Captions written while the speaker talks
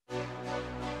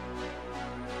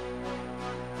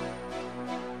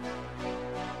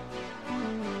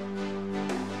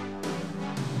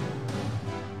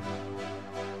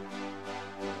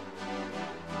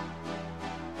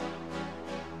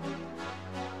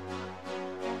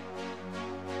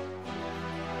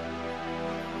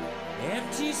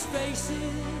empty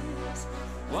spaces.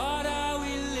 What are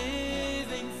we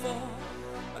living for?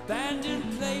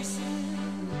 Abandoned places.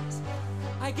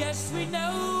 I guess we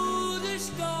know the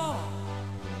score.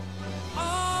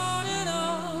 On and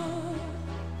on.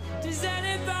 Does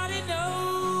anybody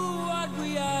know what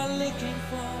we are looking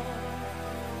for?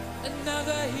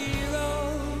 Another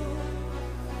hero,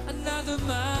 another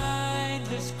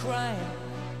mindless crime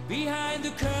behind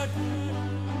the curtain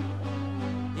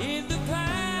in the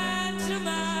pantomime.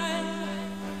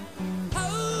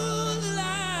 Hold the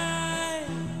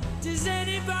line. Does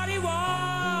anybody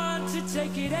want to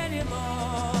take it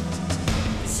anymore?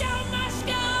 The show must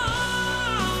go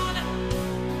on.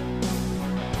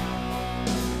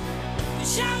 The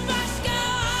show must go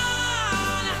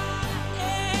on.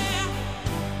 Yeah.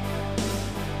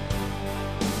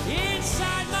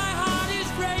 Inside my heart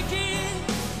is breaking.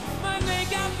 My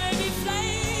makeup may be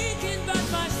flaking, but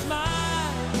my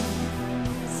smile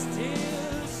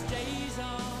still stays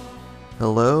on.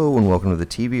 Hello and welcome to the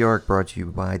TV Arc, brought to you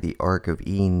by the Arc of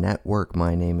E Network.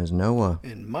 My name is Noah.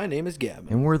 And my name is Gavin.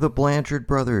 And we're the Blanchard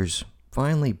brothers,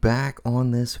 finally back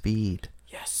on this feed.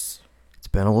 Yes. It's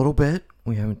been a little bit.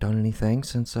 We haven't done anything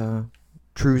since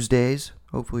True's days.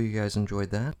 Hopefully you guys enjoyed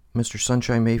that. Mr.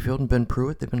 Sunshine Mayfield and Ben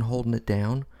Pruitt, they've been holding it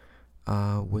down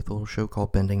with a little show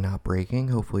called Bending Not Breaking.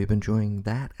 Hopefully you've been enjoying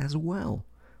that as well.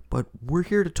 But we're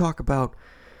here to talk about,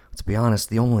 let's be honest,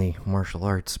 the only martial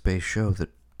arts-based show that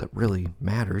really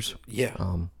matters. Yeah.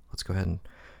 Let's go ahead and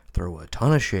throw a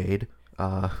ton of shade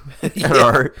at Yeah.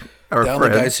 our Down the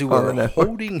friends guys who on the are network.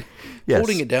 holding Yes.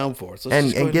 it down for us. Let's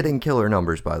just go And ahead getting killer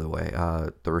numbers, by the way.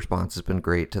 The response has been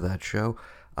great to that show.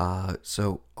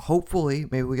 So hopefully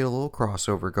maybe we get a little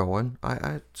crossover going.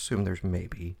 I assume there's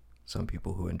maybe some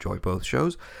people who enjoy both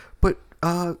shows. But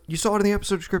you saw it in the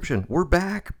episode description. We're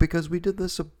back because we did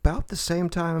this about the same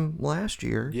time last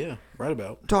year. Yeah, right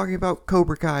about. Talking about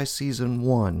Cobra Kai Season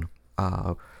 1,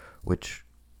 which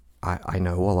I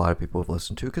know a lot of people have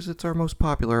listened to because it's our most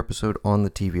popular episode on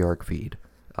the TV Arc feed.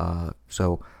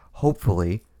 So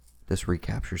hopefully this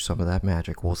recaptures some of that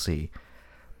magic. We'll see.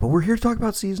 But we're here to talk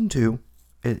about Season 2.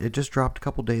 It just dropped a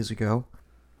couple days ago.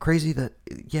 Crazy that,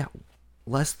 yeah,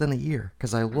 less than a year.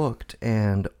 Because I looked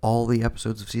and all the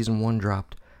episodes of Season 1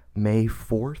 dropped May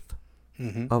 4th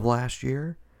of last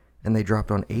year. And they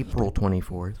dropped on April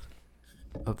 24th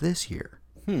of this year.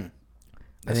 I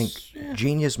think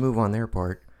genius move on their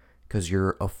part, because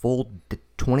you're a full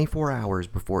 24 hours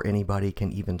before anybody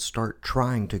can even start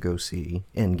trying to go see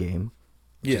Endgame,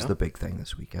 which is the big thing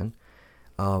this weekend.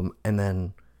 And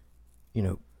then, you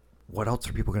know, what else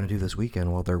are people going to do this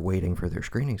weekend while they're waiting for their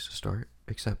screenings to start,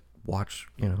 except watch,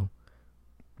 you know,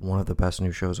 one of the best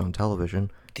new shows on television.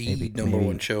 The number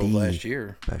one show of last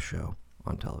year. Best show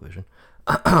on television.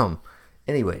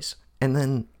 Anyways, and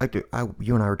then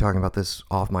you and I were talking about this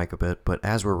off mic a bit, but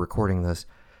as we're recording this,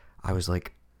 I was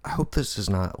like, I hope this is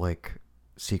not like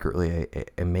secretly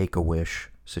a Make-A-Wish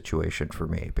situation for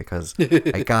me, because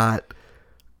I got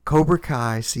Cobra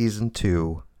Kai Season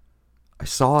 2, I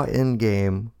saw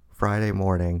Endgame Friday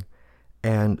morning,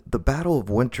 and the Battle of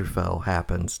Winterfell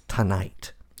happens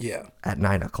tonight at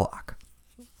 9 o'clock.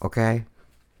 Okay?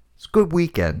 It's a good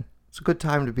weekend. It's a good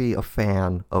time to be a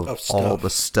fan of all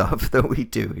the stuff that we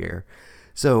do here.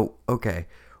 So, okay,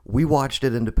 we watched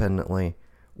it independently.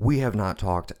 We have not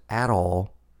talked at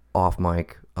all off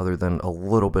mic, other than a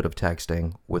little bit of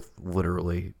texting with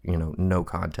literally, you know, no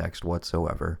context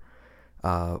whatsoever.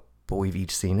 But we've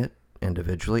each seen it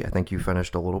individually. I think you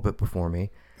finished a little bit before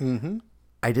me. Mm-hmm.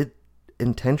 I did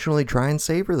intentionally try and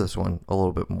savor this one a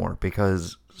little bit more,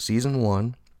 because Season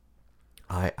 1,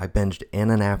 I binged in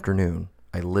an afternoon.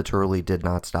 I literally did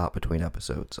not stop between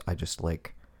episodes. I just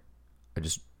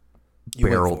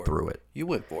barreled through it. You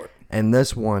went for it. And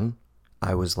this one,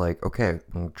 I was like, okay, I'm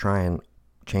going to try and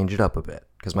change it up a bit.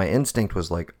 Because my instinct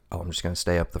was like, oh, I'm just going to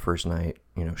stay up the first night.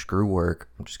 You know, screw work.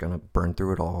 I'm just going to burn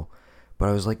through it all. But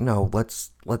I was like, no,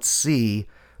 let's see.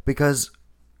 Because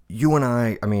you and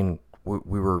I mean,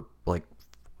 we were like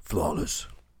flawless.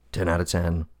 10 out of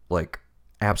 10. Like,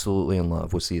 absolutely in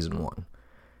love with Season 1.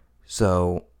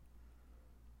 So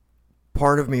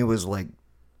part of me was like,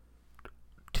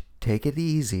 take it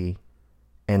easy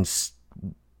and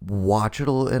watch it in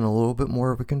a little bit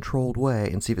more of a controlled way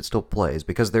and see if it still plays.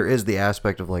 Because there is the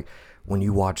aspect of, like, when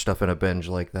you watch stuff in a binge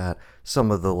like that,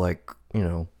 some of the, like, you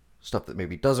know, stuff that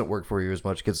maybe doesn't work for you as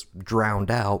much gets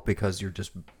drowned out because you're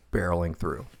just barreling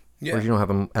through. Yeah. Or you don't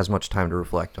have as much time to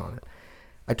reflect on it.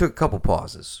 I took a couple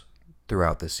pauses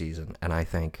throughout this season, and I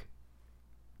think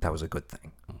that was a good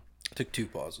thing. Took 2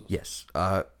 pauses. Yes.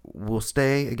 We'll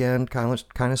stay, again, kind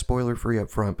of spoiler-free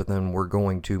up front, but then we're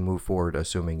going to move forward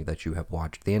assuming that you have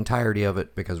watched the entirety of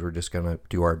it, because we're just going to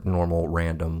do our normal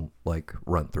random,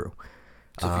 run-through.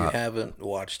 So if you haven't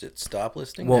watched it, stop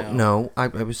listening Well, now. no, I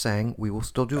was saying we will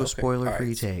still do a Okay. spoiler-free All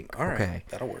right. take. All right. Okay.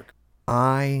 That'll work.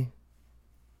 I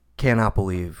cannot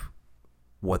believe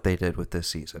what they did with this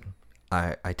season.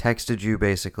 I texted you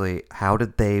basically, how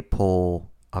did they pull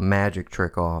a magic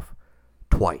trick off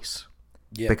twice?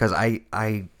 Yeah. Because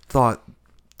I thought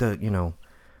the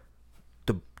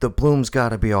bloom's got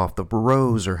to be off the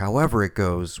rose, or however it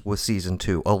goes with season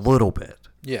 2 a little bit.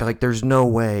 Yeah. Like there's no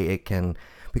way it can,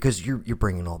 because you're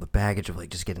bringing all the baggage of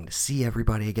just getting to see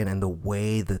everybody again, and the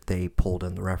way that they pulled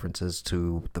in the references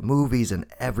to the movies and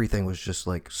everything was just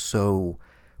so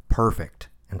perfect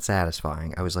and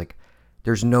satisfying. I was like,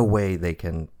 there's no way they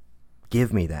can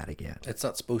give me that again. It's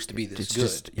not supposed to be this It's good.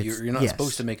 just- You're not yes.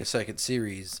 supposed to make a second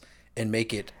series and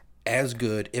make it as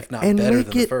good, if not And better make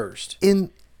than the it first. in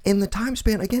the time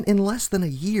span, again, in less than a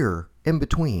year in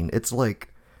between. It's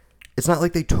not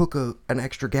like they took an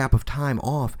extra gap of time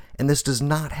off, and this does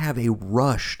not have a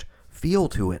rushed feel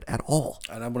to it at all.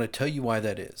 And I'm going to tell you why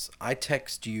that is. I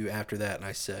texted you after that and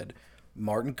I said,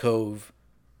 Martin Cove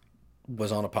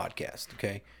was on a podcast,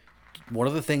 okay? One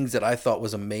of the things that I thought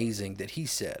was amazing that he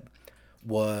said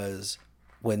was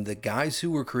when the guys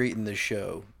who were creating this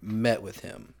show met with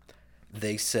him,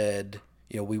 they said,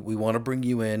 we want to bring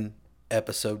you in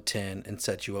episode 10 and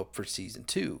set you up for season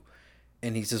 2.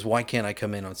 And he says, why can't I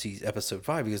come in on episode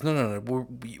 5? He goes, no,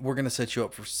 we're going to set you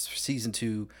up for season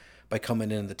 2 by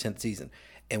coming in the 10th season.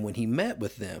 And when he met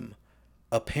with them,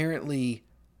 apparently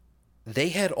they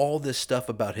had all this stuff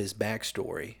about his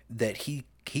backstory that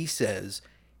he says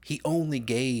he only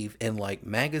gave in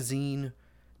magazine,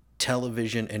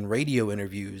 television, and radio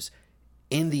interviews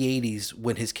in the 80s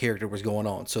when his character was going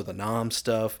on. So the Nam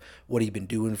stuff, what he'd been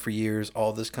doing for years,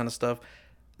 all this kind of stuff.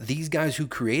 These guys who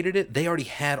created it, they already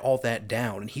had all that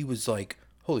down. And he was like,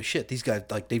 holy shit, these guys,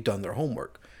 they've done their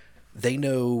homework. They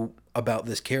know about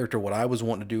this character, what I was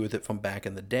wanting to do with it from back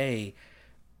in the day.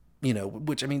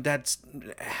 Which, I mean, that's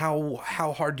how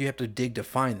hard do you have to dig to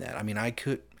find that? I mean,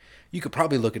 you could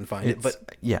probably look and find it,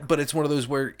 but yeah. But it's one of those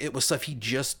where it was stuff he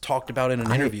just talked about in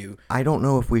an interview. I don't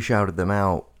know if we shouted them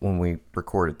out when we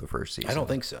recorded the first season. I don't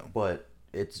think so. But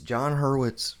it's John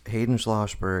Hurwitz, Hayden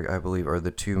Schlossberg, I believe, are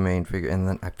the two main figures. And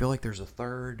then I feel like there's a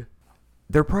third.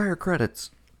 Their prior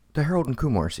credits, the Harold and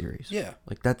Kumar series. Yeah.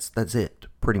 That's it,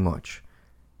 pretty much.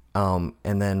 And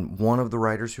then one of the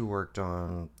writers who worked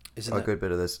on good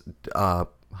bit of this,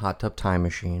 Hot Tub Time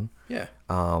Machine. Yeah.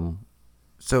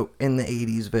 So in the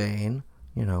 80s vein,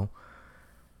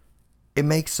 it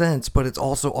makes sense, but it's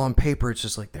also on paper, it's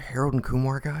just the Harold and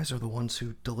Kumar guys are the ones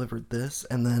who delivered this,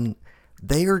 and then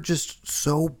they are just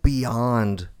so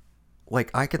beyond,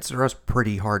 I consider us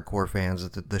pretty hardcore fans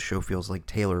that the show feels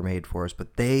tailor-made for us,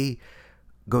 but they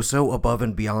go so above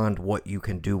and beyond what you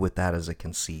can do with that as a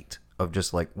conceit of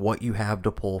just what you have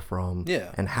to pull from,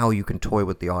 Yeah. and how you can toy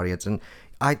with the audience. And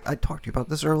I talked to you about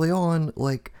this early on,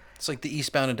 It's like the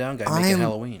Eastbound and Down guy making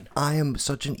Halloween. I am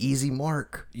such an easy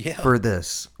mark Yeah. for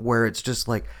this, where it's just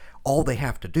all they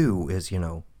have to do is,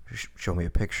 show me a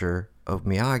picture of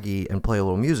Miyagi and play a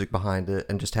little music behind it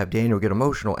and just have Daniel get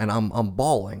emotional, and I'm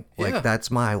bawling. Yeah. That's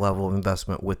my level of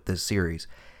investment with this series.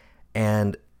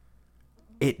 And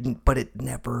but it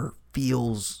never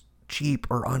feels cheap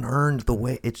or unearned the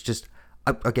way it's just,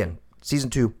 again, season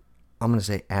 2, I'm going to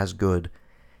say as good,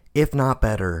 if not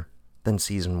better than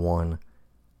season 1.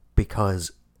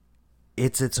 Because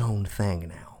it's its own thing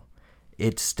now.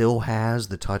 It still has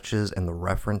the touches and the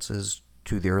references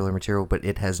to the earlier material, but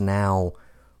it has now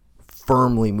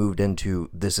firmly moved into,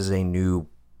 this is a new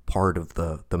part of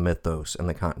the mythos and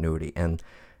the continuity. And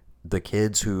the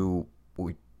kids who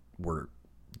were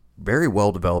very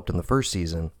well developed in the first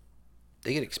season,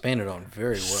 They get expanded on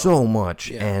very well. so much.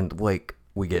 Yeah. And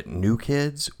we get new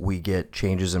kids, we get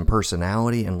changes in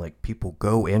personality, and people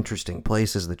go interesting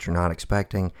places that you're not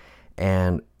expecting.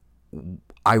 And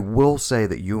I will say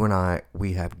that you and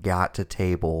we have got to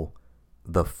table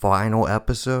the final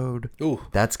episode. Ooh.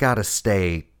 That's got to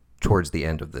stay towards the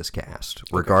end of this cast,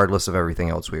 regardless of everything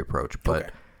else we approach. But Okay.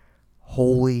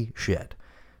 holy shit.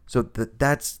 So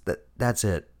that's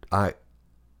it.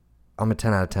 I'm a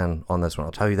 10 out of 10 on this one.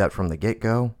 I'll tell you that from the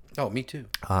get-go. Oh, me too.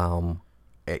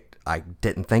 I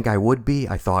didn't think I would be.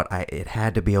 I thought it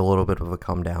had to be a little bit of a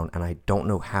come down, and I don't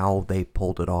know how they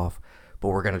pulled it off, but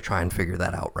we're going to try and figure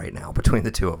that out right now between the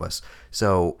two of us.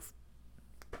 So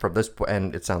from this point,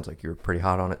 and it sounds like you're pretty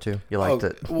hot on it too. You liked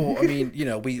it. Well, I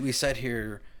mean, we sat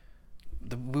here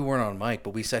we weren't on mic,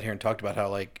 but we sat here and talked about how,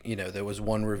 like, you know, there was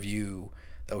one review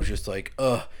that was just like,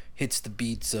 hits the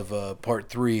beats of part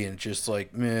 3, and just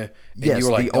like, meh. And Yes, you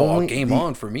were like, the only- game the-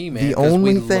 on for me, man. The 'cause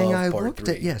only we thing love I part looked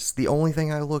 3. at, yes, the only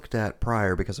thing I looked at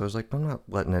prior, because I was like, I'm not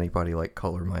letting anybody like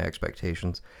color my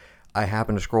expectations. I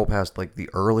happened to scroll past like the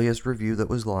earliest review that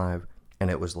was live, and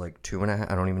it was like 2.5.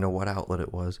 I don't even know what outlet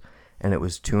it was, and it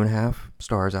was 2.5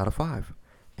 stars out of 5.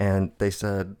 And they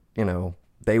said, you know,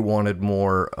 they wanted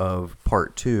more of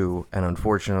part 2, and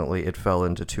unfortunately, it fell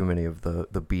into too many of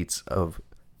the beats of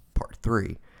part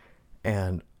 3,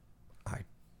 and I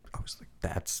was like,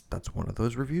 that's one of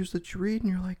those reviews that you read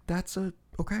and you're like, that's a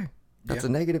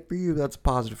negative for you, that's a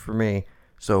positive for me.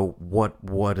 So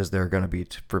what is there going to be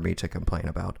for me to complain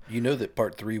about? You know that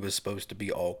part 3 was supposed to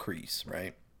be all Kreese,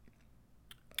 right?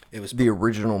 It was The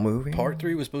original movie? part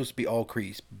 3 was supposed to be all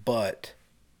Kreese, but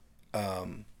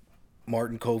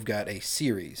Martin Cove got a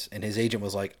series, and his agent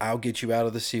was like, I'll get you out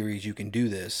of the series, you can do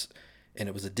this. And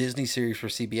it was a Disney series for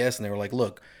CBS, and they were like,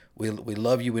 look, we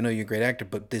love you, we know you're a great actor,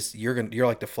 but this you're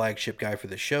like the flagship guy for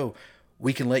the show.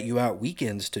 We can let you out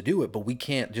weekends to do it, but we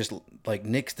can't just like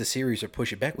nix the series or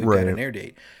push it back. We've got an air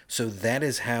date. So that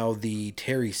is how the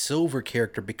Terry Silver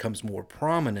character becomes more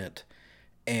prominent.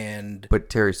 And But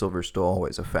Terry Silver's still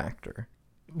always a factor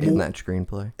in that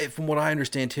screenplay. from what I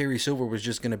understand, Terry Silver was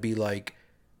just going to be like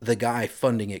the guy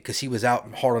funding it because he was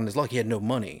out hard on his luck. He had no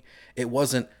money. It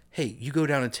wasn't, hey, you go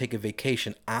down and take a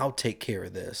vacation, I'll take care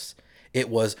of this. It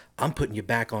was, I'm putting you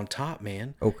back on top,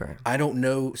 man. Okay. I don't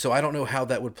know how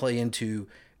that would play into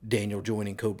Daniel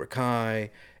joining Cobra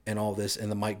Kai and all this and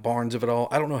the Mike Barnes of it all.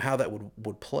 I don't know how that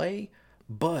would play,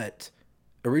 but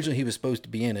originally he was supposed to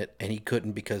be in it and he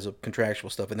couldn't because of contractual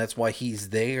stuff, and that's why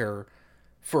he's there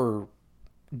for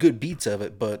good beats of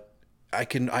it. But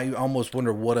I almost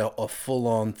wonder what a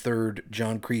full-on third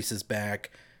John Kreese is back.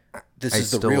 This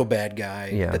is the real bad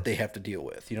guy that they have to deal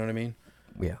with. You know what I mean?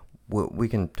 Yeah. We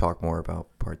can talk more about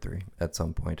part 3 at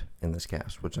some point in this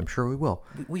cast, which I'm sure we will.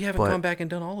 We haven't gone back and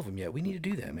done all of them yet. We need to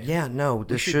do that, man. Yeah, no,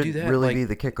 this should do that, really be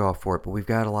the kickoff for it. But we've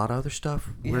got a lot of other stuff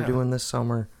we're Yeah. doing this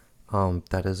summer.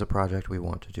 That is a project we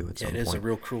want to do at some point. It is a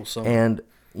real cruel summer. And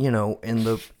you know, in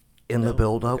the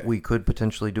build up, we could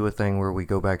potentially do a thing where we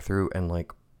go back through and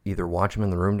like either watch them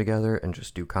in the room together and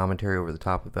just do commentary over the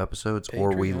top of episodes,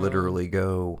 or we literally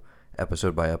go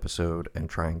episode by episode and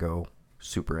try and go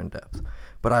super in depth.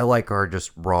 But I like our just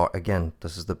raw. Again,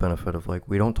 this is the benefit of like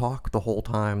we don't talk the whole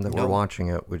time that we're watching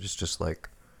it. We're just like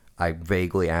I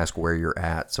vaguely ask where you're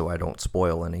at so I don't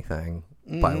spoil anything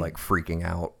by like freaking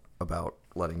out about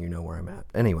letting you know where I'm at.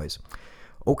 Anyways,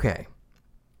 okay.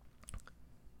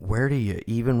 Where do you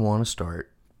even want to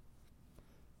start?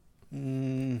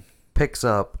 Picks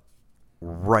up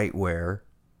right where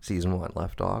season 1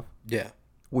 left off. Yeah.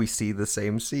 We see the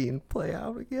same scene play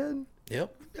out again.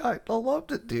 Yep. I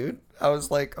loved it, dude. I was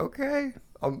like, okay,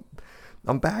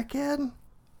 I'm back in.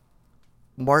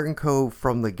 Martin Cove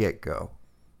from the get-go.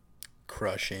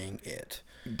 Crushing it.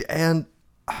 And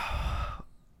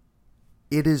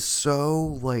it is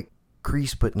so, like,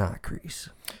 Kreese but not Kreese.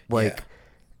 Like,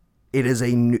 it is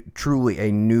truly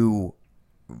a new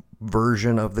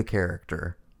version of the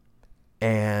character.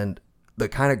 And the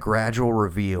kind of gradual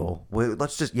reveal.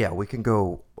 Let's just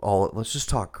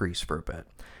talk Kreese for a bit.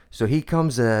 So he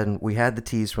comes in, we had the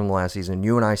tease from the last season,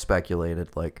 you and I speculated,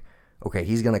 like, okay,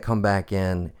 he's going to come back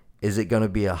in. Is it going to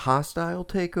be a hostile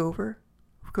takeover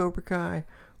of Cobra Kai?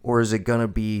 Or is it going to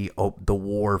be the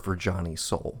war for Johnny's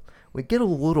soul? We get a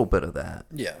little bit of that.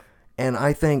 Yeah. And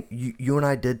I think you and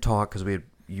I did talk, because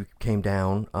you came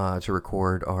down to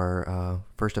record our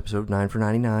first episode, 9 for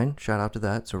 99. Shout out to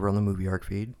that. So we're on the Movie Arc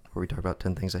feed, where we talk about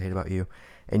 10 things I hate about you.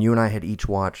 And you and I had each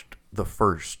watched the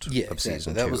first of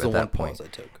season 2 that was the at one that point. pause I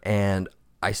took. And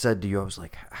I said to you, I was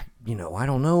like, I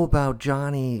don't know about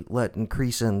Johnny letting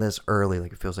Kreese in this early.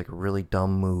 Like, it feels like a really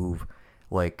dumb move.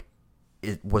 Like,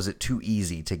 was it too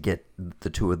easy to get the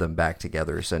two of them back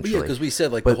together, essentially? Yeah, because we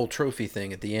said, like, the whole trophy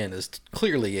thing at the end is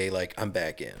clearly I'm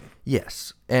back in.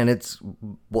 Yes. And it's,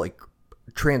 like,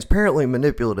 transparently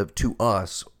manipulative to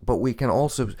us, but we can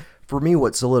also, for me,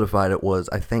 what solidified it was,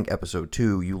 I think, episode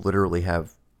 2, you literally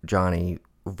have Johnny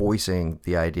voicing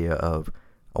the idea of,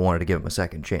 I wanted to give him a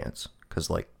second chance, because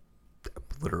like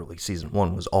literally season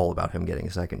 1 was all about him getting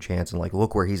a second chance, and like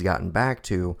look where he's gotten back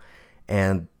to,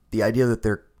 and the idea that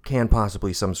there can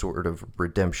possibly some sort of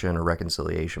redemption or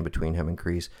reconciliation between him and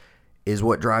Kreese is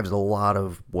what drives a lot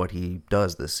of what he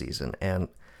does this season. And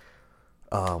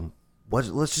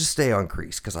let's just stay on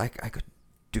Kreese, because I could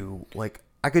do like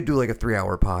a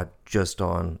 3-hour pod just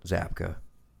on Zabka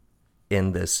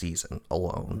in this season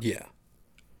alone. Yeah.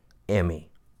 Emmy,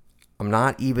 I'm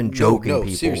not even joking, no,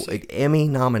 people. seriously. Like, Emmy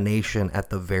nomination at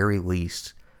the very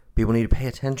least. People need to pay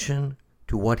attention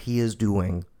to what he is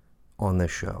doing on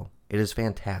this show. It is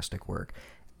fantastic work.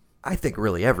 I think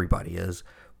really everybody is,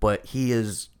 but he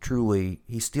is truly,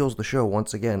 he steals the show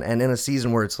once again. And in a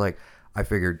season where it's like, I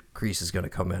figured Kreese is going to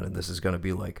come in and this is going to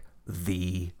be like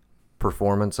the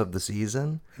performance of the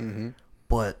season. Mm-hmm.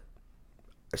 But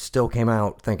I still came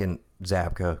out thinking,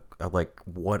 Zabka, like,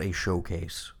 what a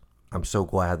showcase. I'm so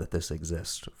glad that this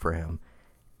exists for him.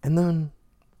 And then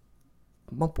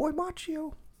my boy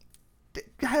Machio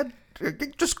had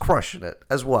just crushing it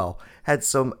as well. Had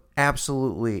some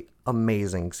absolutely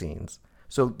amazing scenes.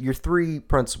 So your three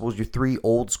principals, your three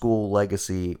old school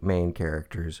legacy main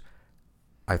characters,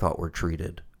 I thought were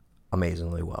treated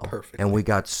amazingly well. Perfect. And we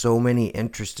got so many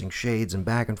interesting shades and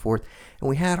back and forth. And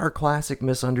we had our classic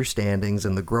misunderstandings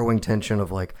and the growing tension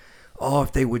of like, oh,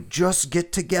 if they would just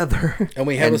get together. And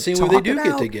we have a scene where they talk do it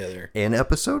get out together. in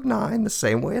episode 9, the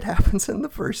same way it happens in the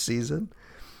first season.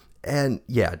 And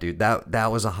yeah, dude,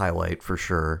 that was a highlight for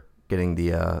sure. Getting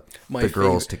the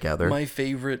girls together. My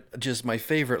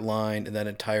favorite line in that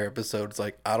entire episode is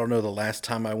like, I don't know the last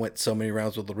time I went so many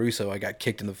rounds with LaRusso, I got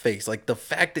kicked in the face. Like the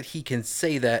fact that he can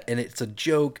say that and it's a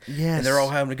joke, Yes. and they're all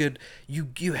having a good.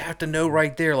 You have to know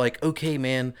right there, like, okay,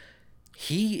 man,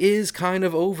 he is kind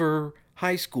of over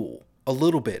high school a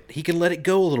little bit. He can let it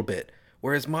go a little bit.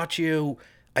 Whereas Machio,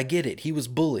 I get it, he was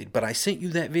bullied, but I sent you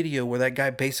that video where that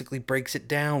guy basically breaks it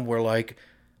down, where like,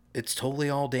 it's totally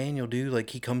all Daniel, dude. Like,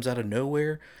 he comes out of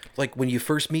nowhere. Like, when you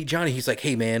first meet Johnny, he's like,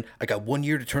 hey, man, I got 1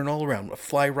 year to turn all around. I'm going to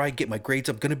fly right, get my grades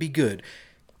up, going to be good.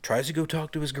 Tries to go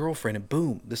talk to his girlfriend, and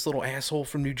boom, this little asshole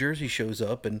from New Jersey shows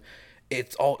up, and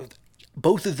it's all...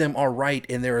 Both of them are right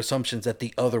in their assumptions that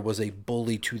the other was a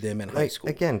bully to them in high school.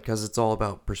 Again, because it's all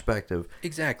about perspective.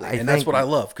 Exactly. I And that's think- what I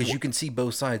love, because you can see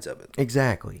both sides of it.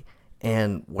 Exactly.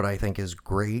 And what I think is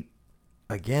great,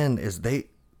 again, is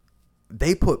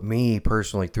they put me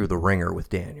personally through the ringer with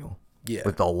Daniel. Yeah.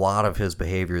 With a lot of his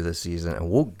behavior this season.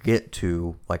 And we'll get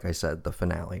to, like I said, the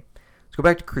finale. Let's go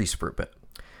back to Kreese for a bit.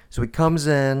 So he comes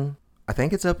in, I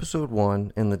think it's episode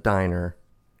 1, in the diner.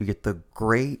 You get the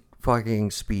great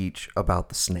fucking speech about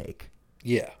the snake.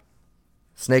 Yeah.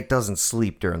 Snake doesn't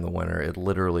sleep during the winter. It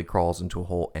literally crawls into a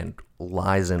hole and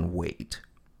lies in wait,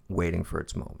 waiting for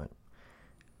its moment.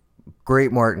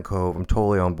 Great Martin Kove. I'm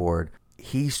totally on board.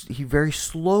 He very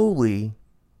slowly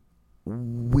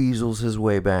weasels his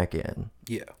way back in.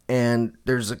 Yeah. And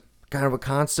there's a kind of a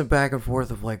constant back and forth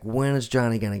of like, when is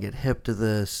Johnny going to get hip to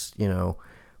this, you know?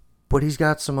 But he's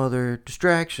got some other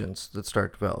distractions that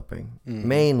start developing. Mm-hmm.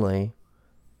 Mainly,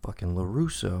 fucking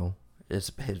LaRusso has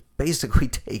basically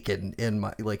taken in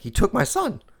my, like, he took my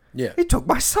son. Yeah. He took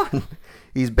my son.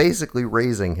 He's basically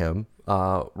raising him.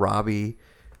 Robbie's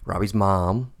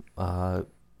mom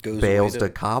Goes bails away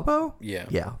to Cabo. Yeah.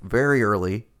 Yeah, very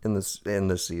early in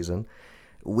this season,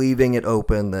 leaving it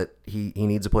open that he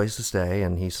needs a place to stay,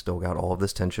 and he's still got all of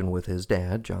this tension with his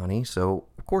dad, Johnny. So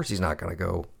of course he's not going to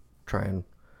go try and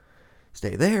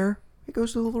stay there. He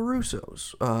goes to the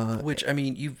LaRussos. Which, I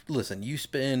mean, you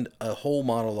spend a whole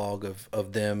monologue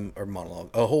of them, or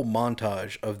a whole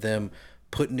montage of them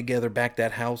putting together back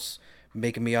that house,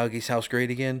 making Miyagi's house great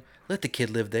again. Let the kid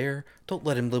live there. Don't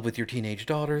let him live with your teenage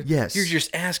daughter. Yes. You're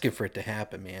just asking for it to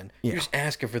happen, man. Yeah. You're just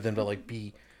asking for them to, like,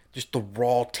 be just the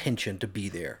raw tension to be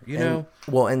there, you know?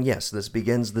 And yes, this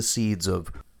begins the seeds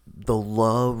of the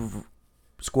love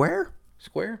square.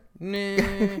 Square?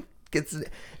 Nah. It's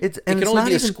It can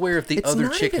only be a square if the other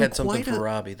chick had something for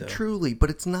Robbie, though. Truly, but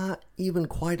it's not even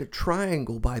quite a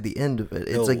triangle by the end of it.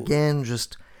 It's No. again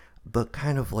just the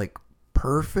kind of like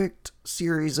perfect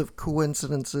series of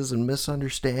coincidences and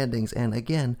misunderstandings, and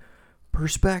again,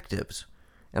 perspectives.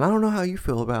 And I don't know how you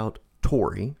feel about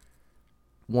Tori,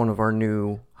 one of our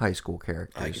new high school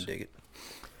characters. I can dig it.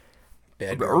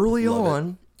 Bad girl. Early Love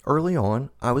on,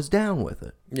 I was down with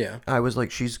it. it. Yeah. I was like,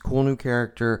 she's a cool new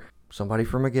character. Somebody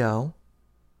from Miguel.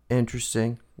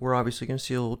 Interesting. We're obviously going to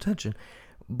see a little tension.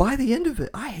 By the end of it,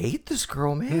 I hate this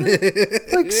girl, man.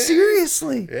 Like,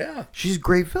 seriously. Yeah. She's a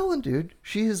great villain, dude.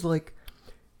 She's like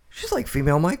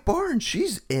female Mike Barnes.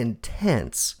 She's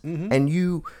intense. Mm-hmm. And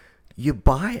you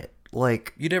buy it.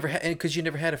 Like, You never had, because you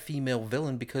never had a female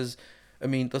villain. Because, I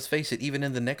mean, let's face it. Even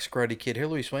in the next Karate Kid,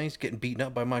 Hilary Swank's getting beaten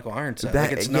up by Michael Ironside.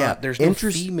 Like, it's not. There's no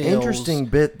females. Interesting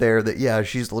bit there that,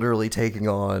 she's literally taking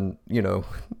on,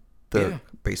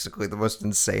 basically the most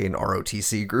insane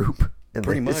ROTC group in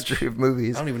Pretty the much. history of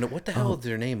movies. I don't even know what the hell is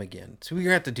their name again. So we're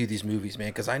gonna have to do these movies, man,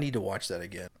 because I need to watch that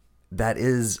again. That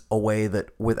is a way that,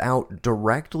 without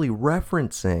directly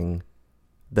referencing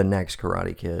the next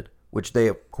Karate Kid, which they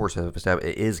of course have established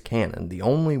it is canon. The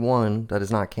only one that is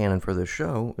not canon for this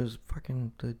show is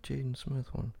fucking the Jaden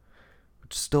Smith one,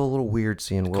 which is still a little weird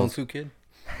seeing Kung Fu Kid.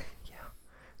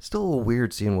 Still a little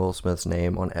weird seeing Will Smith's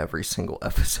name on every single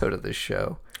episode of this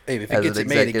show. Hey, if it as gets an it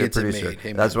made, it executive gets producer. it made.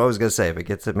 Hey, That's man. what I was gonna say. If it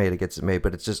gets it made, it gets it made.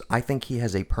 But it's just, I think he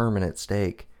has a permanent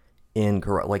stake in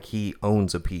karate. Like he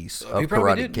owns a piece of He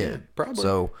probably Karate did, Kid. yeah, probably.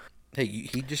 So, Hey,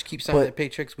 he just keeps signing But-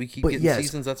 that paychecks. We keep but getting yes,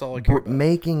 seasons. That's all I care but about.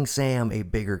 making Sam a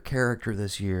bigger character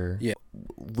this year, Yeah.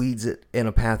 leads it in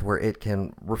a path where it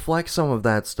can reflect some of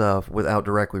that stuff without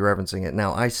directly referencing it.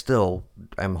 Now, I still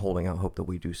am holding out hope that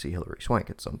we do see Hilary Swank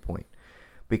at some point,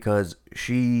 because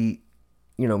she,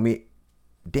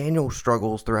 Daniel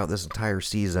struggles throughout this entire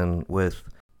season with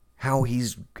how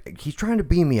he's trying to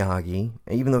be Miyagi,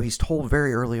 even though he's told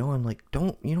very early on, like,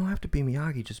 you don't have to be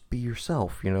Miyagi, just be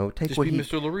yourself, take Just what be he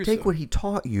Mr. LaRusso. take what he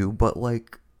taught you, but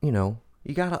like, you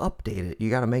got to update it, you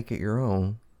got to make it your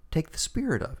own, take the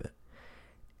spirit of it,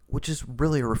 which is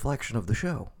really a reflection of the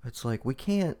show. It's like we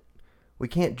can't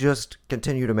just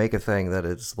continue to make a thing that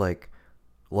is like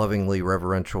lovingly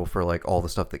reverential for like all the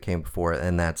stuff that came before it,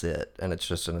 and that's it, and it's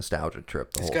just a nostalgia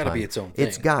trip the It's whole gotta time. be its own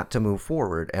It's thing. got to move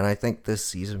forward, and I think this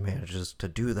season manages to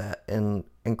do that in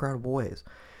incredible ways.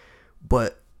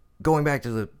 But going back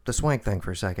to the Swank thing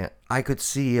for a second, I could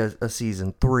see a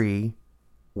season 3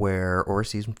 or a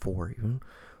season 4 even,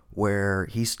 where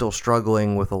he's still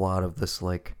struggling with a lot of this,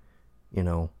 like,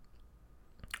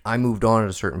 I moved on at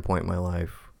a certain point in my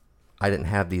life. I didn't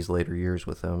have these later years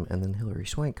with him. And then Hilary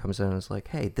Swank comes in and is like,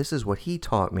 hey, this is what he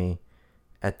taught me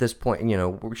at this point.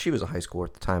 She was a high schooler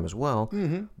at the time as well.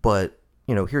 Mm-hmm. But,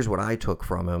 here's what I took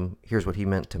from him. Here's what he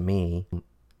meant to me. And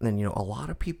then, a lot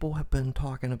of people have been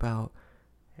talking about,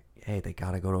 hey, they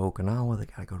got to go to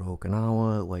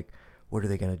Okinawa. Like, what are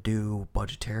they going to do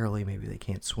budgetarily? Maybe they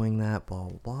can't swing that, blah,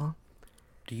 blah, blah.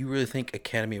 Do you really think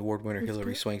Academy Award winner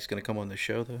Hilary Swank's going to come on the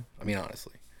show, though? I mean,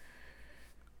 honestly.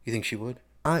 You think she would?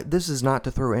 This is not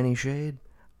to throw any shade.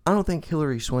 I don't think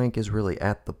Hilary Swank is really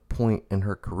at the point in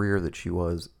her career that she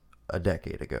was a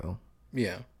decade ago.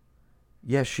 Yeah.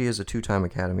 Yes, she is a 2-time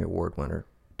Academy Award winner,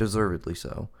 deservedly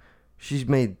so. She's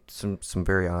made some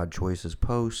very odd choices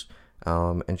post,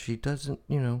 and she doesn't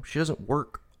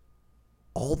work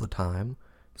all the time.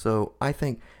 So I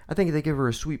think they give her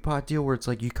a sweet pot deal where it's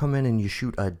like you come in and you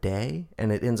shoot a day,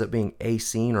 and it ends up being a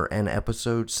scene or an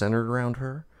episode centered around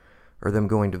her, or them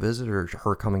going to visit, or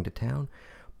her coming to town.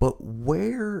 But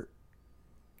where,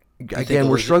 again,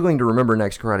 we're struggling to remember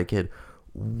Next Karate Kid.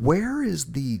 Where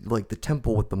is the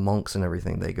temple with the monks and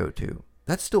everything they go to?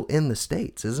 That's still in the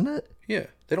States, isn't it? Yeah.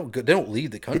 They don't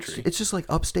leave the country. It's just like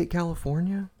upstate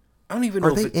California. I don't even know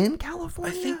Are they if in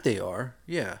California? I think they are.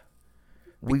 Yeah.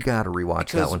 We got to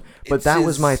rewatch that Because one. But it's that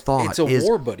was my thought. It's a is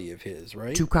war buddy of his,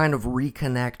 right? to kind of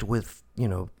reconnect with,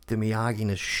 the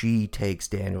Miyagi-ness she takes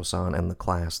Daniel-san and the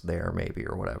class there, maybe,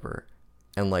 or whatever.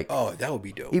 And like, Oh, that would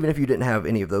be dope. even if you didn't have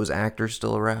any of those actors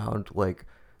still around, like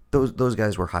those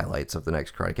guys were highlights of the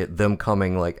Next Karate Kid. Them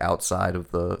coming like outside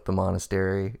of the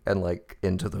monastery and like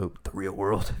into the real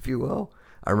world, if you will.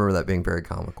 I remember that being very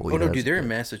comical. Oh, even no, as dude, a they're in kid.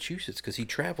 Massachusetts because he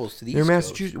travels to the They're East in Coast.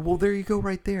 Massachusetts. Well, there you go,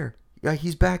 right there. Yeah,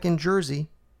 he's back in Jersey,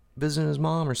 visiting his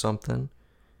mom or something,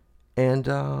 and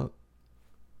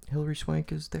Hilary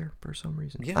Swank is there for some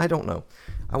reason. Yeah. I don't know.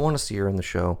 I want to see her in the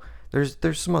show. There's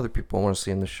some other people I want to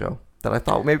see in the show that I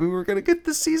thought maybe we were gonna get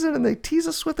this season, and they tease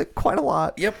us with it quite a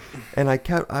lot. Yep. And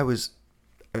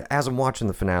as I'm watching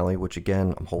the finale, which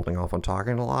again I'm holding off on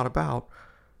talking a lot about,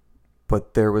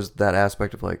 but there was that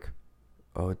aspect of like,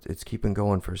 oh, it's keeping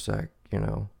going for a sec.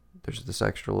 There's this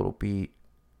extra little beat.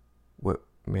 What?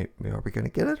 Are we gonna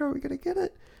get it? Are we gonna get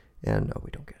it? And no, we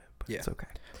don't get it. But Yeah. it's okay.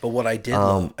 But what I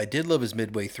did love is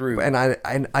midway through. And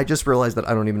I just realized that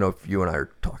I don't even know if you and I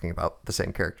are talking about the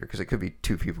same character, because it could be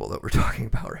two people that we're talking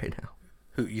about right now.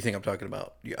 Who you think I'm talking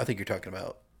about? I think you're talking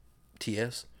about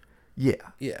TS. Yeah,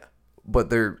 Yeah.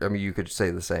 but you could say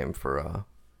the same for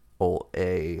old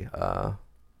A.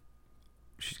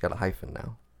 She's got a hyphen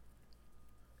now.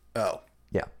 Oh.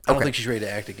 Yeah. I don't think she's ready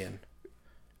to act again.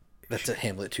 That's a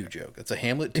Hamlet 2 joke. That's a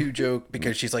Hamlet 2 joke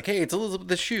because she's like, hey, it's Elizabeth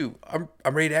the Shoe. I'm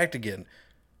ready to act again.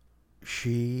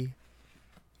 She,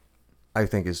 I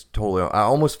think, is totally. I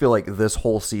almost feel like this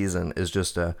whole season is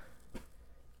just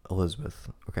Elizabeth.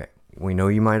 Okay, we know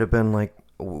you might have been like,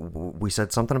 we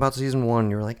said something about season 1.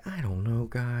 You're like, I don't know,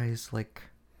 guys. Like,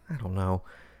 I don't know.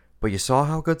 But you saw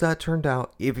how good that turned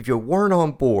out. If you weren't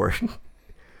on board,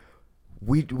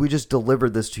 we just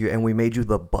delivered this to you, and we made you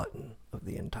the button of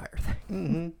the entire thing.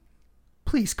 Mm-hmm.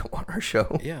 Please come on our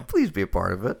show. Yeah. Please be a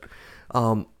part of it.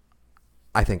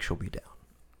 I think she'll be down.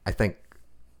 I think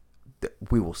that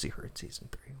we will see her in season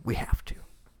 3. We have to.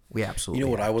 We absolutely. You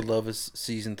know what have I would to. love is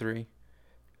season 3.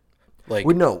 Like,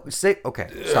 Well, no, say okay.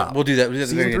 Stop. we'll do that. We'll do that at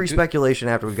the Season very 3 end. speculation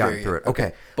after we've gotten Very through it. end.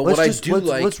 Okay, But let's what just, I do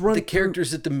like let's run the through-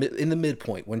 characters at in the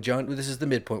midpoint when John. This is the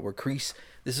midpoint where Kreese.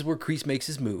 This is where Kreese makes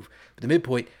his move. But the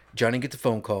midpoint, Johnny gets a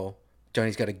phone call.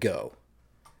 Johnny's got to go,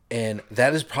 and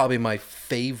that is probably my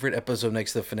favorite episode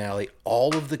next to the finale.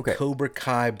 All of the Cobra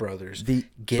Kai brothers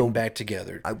getting back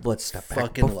together. Let's step back.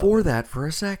 Fucking love Before it. that, for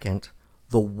a second,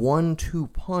 the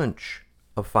 1-2 punch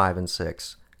of 5 and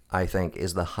 6, I think,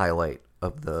 is the highlight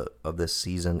of this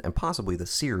season and possibly the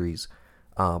series.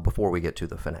 Before we get to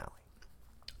the finale,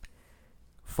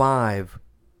 5,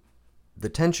 the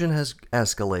tension has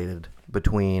escalated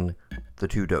between the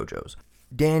two dojos.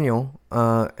 Daniel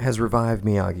has revived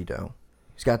Miyagi-Do.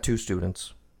 He's got 2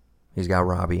 students. He's got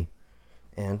Robbie,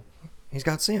 and he's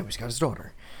got Sam. He's got his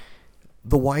daughter.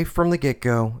 The wife from the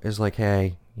get-go is like,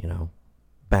 hey,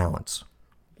 balance.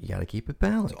 You got to keep it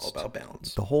balanced. It's all about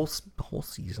balance. The whole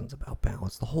season's about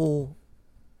balance. The whole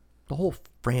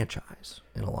franchise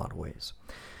in a lot of ways.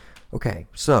 Okay,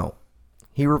 so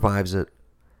he revives it.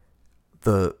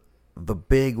 The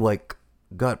big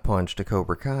gut punch to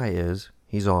Cobra Kai is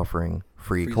he's offering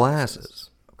free classes.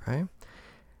 Okay?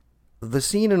 The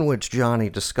scene in which Johnny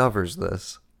discovers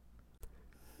this,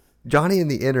 Johnny and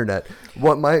the internet,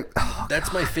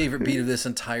 That's my favorite beat of this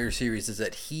entire series is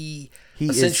that he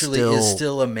is essentially is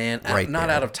still a man, right not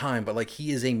there. out of time, but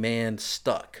he is a man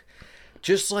stuck.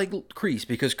 Just like Kreese,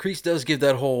 because Kreese does give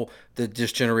that whole,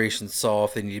 this generation's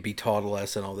soft, they need to be taught a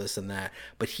lesson, all this and that.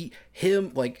 But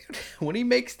him, when he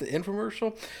makes the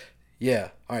infomercial, yeah,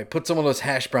 all right, put some of those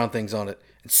hash brown things on it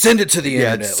and send it to the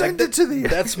internet. Send it to the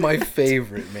That's my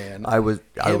favorite, man. I was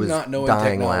not knowing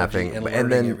dying technology laughing, and then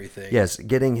learning everything. yes,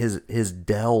 getting his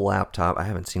Dell laptop. I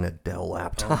haven't seen a Dell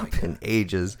laptop in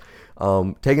ages.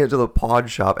 Taking it to the pawn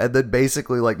shop and then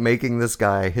basically making this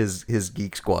guy his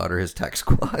Geek Squad or his Tech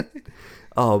Squad.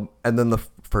 And then the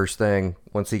first thing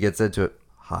once he gets into it,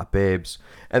 hot babes,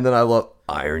 and then I love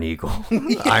Iron Eagle.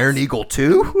 Iron Eagle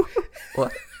 2.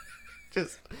 What?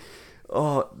 Just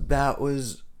that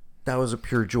was a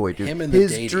pure joy, dude. Him and the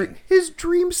dating. His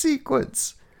dream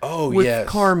sequence. Oh, with yes.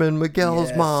 Carmen, Miguel's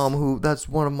Yes. mom, that's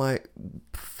one of my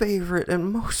favorite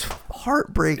and most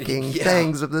heartbreaking Yeah.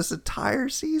 things of this entire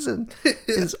season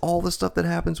is all the stuff that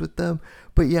happens with them.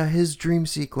 But yeah, his dream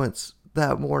sequence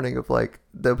that morning of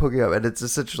them hooking up, and it's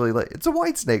essentially it's a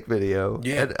Whitesnake video.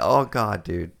 Yeah. And, oh god,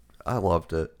 dude, I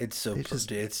loved it. It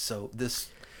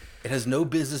has no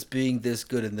business being this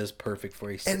good and this perfect for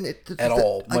at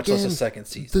all, much less a second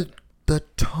season. The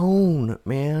tone,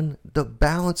 man, the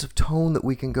balance of tone that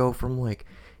we can go from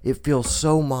it feels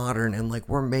so modern and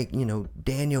we're making,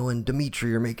 Daniel and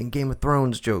Dimitri are making Game of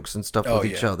Thrones jokes and stuff with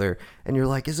each other, and you're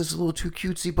like, is this a little too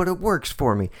cutesy? But it works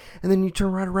for me. And then you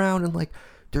turn right around and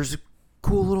there's a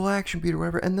cool little action beat or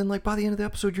whatever, and then by the end of the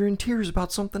episode you're in tears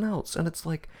about something else, and it's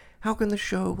how can the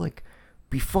show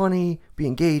be funny, be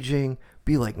engaging,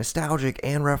 be nostalgic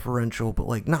and referential,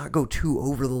 but not go too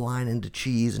over the line into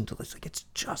cheese until it's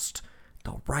just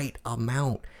the right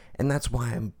amount. And that's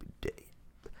why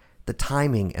the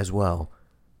timing as well.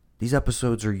 These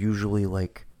episodes are usually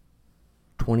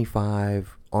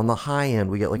 25 on the high end.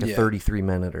 We get a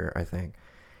 33-minute, I think,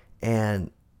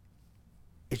 and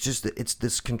it's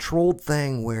this controlled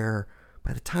thing where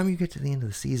by the time you get to the end of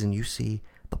the season, you see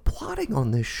the plotting on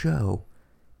this show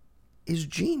is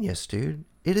genius, dude.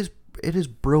 It is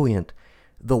brilliant,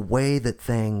 the way that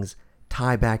things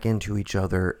tie back into each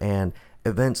other, and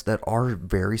events that are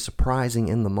very surprising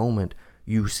in the moment,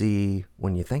 you see,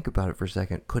 when you think about it for a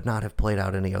second, could not have played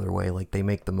out any other way. They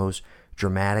make the most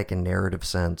dramatic and narrative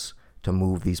sense to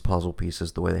move these puzzle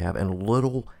pieces the way they have, and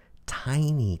little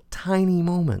tiny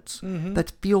moments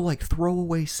that feel like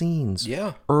throwaway scenes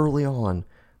early on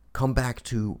come back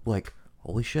to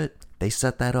holy shit, they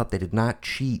set that up. They did not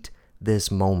cheat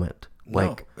this moment.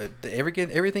 No,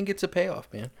 everything gets a payoff,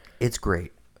 man. It's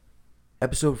great.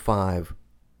 Episode 5,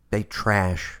 they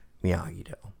trash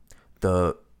Miyagi-Do.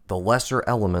 The lesser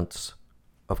elements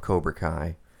of Cobra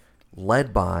Kai,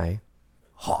 led by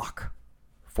Hawk,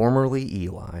 formerly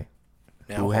Eli,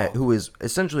 who is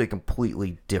essentially a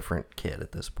completely different kid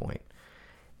at this point.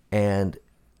 And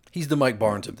he's the Mike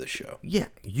Barnes of this show. Yeah,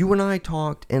 you and I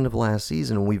talked end of last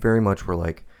season, and we very much were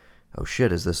like, oh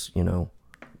shit, is this,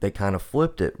 they kind of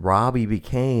flipped it. Robbie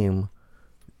became,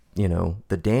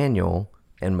 the Daniel,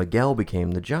 and Miguel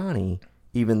became the Johnny,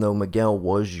 even though Miguel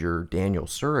was your Daniel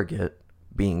surrogate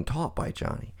being taught by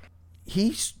Johnny.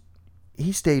 He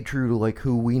stayed true to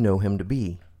who we know him to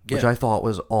be, which I thought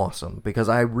was awesome, because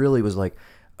I really was like,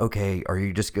 okay,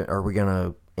 are we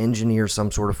gonna engineer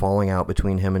some sort of falling out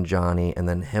between him and Johnny, and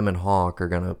then him and Hawk are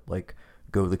gonna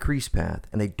go the Kreese path,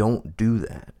 and they don't do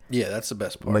that. Yeah, that's the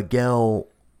best part. Miguel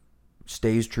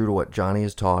stays true to what Johnny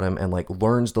has taught him and like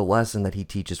learns the lesson that he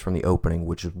teaches from the opening,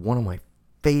 which is one of my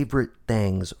favorite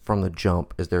things from the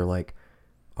jump. Is they're like,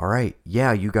 all right,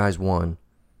 yeah, you guys won.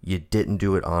 You didn't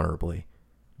do it honorably.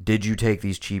 Did you take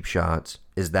these cheap shots?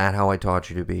 Is that how I taught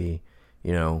you to be?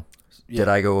 You know, did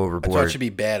I go I overboard? thought you to be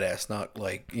badass, not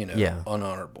like,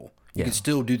 unhonorable. You can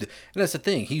still do the, and that's the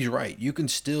thing. He's right. You can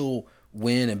still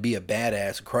win and be a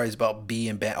badass. And cries about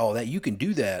being bad, all that. You can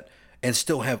do that and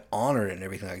still have honor and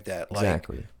everything like that. Like,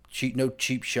 Exactly. No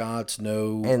cheap shots,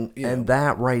 no. And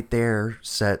that right there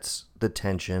sets the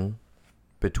tension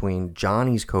between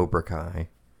Johnny's Cobra Kai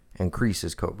and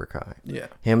Kreese's Cobra Kai. Yeah.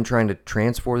 Him trying to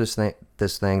transfer this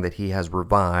thing that he has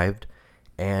revived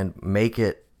and make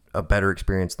it a better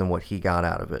experience than what he got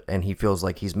out of it. And he feels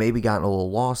like he's maybe gotten a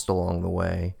little lost along the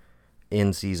way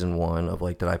in season 1 of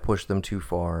like, did I push them too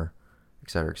far,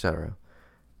 et cetera, et cetera.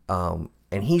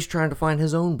 And he's trying to find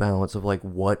his own balance of like,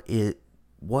 what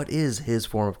is his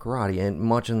form of karate, and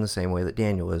much in the same way that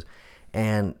Daniel is.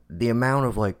 And the amount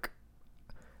of like,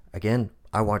 again,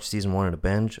 I watched season 1 in a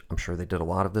binge. I'm sure they did a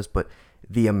lot of this, but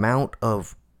the amount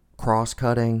of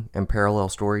cross-cutting and parallel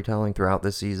storytelling throughout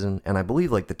this season, and I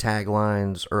believe like the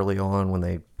taglines early on when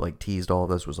they like teased all of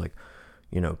this was like,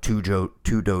 two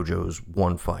dojos,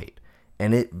 one fight,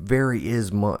 and it very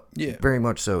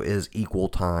much so is equal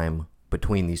time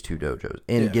between these two dojos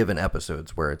in given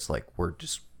episodes where it's like we're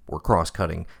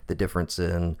cross-cutting the difference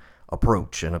in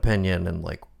approach and opinion and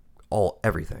like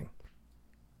everything.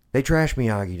 They trash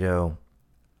Miyagi-Do.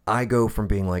 I go from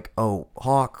being like, oh,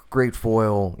 Hawk, great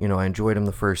foil, I enjoyed him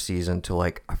the first season, to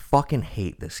like, I fucking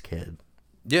hate this kid.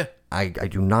 Yeah. I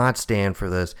do not stand for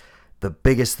this. The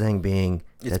biggest thing being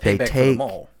It's that they payback take... for the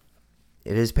mall.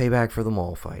 It is payback for the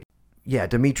mall fight. Yeah,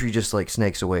 Dimitri just like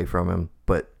snakes away from him,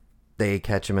 but they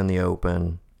catch him in the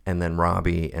open, and then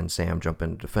Robbie and Sam jump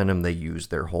in to defend him. They use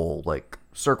their whole like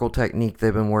circle technique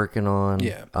they've been working on.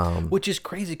 Yeah. Which is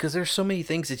crazy because there's so many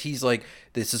things that he's like,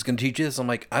 this is going to teach you this. I'm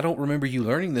like, I don't remember you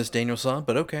learning this, Daniel-san,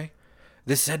 but okay.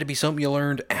 This had to be something you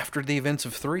learned after the events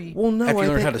of 3. Well, no, after you I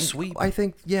learned think, how to sweep. I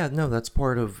think, that's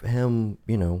part of him,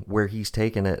 where he's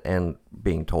taken it and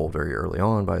being told very early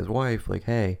on by his wife, like,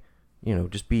 hey,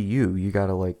 just be you. You got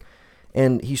to like,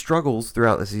 and he struggles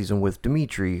throughout the season with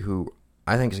Dimitri, who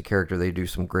I think is a character they do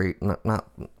some great, not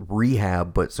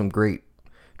rehab, but some great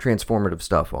transformative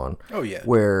stuff on. Oh, yeah.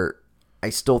 Where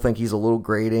I still think he's a little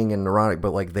grating and neurotic,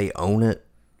 but like they own it.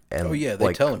 And they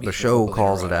like, tell him the show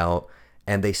calls it out,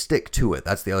 and they stick to it.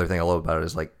 That's the other thing I love about it,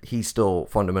 is like he still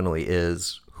fundamentally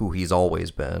is who he's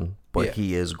always been, but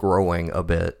he is growing a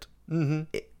bit in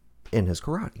his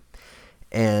karate.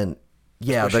 And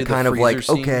Especially the kind of freezer like,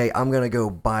 scene. okay, I'm going to go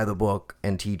buy the book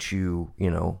and teach you,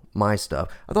 my stuff.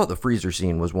 I thought the freezer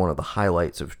scene was one of the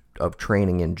highlights of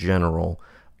training in general,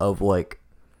 of like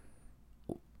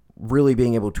really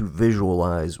being able to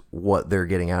visualize what they're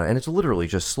getting out. And it's literally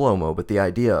just slow-mo, but the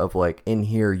idea of like, in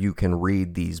here you can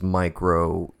read these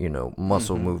micro,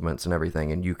 muscle movements and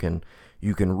everything, and you can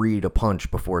read a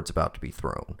punch before it's about to be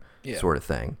thrown, sort of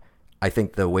thing. I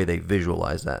think the way they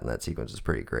visualize that in that sequence is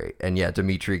pretty great. And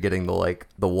Dimitri getting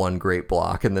the one great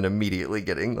block and then immediately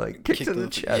getting like kicked in the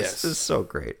chest is so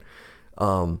great.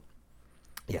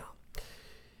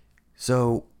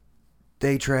 So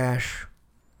they trash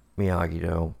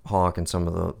Miyagi-Do, Hawk, and some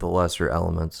of the lesser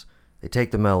elements. They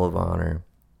take the Medal of Honor,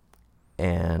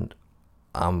 and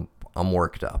I'm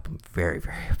worked up. I'm very,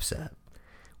 very upset.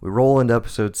 We roll into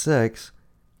episode 6,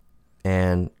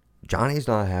 and Johnny's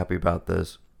not happy about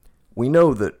this. We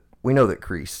know that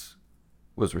Kreese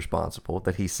was responsible,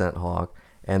 that he sent Hawk,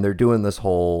 and they're doing this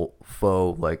whole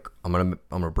faux like, I'm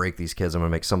gonna break these kids. I'm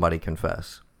gonna make somebody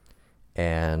confess,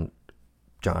 and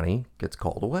Johnny gets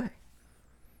called away.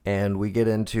 And we get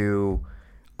into,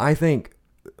 I think,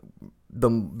 the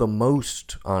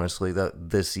most, honestly, that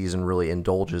this season really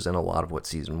indulges in a lot of what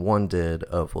season 1 did,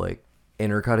 of like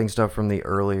intercutting stuff from the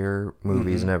earlier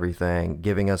movies and everything,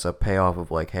 giving us a payoff of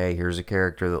like, hey, here's a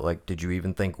character that like, did you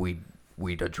even think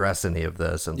we'd address any of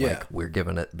this? And like, we're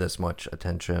giving it this much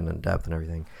attention and depth and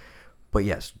everything. But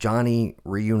yes, Johnny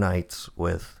reunites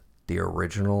with the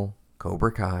original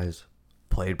Cobra Kais,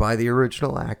 played by the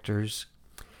original actors.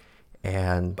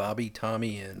 And Bobby,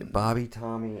 Tommy,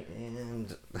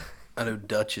 and I know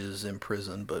Dutch is in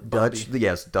prison, but Bobby.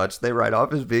 Dutch they write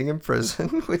off as being in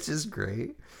prison, which is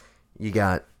great. You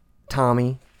got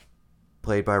Tommy,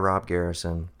 played by Rob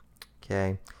Garrison.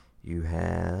 Okay. You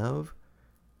have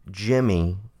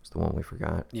Jimmy, is the one we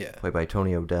forgot. Yeah. Played by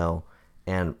Tony O'Dell.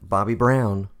 And Bobby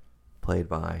Brown, played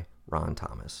by Ron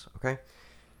Thomas. Okay.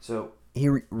 So he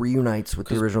reunites with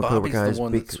the 'Cause original Cobra Bobby's Kai's. the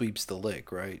one that sweeps the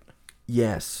lick, right?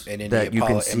 Yes, And then that he you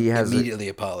can see has immediately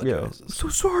Yeah. apologizes. So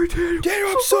sorry, Daniel. Daniel,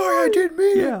 I'm sorry, I didn't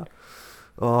mean it. Yeah.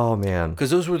 Oh man. Because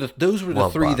those were the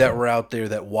Love three Bobby. that were out there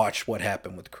that watched what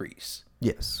happened with Kreese.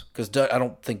 Yes. Because I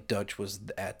don't think Dutch was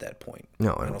at that point.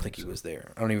 No, I don't think he was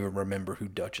there. I don't even remember who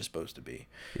Dutch is supposed to be.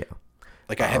 Yeah.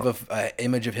 Like I have a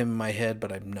image of him in my head,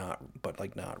 but I'm not. But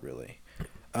like not really.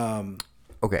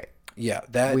 Okay. Yeah,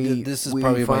 this is we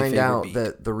probably my find favorite out beat.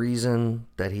 that the reason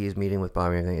that he's meeting with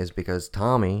Bobby and everything is because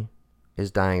Tommy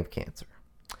is dying of cancer.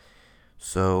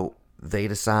 So they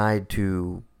decide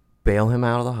to bail him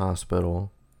out of the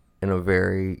hospital in a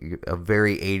very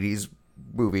 80s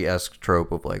movie-esque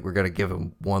trope of like, we're going to give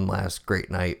him one last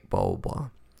great night, blah, blah, blah.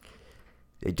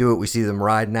 They do it. We see them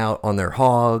riding out on their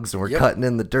hogs, and we're cutting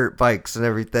in the dirt bikes and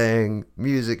everything.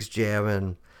 Music's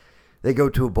jamming. They go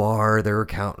to a bar. They're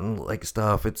recounting like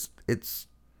stuff. It's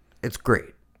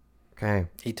great. Okay.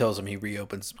 He tells him he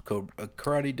reopens a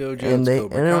karate dojo. And they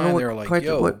Cobra and I Kai, don't know they're like, quite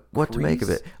yo, what to make of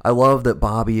Kreese? it. I love that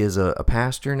Bobby is a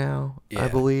pastor now. I Yeah.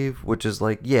 believe, which is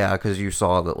like because you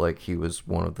saw that like he was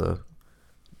one of the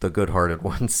good-hearted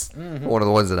ones, one of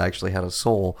the ones that actually had a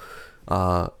soul.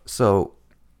 So.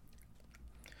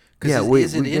 Yeah,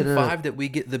 is it in 5 that we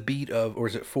get the beat of, or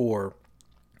is it 4,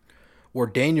 where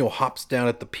Daniel hops down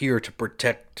at the pier to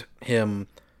protect him,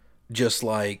 just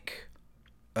like,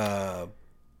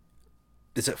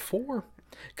 is it 4?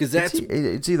 Because that's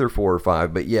It's either 4 or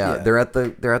 5, but yeah, Yeah. they're at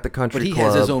the country But he club.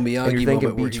 has his own and Miyagi you're thinking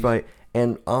moment where beach he- fight,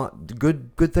 and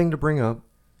good thing to bring up.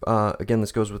 Again,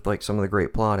 this goes with like some of the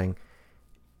great plotting.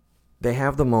 They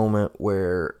have the moment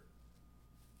where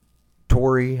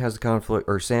Tori has a conflict,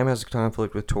 or Sam has a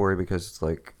conflict with Tori because it's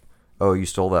like, oh, you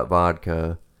stole that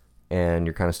vodka, and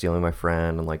you're kind of stealing my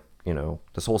friend, and like, you know,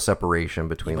 this whole separation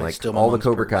between might like steal my all the mom's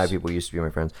Cobra Kai purse. people used to be my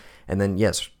friends, and then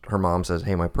yes, her mom says,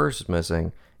 hey, my purse is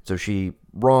missing, so she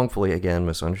wrongfully, again,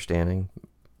 misunderstanding,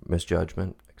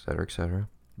 misjudgment, etc.,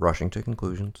 rushing to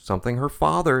conclusions, something her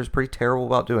father is pretty terrible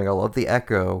about doing. I love the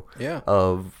echo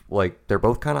of like they're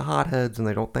both kind of hotheads and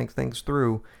they don't think things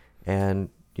through, and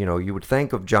you know, you would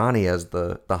think of Johnny as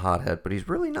the hothead, but he's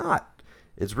really not.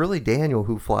 It's really Daniel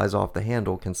who flies off the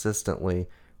handle consistently,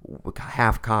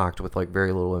 half cocked with like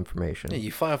very little information. Yeah, you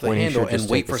fly off the when he handle should and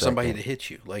just wait take a for somebody second. to hit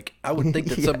you. Like I would think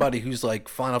that Yeah. somebody who's like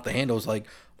flying off the handle is like,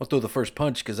 "I'll throw the first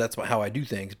punch because that's how I do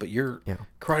things." But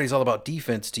karate's all about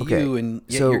defense to Okay, you, and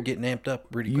yet so you're getting amped up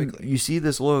really quickly. You see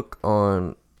this look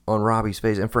on Robbie's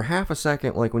face, and for half a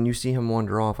second, like when you see him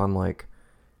wander off, I'm like,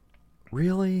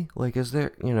 really? Like, is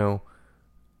there, you know,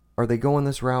 are they going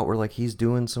this route where like he's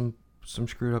doing some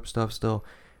screwed up stuff still?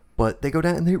 But they go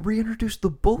down and they reintroduce the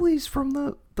bullies from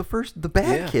the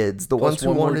bad kids, the Plus ones who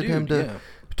one more wanted him dude,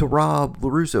 to rob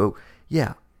LaRusso.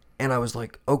 Yeah. And I was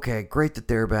like, okay, great that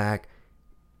they're back.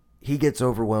 He gets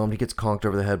overwhelmed. He gets conked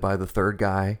over the head by the third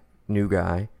guy, new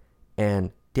guy,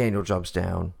 and Daniel jumps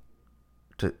down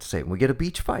to save him. We get a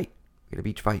beach fight.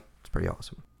 It's pretty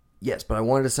awesome. Yes, but I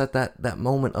wanted to set that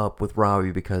moment up with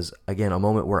Robbie because, again, a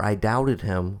moment where I doubted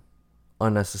him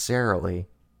unnecessarily,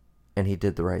 and he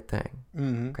did the right thing.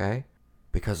 Mm-hmm. Okay?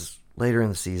 Because later in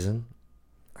the season,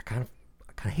 I kind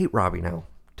of hate Robbie now,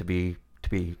 to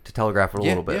telegraph it a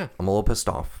little bit. Yeah. I'm a little pissed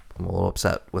off. I'm a little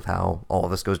upset with how all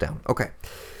of this goes down. Okay.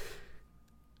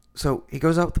 So he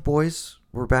goes out with the boys.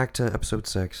 We're back to episode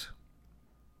 6.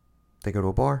 They go to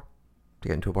a bar. They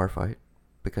get into a bar fight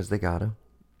because they gotta.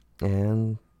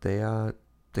 And they go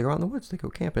out in the woods. They go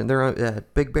camping. They're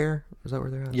at Big Bear. Is that where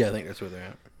they're at? Yeah, I think that's where they're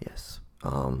at. Yes.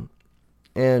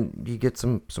 And you get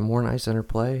some more nice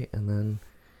interplay, and then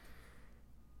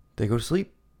they go to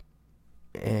sleep,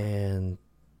 and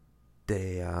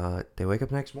they wake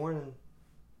up next morning,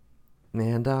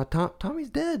 and Tommy's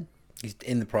dead. He's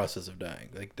in the process of dying.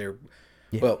 Like they're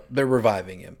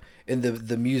reviving him, and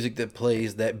the music that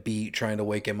plays, that beat trying to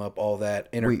wake him up, all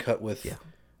that intercut with. Yeah.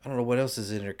 I don't know what else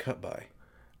is intercut by.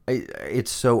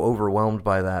 It's so overwhelmed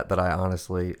by that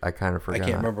I kind of forgot. I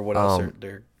can't remember what else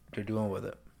they're doing with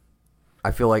it. I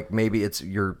feel like maybe it's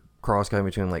your cross-cutting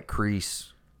between like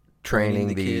Kreese training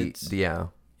the the kids.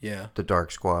 the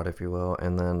Dark Squad, if you will,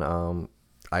 and then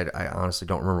I honestly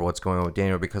don't remember what's going on with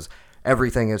Daniel because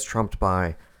everything is trumped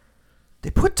by they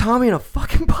put Tommy in a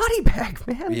fucking body bag,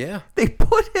 man. Yeah. They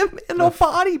put him in a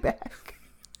body bag.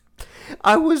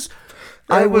 I was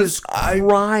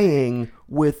crying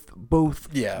with both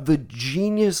the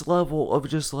genius level of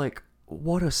just like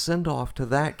what a send-off to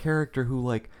that character who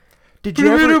like did you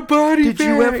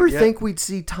ever think we'd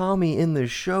see Tommy in this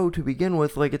show to begin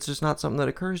with? Like, it's just not something that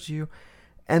occurs to you.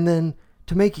 And then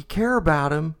to make you care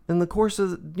about him in the course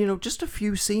of, you know, just a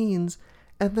few scenes,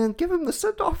 and then give him the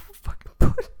send-off.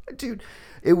 Dude,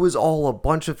 it was all a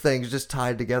bunch of things just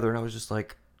tied together, and I was just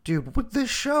like, dude, with this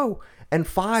show. And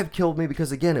 5 killed me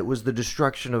because, again, it was the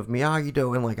destruction of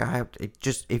Miyagi-Do, and like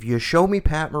if you show me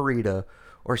Pat Morita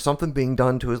or something being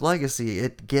done to his legacy,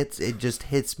 it just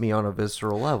hits me on a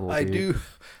visceral level. Dude.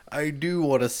 I do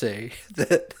want to say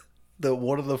that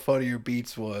one of the funnier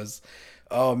beats was,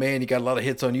 oh man, you got a lot of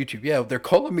hits on YouTube. Yeah, they're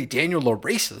calling me Daniel a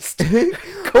racist.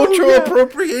 Cultural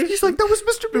appropriation. He's like, that was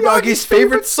Mr. Miyagi's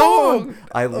favorite song.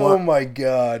 Oh my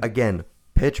god. Again,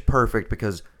 pitch perfect,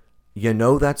 because you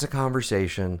know that's a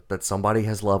conversation that somebody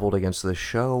has leveled against this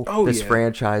show, this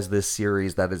franchise, this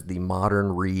series. That is the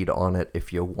modern read on it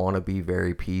if you want to be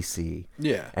very PC.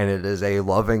 Yeah. And it is a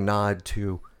loving nod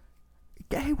to,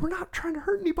 hey, we're not trying to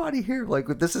hurt anybody here.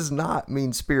 Like, this is not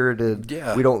mean-spirited.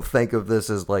 Yeah. We don't think of this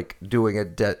as, like, doing a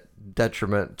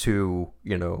detriment to,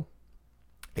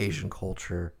 Asian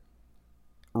culture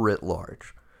writ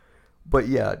large. But,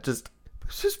 yeah, it's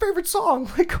his favorite song.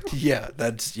 Like, yeah.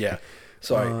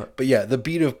 Sorry. But, yeah, the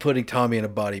beat of putting Tommy in a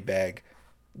body bag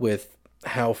with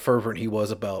how fervent he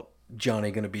was about Johnny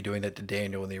going to be doing that to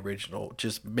Daniel in the original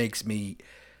just makes me...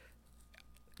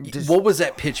 What was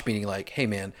that pitch meeting like? Hey,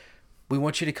 man... We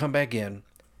want you to come back in,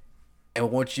 and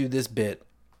we want you this bit,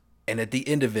 and at the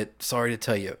end of it, sorry to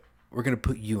tell you, we're gonna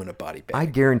put you in a body bag. I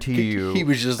guarantee you, he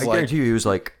was just I guarantee you, he was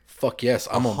like, "Fuck yes,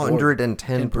 I'm on board."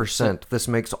 110%. This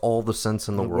makes all the sense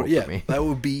in the world to me. That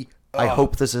would be. I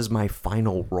hope this is my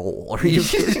final role. Are you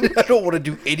kidding? I don't want to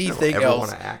do anything else. I don't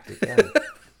want to act again.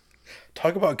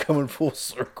 Talk about coming full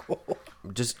circle.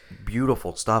 Just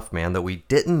beautiful stuff, man. That we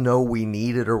didn't know we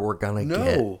needed or were gonna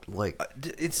get. Like,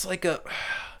 it's like a.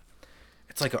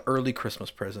 It's like an early Christmas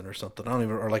present or something. I don't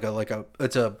even, or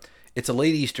it's a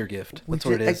late Easter gift. That's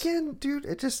what it is. Again, dude,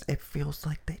 it feels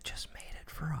like they just made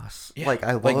it for us. Yeah. Like,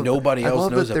 I love nobody else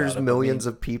love knows that there's about it, millions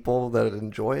of people that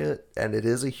enjoy it, and it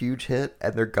is a huge hit,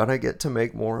 and they're gonna get to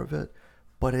make more of it.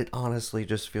 But it honestly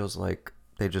just feels like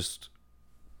they're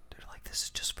like, this is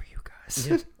just for you guys.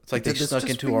 Yeah. It's like they snuck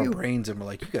into our brains and we're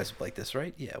like, you guys like this,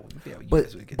 right? Yeah.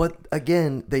 But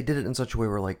again, they did it in such a way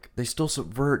where, like, they still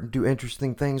subvert and do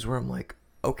interesting things where I'm like,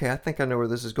 okay, I think I know where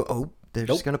this is going. Oh, they're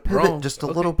just going to pivot just a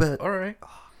little bit. All right.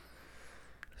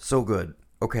 So good.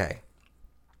 Okay.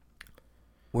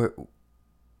 You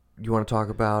want to talk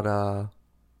about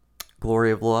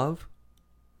Glory of Love?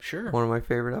 Sure. One of my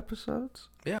favorite episodes.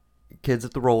 Yeah. Kids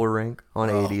at the roller rink on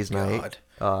 80s night.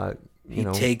 He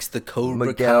takes the Cobra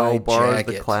Miguel Kai borrows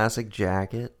jacket. the classic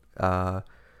jacket. I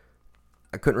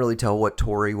couldn't really tell what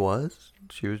Tori was.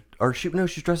 She's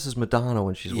dressed as Madonna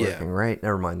when she's working, right?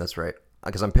 Never mind, that's right.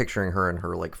 Because I'm picturing her in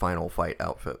her like final fight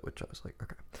outfit, which I was like,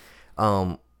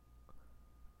 okay.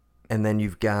 And then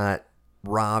you've got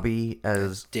Robbie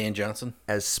as Dan Johnson,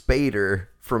 as Spader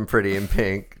from Pretty in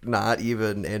Pink. Not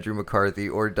even Andrew McCarthy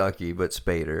or Ducky, but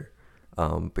Spader,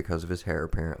 because of his hair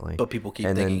apparently. But people keep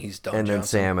thinking he's Don and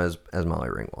Johnson. Then Sam as Molly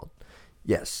Ringwald.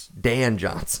 Yes, Dan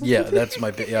Johnson. Yeah, that's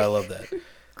my. Yeah, I love that.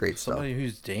 Great stuff. Somebody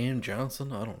who's Dan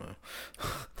Johnson, I don't know.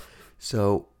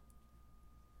 So,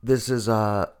 this is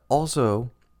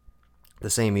also the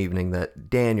same evening that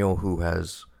Daniel, who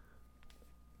has,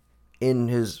 in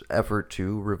his effort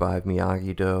to revive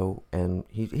Miyagi-Do, and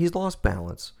he's lost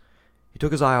balance. He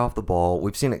took his eye off the ball.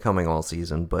 We've seen it coming all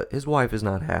season, but his wife is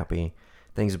not happy.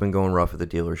 Things have been going rough at the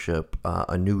dealership.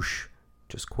 Anoush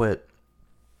just quit.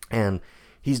 And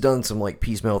he's done some like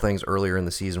piecemeal things earlier in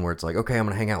the season where it's like, okay, I'm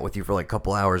going to hang out with you for like a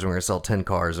couple hours and we're going to sell 10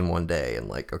 cars in one day. And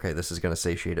like, okay, this is going to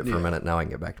satiate it for a minute. Now I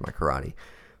can get back to my karate.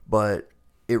 But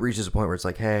it reaches a point where it's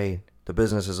like, hey, the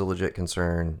business is a legit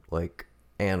concern. Like,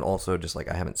 and also just like,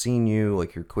 I haven't seen you.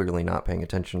 Like, you're clearly not paying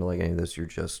attention to like any of this. You're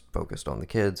just focused on the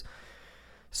kids.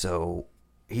 So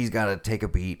he's got to take a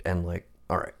beat and like,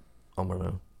 all right, I'm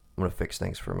going to fix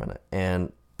things for a minute.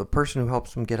 And the person who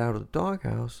helps him get out of the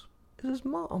doghouse is his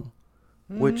mom.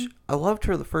 Which I loved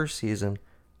her the first season.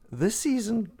 This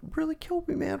season really killed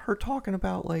me, man. Her talking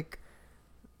about like,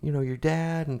 you know, your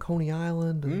dad and Coney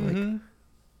Island and like,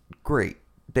 great.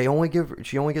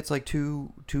 She only gets like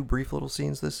two brief little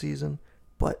scenes this season,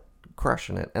 but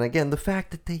crushing it. And again, the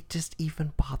fact that they just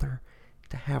even bother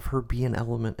to have her be an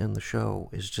element in the show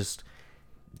is just,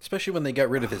 especially when they got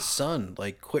rid of his son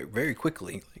like very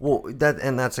quickly. Like, well,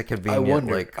 that's a convenient.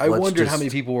 I wondered how many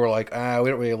people were like, we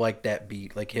don't really like that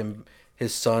beat, like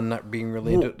his son not being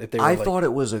related. Well, if they were thought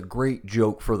it was a great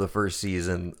joke for the first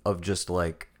season of just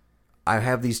like, I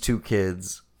have these two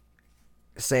kids.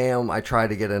 Sam, I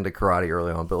tried to get into karate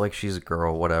early on, but like, she's a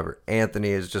girl, whatever. Anthony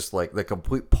is just like the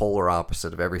complete polar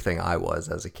opposite of everything I was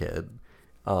as a kid.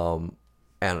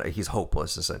 and he's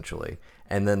hopeless essentially.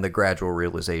 And then the gradual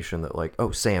realization that like,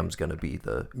 oh, Sam's gonna be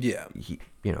the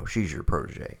she's your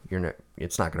protege.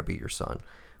 It's not gonna be your son.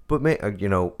 But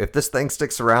if this thing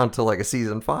sticks around till like a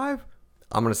season 5,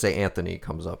 I'm gonna say Anthony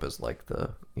comes up as like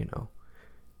the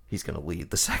he's gonna lead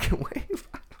the second wave.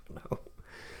 I don't know.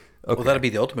 Okay. Well, that'd be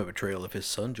the ultimate betrayal if his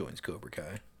son joins Cobra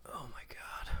Kai. Oh my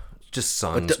god! Just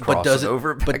sons but crossing doesn't-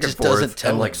 over but back and just forth, doesn't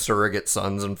tell and like him. surrogate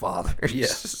sons and fathers, Yeah.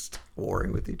 just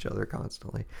warring with each other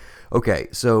constantly. Okay,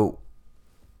 so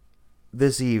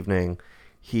this evening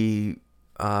he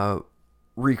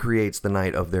recreates the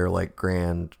night of their like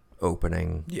grand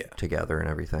opening together and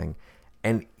everything,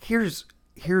 and here's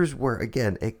where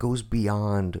again it goes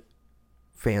beyond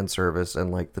fan service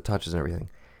and like the touches and everything.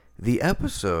 The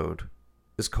episode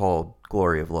is called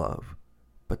Glory of Love,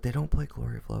 but they don't play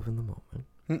Glory of Love in the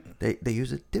moment. They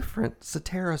use a different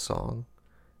Cetera song.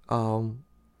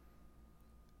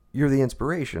 You're the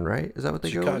Inspiration, right? Is that what they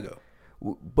Chicago.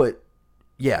 go? But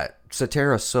yeah,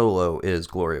 Cetera solo is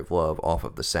Glory of Love off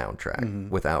of the soundtrack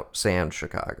without Sans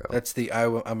Chicago. That's the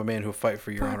I'm a man who'll fight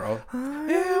for your honor. Oh,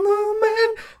 I am a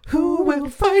man who will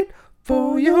fight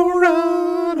for your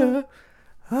honor.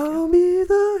 I'll be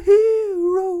the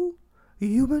hero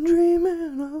you've been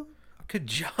dreaming of. good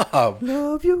job.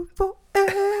 Love you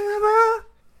forever.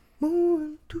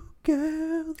 Moving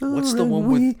together. What's the and one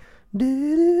with- we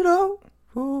did it all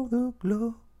for the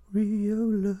glory of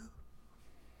love.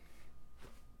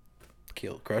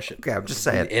 Crush it. Okay, I'm just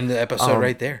saying. End the episode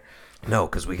right there. No,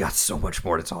 because we got so much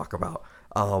more to talk about.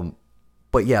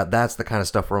 But yeah, that's the kind of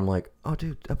stuff where I'm like, oh,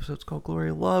 dude, episode's called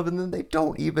Glory of Love, and then they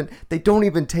don't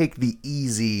even take the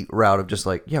easy route of just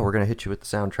like, yeah, we're gonna hit you with the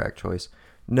soundtrack choice.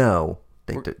 No,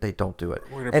 they don't do it.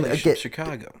 We're gonna play again,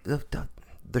 Chicago.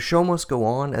 The show must go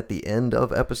on at the end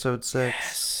of episode 6.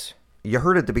 Yes. You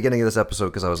heard at the beginning of this episode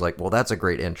because I was like, well, that's a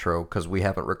great intro because we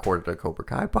haven't recorded a Cobra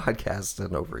Kai podcast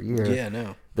in over a year. Yeah,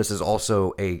 no. This is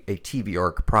also a TV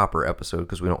arc proper episode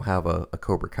because we don't have a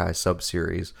Cobra Kai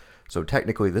sub-series. So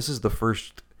technically, this is the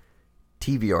first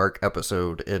TV arc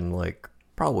episode in like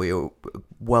probably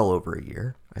well over a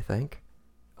year, I think.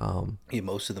 Yeah,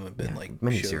 most of them have been like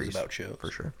Mini shows series about shows.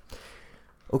 for sure.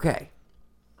 Okay.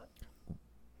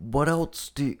 What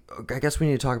else I guess we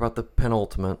need to talk about the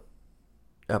penultimate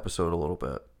episode a little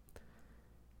bit.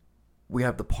 We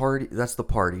have the party. That's the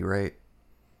party, right?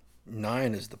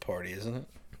 9 is the party, isn't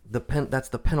it? That's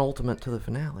the penultimate to the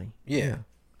finale. Yeah.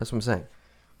 That's what I'm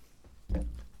saying.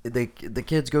 The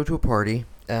kids go to a party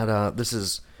at this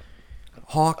is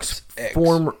Hawk's Ex.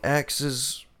 former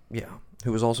ex's,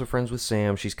 who was also friends with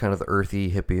Sam. She's kind of the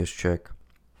earthy, hippie-ish chick.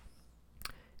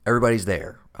 Everybody's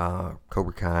there.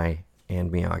 Cobra Kai and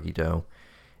Miyagi-Do.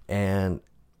 And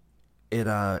it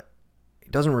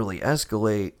doesn't really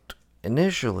escalate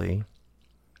initially,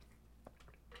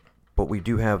 but we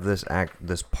do have this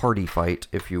party fight,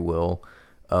 if you will,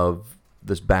 of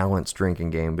this balanced drinking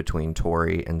game between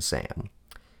Tori and Sam.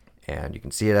 And you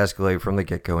can see it escalate from the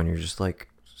get-go, and you're just like,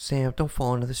 Sam, don't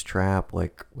fall into this trap.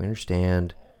 Like, we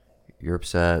understand. You're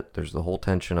upset. There's the whole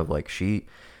tension of, like,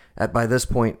 by this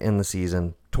point in the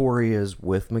season, Tori is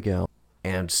with Miguel,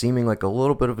 and seeming like a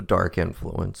little bit of a dark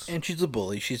influence. And she's a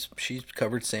bully. She's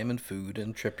covered Sam in food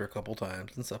and tripped her a couple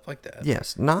times and stuff like that.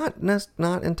 Yes, not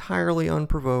entirely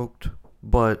unprovoked,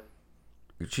 but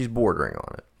she's bordering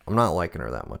on it. I'm not liking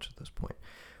her that much at this point.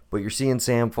 But you're seeing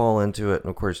Sam fall into it, and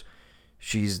of course,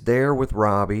 she's there with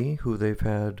Robbie, who they've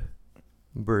had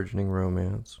burgeoning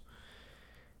romance.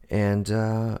 And,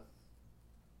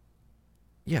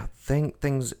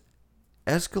 things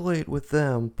escalate with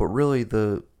them, but really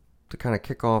the kind of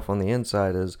kick off on the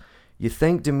inside is you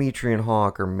think Dimitri and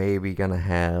Hawk are maybe going to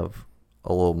have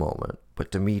a little moment,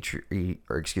 but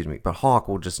Hawk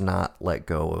will just not let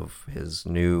go of his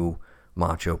new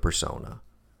macho persona.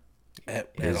 At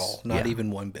all. Not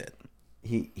even one bit.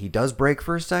 He does break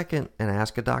for a second and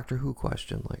ask a Doctor Who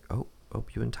question, like, oh,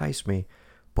 hope you entice me.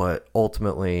 But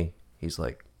ultimately, he's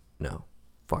like, no,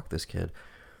 fuck this kid.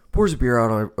 Pours a beer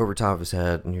out over top of his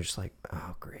head, and you're just like,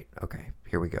 oh, great. Okay,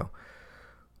 here we go.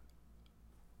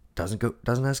 Doesn't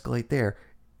escalate there.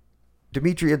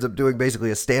 Dimitri ends up doing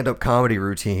basically a stand-up comedy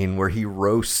routine where he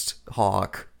roasts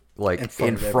Hawk like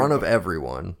in front of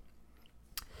everyone.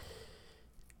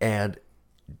 And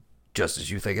just as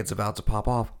you think it's about to pop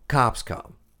off, cops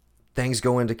come. Things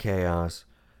go into chaos.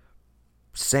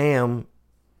 Sam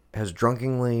has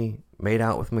drunkenly made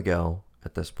out with Miguel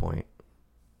at this point,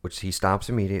 which he stops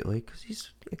immediately because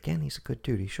he's a good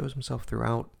dude. He shows himself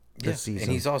throughout this season.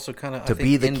 And he's also kind of,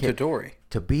 into Tori.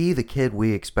 To be the kid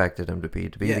we expected him to be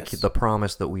the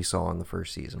promise that we saw in the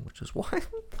first season, which is why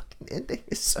the fucking ending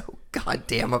is so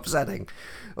goddamn upsetting.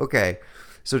 Okay,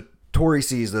 so Tori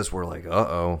sees this, we're like,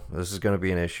 uh-oh, this is going to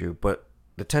be an issue. But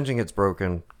the tension gets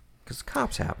broken because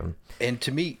cops happen. And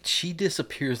to me, she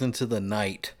disappears into the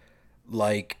night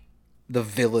like the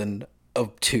villain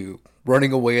of 2,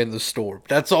 running away in the storm.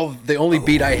 That's all. The only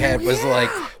beat I had was like,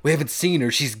 we haven't seen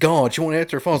her. She's gone. She won't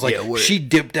answer her phone. It's like, she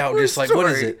dipped out just like, what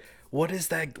is it? What is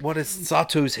that? What is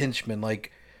Sato's henchman?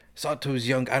 Like, Sato's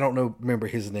young, I don't know, remember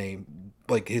his name,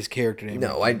 like his character name.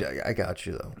 No, I got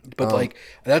you, though. But like,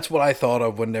 that's what I thought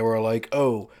of when they were like,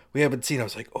 oh, we haven't seen her. I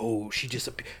was like, oh, she's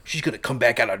going to come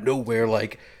back out of nowhere,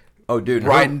 like, oh, dude,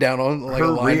 riding down on like a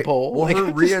line pole. Well, like,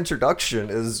 her reintroduction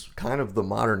is kind of the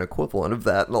modern equivalent of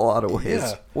that in a lot of ways.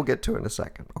 Yeah. We'll get to it in a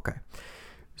second. Okay.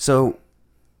 So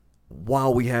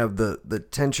while we have the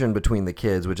tension between the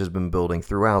kids, which has been building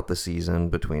throughout the season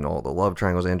between all the love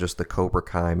triangles and just the Cobra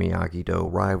Kai Miyagi-Do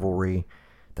rivalry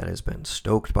that has been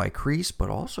stoked by Kreese, but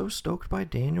also stoked by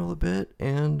Daniel a bit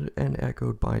and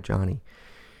echoed by Johnny.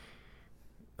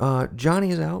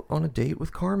 Johnny is out on a date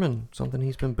with Carmen, something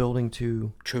he's been building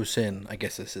to. Chosin, I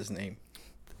guess is his name.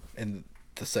 And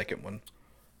the second one.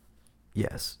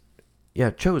 Yes.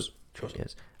 Yeah, Chosen.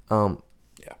 Yes.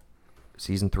 Yeah.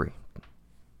 Season 3.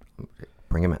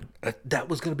 Bring him in. That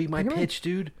was going to be my pitch,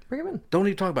 dude. Bring him in. Don't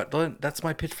even talk about it. That's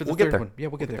my pitch for the We'll get third there. one. Yeah,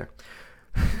 we'll get there.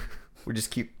 We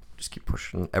just keep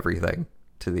pushing everything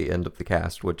to the end of the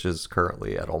cast, which is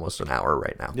currently at almost an hour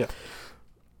right now. Yeah.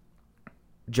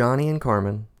 Johnny and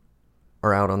Carmen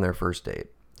are out on their first date.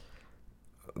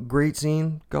 Great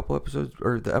scene, couple episodes,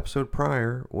 or the episode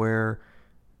prior, where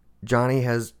Johnny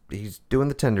he's doing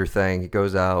the Tinder thing. He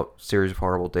goes out, series of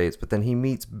horrible dates, but then he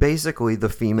meets basically the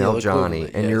female Johnny,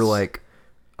 and you're like,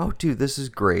 oh, dude, this is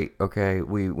great. Okay,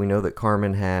 we know that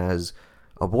Carmen has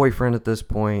a boyfriend at this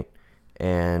point,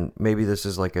 and maybe this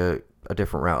is like a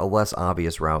different route, a less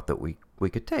obvious route that we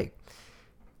could take.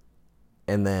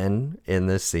 And then in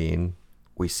this scene,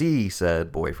 we see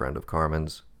said boyfriend of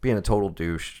Carmen's being a total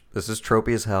douche. This is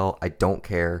tropey as hell. I don't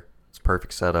care. It's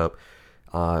perfect setup.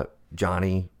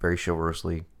 Johnny very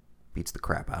chivalrously beats the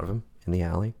crap out of him in the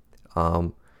alley,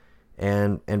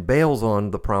 and bails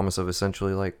on the promise of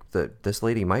essentially like that this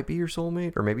lady might be your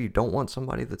soulmate, or maybe you don't want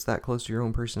somebody that's that close to your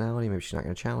own personality. Maybe she's not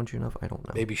going to challenge you enough. I don't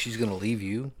know. Maybe she's going to leave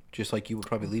you, just like you would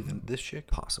probably leave this chick.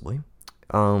 Possibly.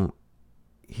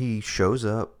 He shows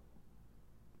up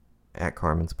at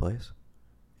Carmen's place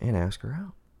and asks her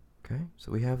out. Okay,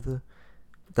 so we have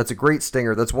that's a great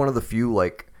stinger. That's one of the few,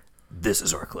 like, this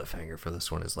is our cliffhanger for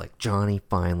this one, is like Johnny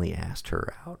finally asked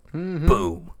her out. Mm-hmm.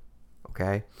 Boom.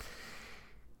 Okay.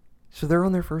 So they're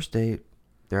on their first date.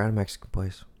 They're at a Mexican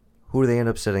place. Who do they end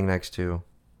up sitting next to?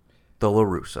 The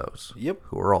LaRussos. Yep.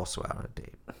 Who are also out on a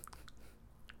date.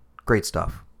 Great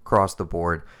stuff. Across the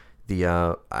board.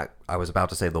 I was about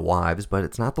to say the wives, but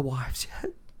it's not the wives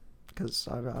yet. Because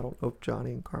I don't know if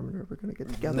Johnny and Carmen are ever going to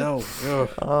get together.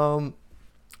 No.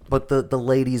 But the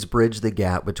ladies bridge the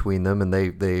gap between them, and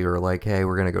they are like, hey,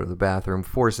 we're going to go to the bathroom,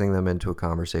 forcing them into a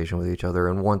conversation with each other.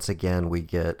 And once again, we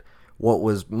get what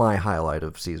was my highlight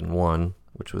of season 1,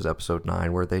 which was episode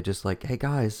 9, where they just like, hey,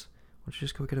 guys, why don't you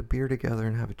just go get a beer together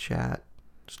and have a chat?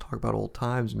 Just talk about old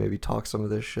times, maybe talk some of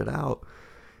this shit out.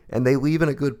 And they leave in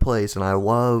a good place, and I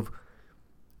love...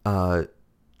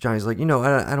 Johnny's like,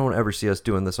 I don't ever see us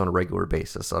doing this on a regular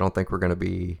basis. I don't think we're going to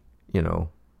be,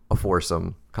 a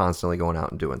foursome constantly going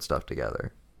out and doing stuff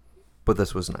together. But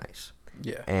this was nice.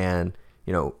 Yeah. And,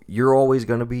 you're always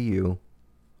going to be you.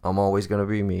 I'm always going to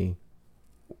be me.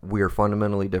 We are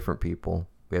fundamentally different people.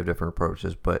 We have different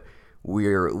approaches, but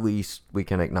at least we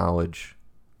can acknowledge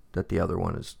that the other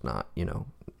one is not,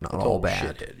 not all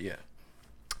bad. Shithead, yeah.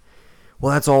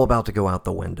 Well, that's all about to go out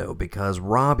the window because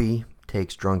Robbie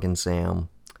takes drunken Sam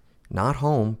not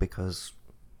home because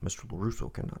Mr.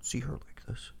 LaRusso cannot see her like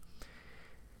this.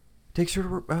 Takes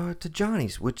her to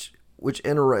Johnny's, which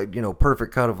in a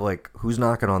perfect cut of like who's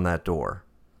knocking on that door,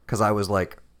 because I was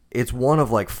like, it's one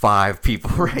of like 5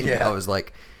 people right now. I was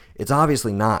like, it's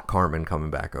obviously not Carmen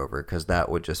coming back over because that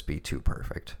would just be too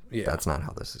perfect. Yeah. That's not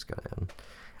how this is gonna end.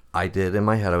 I did in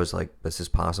my head. I was like, this is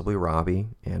possibly Robbie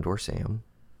and or Sam,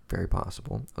 very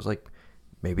possible. I was like,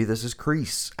 maybe this is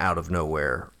Kreese out of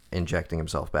nowhere injecting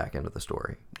himself back into the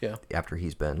story. Yeah. After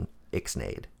he's been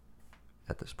ixnayed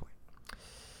at this point.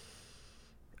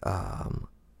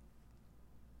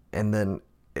 And then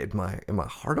in my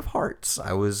heart of hearts,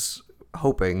 I was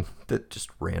hoping that just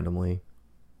randomly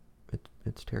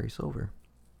it's Terry Silver.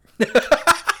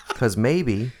 Because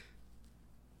maybe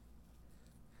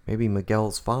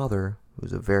Miguel's father,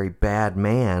 who's a very bad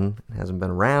man and hasn't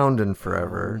been around in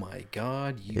forever. Oh my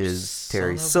God, is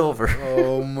Terry Silver.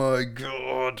 Oh my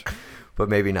God. But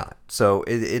maybe not. So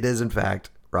it is in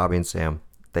fact Robbie and Sam.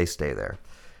 They stay there.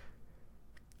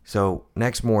 So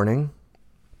next morning,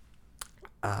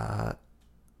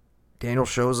 Daniel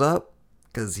shows up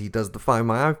because he does the Find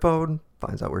My iPhone,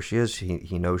 finds out where she is.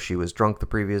 He knows she was drunk the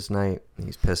previous night.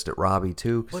 He's pissed at Robbie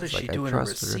too. What is he's she like, doing in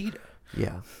trusted her. Reseda?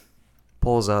 Yeah.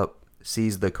 Pulls up,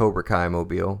 sees the Cobra Kai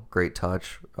mobile. Great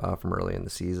touch from early in the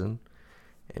season.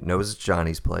 It knows it's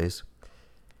Johnny's place.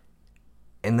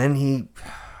 And then he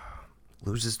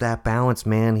loses that balance,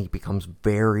 man. He becomes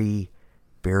very,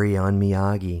 very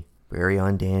un-Miyagi. Very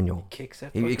un-Daniel. Kicks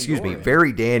that fucking Excuse me. door in.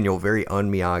 Very Daniel, very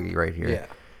un-Miyagi right here. Yeah.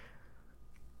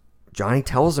 Johnny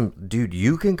tells him, dude,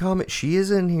 you can come. She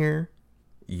is in here.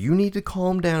 You need to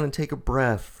calm down and take a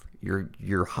breath.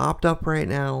 You're hopped up right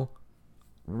now.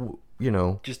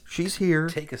 Just she's here.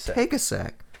 take a sec. Take a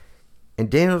sec. And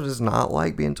Daniel does not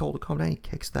like being told to calm down. He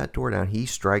kicks that door down. He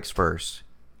strikes first.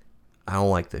 I don't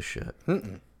like this shit.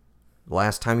 The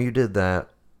last time you did that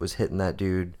was hitting that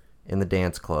dude in the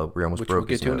dance club where he almost broke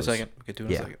his nose. We'll get to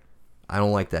in a second. I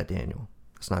don't like that, Daniel.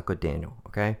 It's not good, Daniel.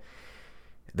 Okay.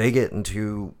 They get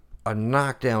into a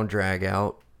knockdown drag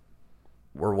out,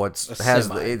 or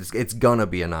it's gonna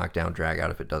be a knockdown drag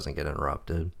out if it doesn't get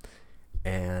interrupted.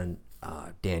 And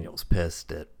Daniel's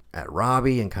pissed at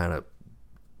Robbie and kind of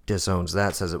disowns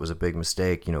that, says it was a big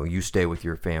mistake. You stay with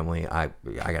your family. I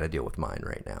got to deal with mine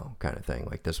right now, kind of thing.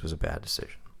 Like, this was a bad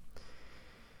decision.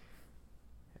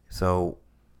 So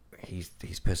he's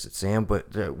pissed at Sam,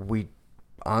 but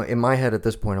in my head at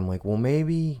this point, I'm like, well,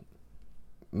 maybe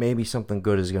something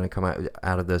good is going to come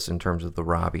out of this in terms of the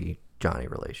Robbie-Johnny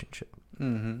relationship.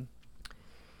 Mm-hmm.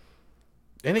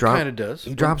 And it kind of does.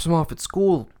 He drops him off at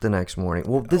school the next morning.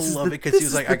 Well, I love it because he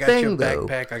was like, "I got you a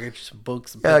backpack. I got you some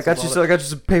books. And I got you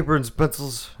some paper and some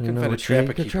pencils. Couldn't find a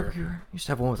Trapper Keeper. You used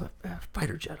to have one with a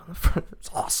fighter jet on the front.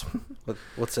 It's awesome.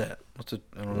 What's that? I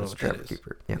don't know what that is.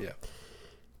 Keeper. Yeah.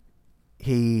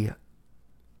 He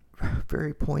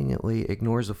very poignantly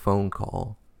ignores a phone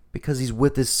call because he's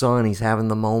with his son. He's having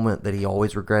the moment that he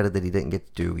always regretted that he didn't get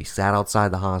to do. He sat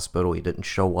outside the hospital. He didn't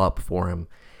show up for him.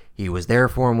 He was there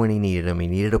for him when he needed him. He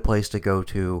needed a place to go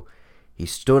to. He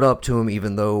stood up to him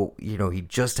even though, he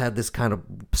just had this kind of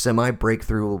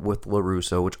semi-breakthrough with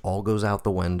LaRusso, which all goes out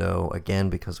the window, again,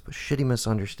 because of a shitty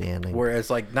misunderstanding. Whereas,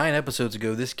 9 episodes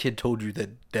ago, this kid told you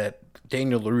that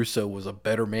Daniel LaRusso was a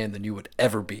better man than you would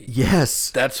ever be. Yes.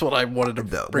 That's what I wanted to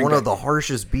bring One back. of the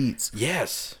harshest beats.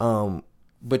 Yes.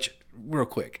 But real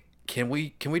quick, can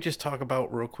we just talk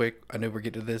about real quick? I know we're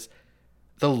getting to this.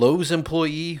 The Lowe's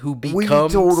employee who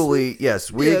becomes...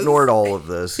 We ignored all of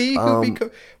this. He who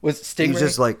was Stingray. He's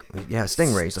just like,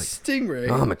 Stingray. He's like, Stingray.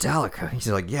 Oh, Metallica. He's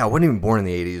like, I wasn't even born in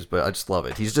the 80s, but I just love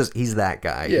it. He's that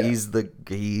guy. Yeah. He's us.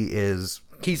 He is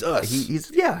us.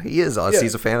 Yeah. He's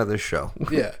a fan of this show.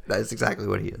 Yeah. That's exactly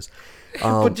what he is.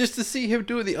 But just to see him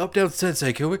doing the up-down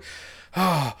sensei,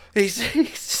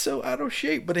 he's so out of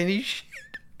shape, but then he's...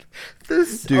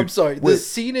 I'm sorry. The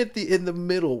scene in the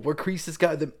middle where Kreese has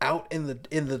got them out in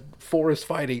the forest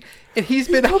fighting, and he's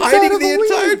been hiding the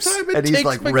entire time. And he's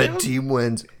like, "Red team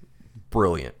wins."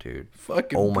 Brilliant, dude.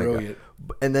 Fucking brilliant.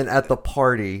 God. And then at the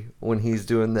party when he's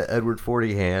doing the Edward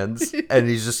 40 hands, and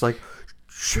he's just like,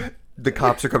 "Shit." The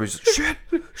cops are coming. He's like,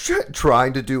 shit,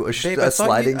 trying to do a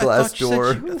sliding glass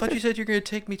door. I thought you said you're going to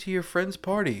take me to your friend's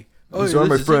party. These are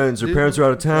my friends. Their parents are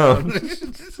out of town.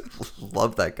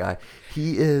 Love that guy.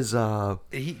 He is.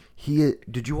 He.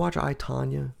 Did you watch I,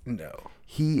 Tonya? No.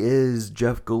 He is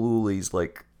Jeff Galooly's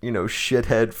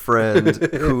shithead friend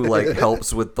who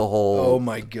helps with the whole. Oh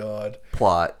my god.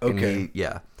 Plot. Okay.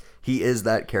 And he is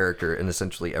that character in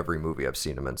essentially every movie I've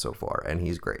seen him in so far, and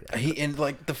he's great.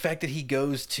 The fact that he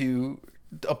goes to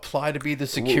apply to be the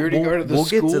security guard of the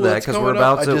school. We'll get to that because we're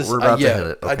about to hit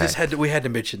it. Okay. We had to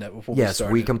mention that before we started.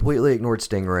 Yes, we completely ignored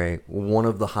Stingray, one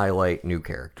of the highlight new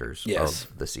characters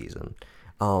of the season.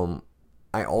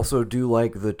 I also do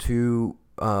like the two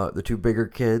bigger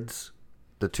kids,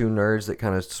 the two nerds that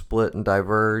kind of split and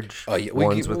diverge.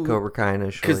 One's with Cobra Kai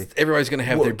initially. Because everybody's going to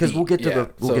have their beat. Because we'll get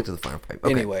to the final fight.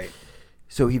 Okay. Anyway.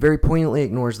 So he very poignantly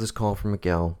ignores this call from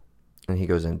Miguel, and he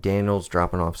goes in. Daniel's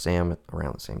dropping off Sam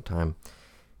around the same time.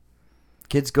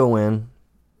 Kids go in.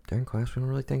 They're in class. We don't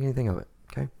really think anything of it.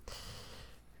 Okay.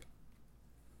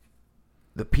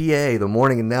 The PA, the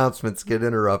morning announcements get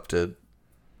interrupted.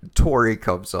 Tori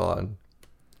comes on.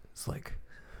 It's like,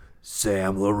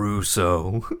 Sam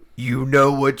LaRusso, you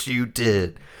know what you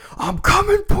did. I'm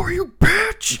coming for you,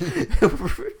 bitch.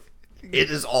 It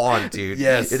is on, dude.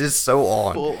 Yes. It is so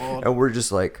on. Full on. And we're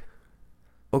just like,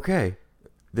 okay,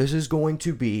 this is going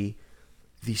to be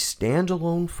the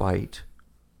standalone fight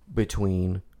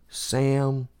between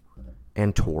Sam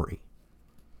and Tori.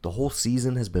 The whole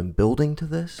season has been building to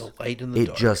this. The light in the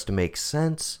dark. It just makes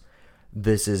sense.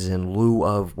 This is in lieu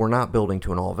of, we're not building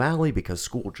to an all valley because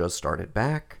school just started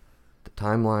back. The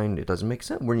timeline, it doesn't make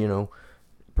sense. When,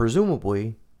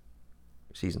 presumably,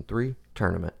 season 3,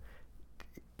 tournament.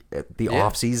 The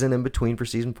off season in between for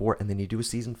season 4, and then you do a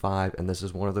season 5, and this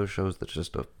is one of those shows that's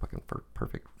just a fucking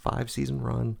perfect 5-season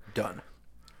run. Done.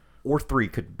 Or 3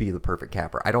 could be the perfect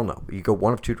capper. I don't know. You go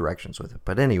one of 2 directions with it.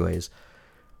 But anyways,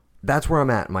 that's where I'm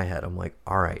at in my head. I'm like,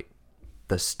 all right,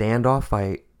 the standoff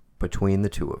fight between the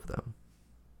two of them.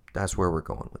 That's where we're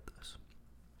going with this.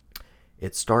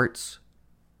 It starts,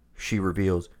 she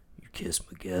reveals, you kiss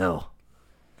Miguel.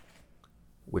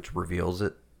 Which reveals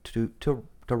it to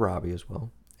Robbie as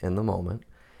well in the moment.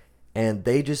 And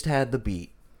they just had the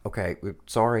beat. Okay,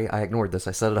 sorry, I ignored this.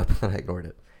 I set it up and then I ignored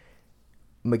it.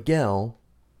 Miguel,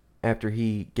 after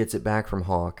he gets it back from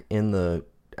Hawk in the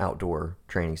outdoor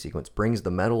training sequence, brings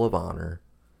the Medal of Honor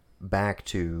back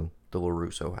to the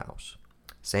LaRusso house.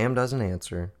 Sam doesn't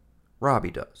answer.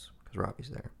 Robbie does, because Robbie's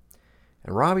there.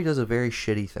 And Robbie does a very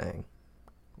shitty thing,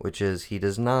 which is he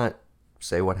does not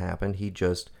say what happened. He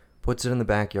just puts it in the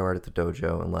backyard at the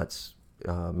dojo and lets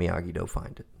Miyagi-Do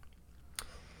find it.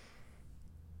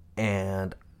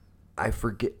 And I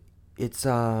forget, it's,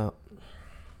 oh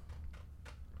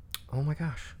my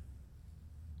gosh.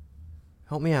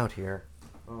 Help me out here.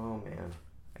 Oh, man.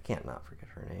 I can't not forget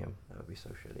her name. That would be so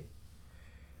shitty.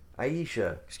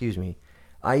 Aisha, excuse me.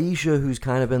 Aisha, who's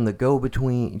kind of in the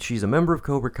go-between. She's a member of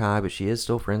Cobra Kai, but she is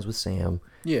still friends with Sam.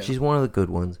 Yeah. She's one of the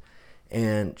good ones.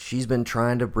 And she's been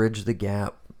trying to bridge the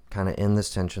gap, kind of in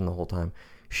this tension the whole time.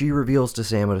 She reveals to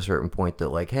Sam at a certain point that,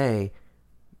 like, hey,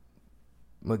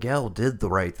 Miguel did the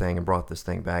right thing and brought this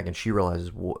thing back. And she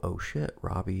realizes, oh, shit,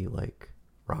 Robbie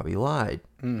lied.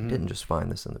 Mm-hmm. Didn't just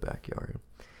find this in the backyard.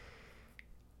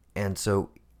 And so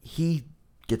he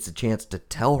gets a chance to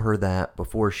tell her that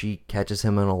before she catches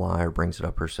him in a lie or brings it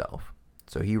up herself.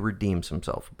 So he redeems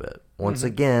himself a bit. Once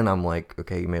again, I'm like,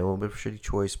 okay, you made a little bit of a shitty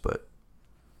choice, but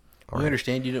You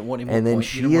understand you didn't want him. And then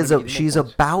she's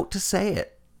about to say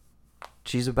it.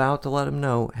 She's about to let him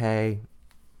know, hey,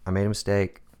 I made a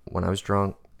mistake. When I was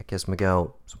drunk, I kissed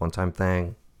Miguel. It's a one-time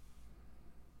thing.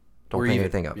 Don't think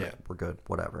anything of it. We're good.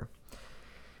 Whatever.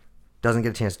 Doesn't get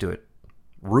a chance to do it.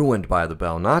 Ruined by the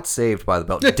bell. Not saved by the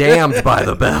bell. Damned by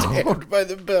the bell. Damned by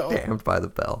the bell. Damned by the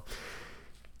bell.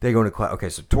 They go into class. Okay,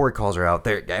 so Tori calls her out.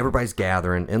 Everybody's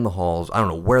gathering in the halls. I don't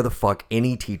know where the fuck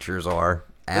any teachers are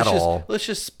at all. Let's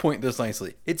just point this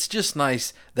nicely. It's just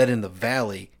nice that in the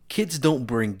Valley, kids don't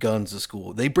bring guns to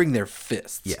school. They bring their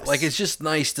fists. Yes. Like, it's just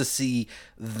nice to see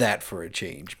that for a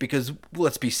change. Because,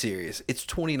 let's be serious, it's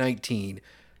 2019.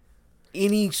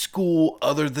 Any school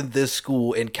other than this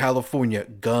school in California,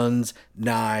 guns,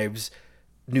 knives,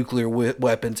 nuclear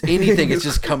weapons, anything is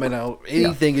just coming out.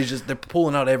 Anything is just, they're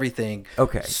pulling out everything.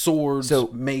 Okay. Swords,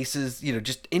 maces,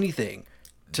 just anything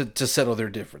to settle their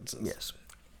differences. Yes.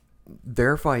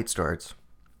 Their fight starts,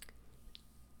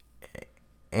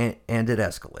 and it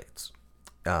escalates.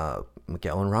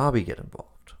 Miguel and Robbie get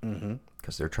involved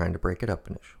because they're trying to break it up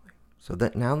initially. So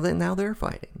that now they're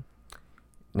fighting.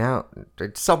 Now,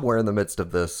 somewhere in the midst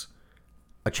of this,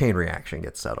 a chain reaction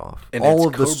gets set off. And all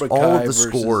of it's the Cobra Kai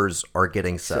scores are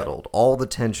getting settled. All the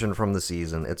tension from the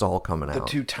season, it's all coming out. The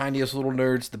two tiniest little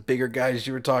nerds, the bigger guys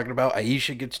you were talking about,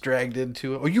 Aisha gets dragged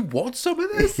into it. Oh, you want some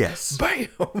of this? Yes.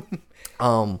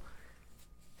 Bam.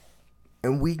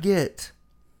 And we get,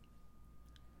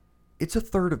 it's a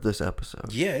third of this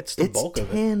episode. Yeah, it's the bulk of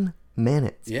it. 10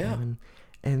 minutes. Yeah. Man.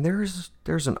 And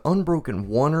there's an unbroken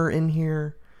oneer in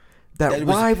here that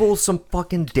rivals some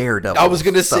fucking Daredevil. I was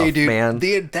gonna stuff, say, dude, man.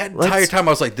 that entire time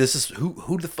I was like, "This is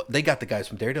who the fuck?" They got the guys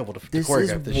from Daredevil to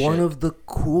choreograph this shit. One of the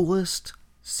coolest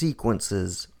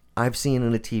sequences I've seen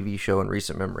in a TV show in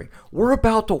recent memory. We're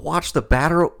about to watch the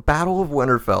Battle of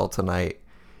Winterfell tonight,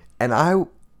 and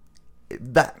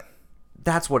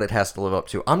that's what it has to live up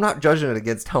to. I'm not judging it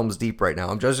against Helm's Deep right now.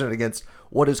 I'm judging it against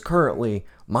what is currently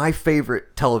my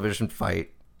favorite television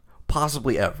fight,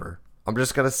 possibly ever. I'm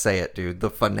just going to say it, dude. The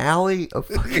finale of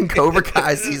fucking Cobra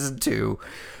Kai Season 2,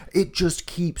 it just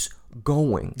keeps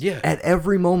going. Yeah. At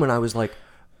every moment, I was like,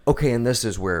 okay, and this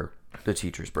is where the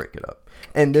teachers break it up.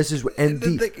 And this is... And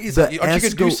he's like, aren't you going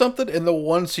to do something? And the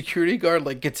one security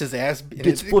guard gets his ass...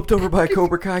 Gets flipped over by a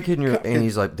Cobra Kai kid, and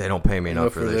he's like, they don't pay me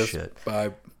enough for this shit.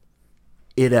 Bye.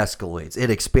 It escalates.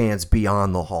 It expands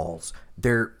beyond the halls.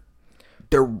 They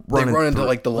run into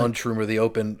like the lunchroom or the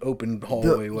open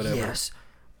hallway, whatever. Yes.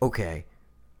 Okay.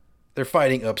 They're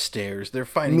fighting upstairs. They're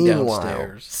fighting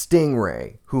downstairs.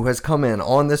 Stingray, who has come in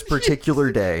on this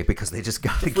particular day because they just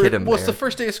got to get him there. It's the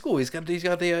first day of school. He's got the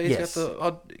interview He's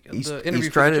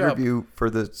for trying the to job. interview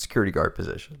for the security guard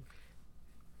position.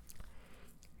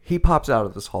 he pops out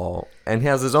of this hall and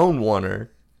has his own oneer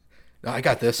No, I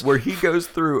got this. where he goes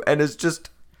through and is just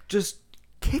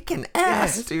kicking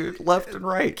ass, dude, left and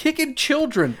right. Kicking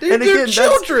children. And They're again,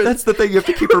 children. that's the thing you have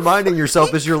to keep reminding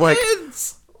yourself is you're like,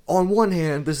 Kids. on one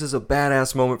hand, this is a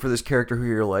badass moment for this character who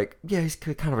you're like, yeah, he's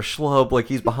kind of a schlub, like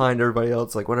he's behind everybody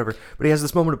else, like whatever. But he has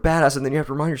this moment of badass, and then you have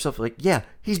to remind yourself, like, yeah,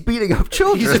 he's beating up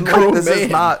children. He's a Like, grown this man. is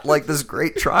not like this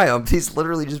great triumph. He's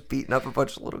literally just beating up a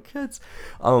bunch of little kids.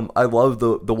 I love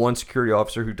the one security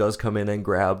officer who does come in and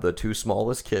grab the two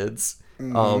smallest kids.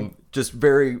 Just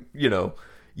very,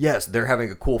 yes, they're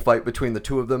having a cool fight between the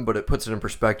two of them, but it puts it in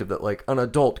perspective that like an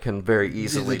adult can very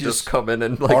easily just come in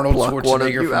and like Arnold pluck one of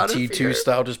Schwarzenegger you out from of T2 here.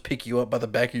 style, just pick you up by the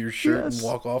back of your shirt Yes. and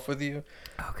walk off with you.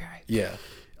 Okay. Yeah.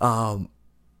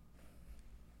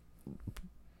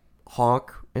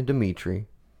 Hawk and Dimitri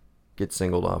get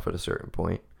singled off at a certain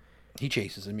point. He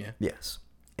chases him, yeah. Yes.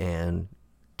 And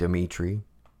Dimitri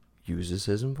uses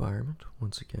his environment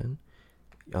once again,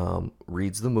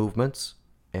 reads the movements,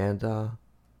 and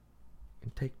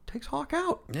takes Hawk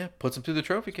out. Yeah, puts him through the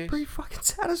trophy case. Pretty fucking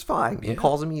satisfying. Yeah. And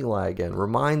calls him Eli again,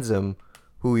 reminds him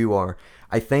who you are.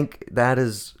 I think that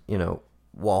is,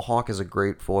 while Hawk is a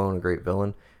great foil and a great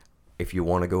villain, if you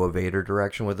want to go a Vader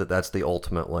direction with it, that's the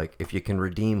ultimate, like, if you can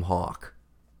redeem Hawk,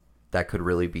 that could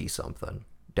really be something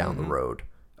down the road.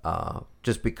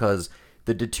 Just because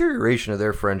the deterioration of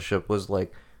their friendship was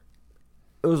like,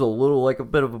 it was a little like a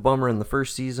bit of a bummer in the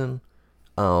first season.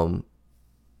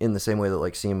 In the same way that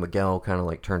like seeing Miguel kind of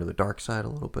like turn to the dark side a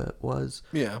little bit was.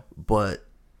 Yeah. But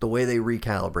the way they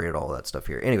recalibrated all that stuff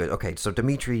here. Anyway, okay, so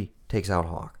Dimitri takes out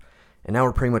Hawk. And now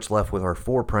we're pretty much left with our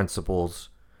four principals.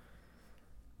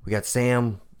 We got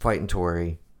Sam fighting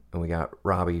Tori, and we got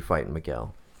Robbie fighting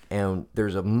Miguel. And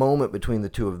there's a moment between the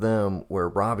two of them where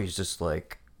Robbie's just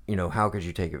like, how could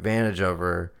you take advantage of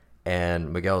her?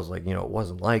 And Miguel's like, it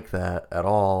wasn't like that at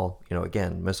all.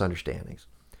 Again, misunderstandings.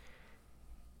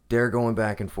 They're going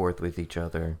back and forth with each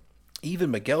other. Even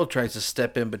Miguel tries to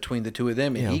step in between the two of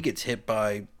them, and Yeah. he gets hit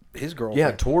by his girlfriend.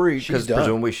 Yeah, Tori, She's because done.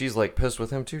 presumably she's like pissed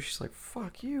with him too. She's like,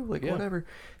 fuck you, like Yeah. whatever.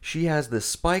 She has this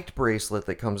spiked bracelet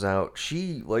that comes out.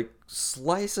 She like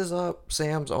slices up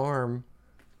Sam's arm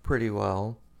pretty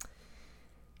well.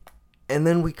 And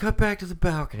then we cut back to the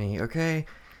balcony, okay?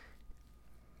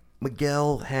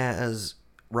 Miguel has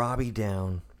Robbie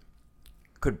down.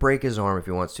 Could break his arm if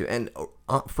he wants to. And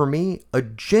for me, a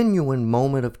genuine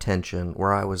moment of tension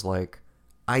where I was like,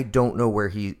 I don't know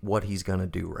what he's going to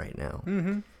do right now.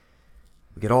 Mm-hmm.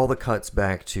 We get all the cuts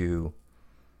back to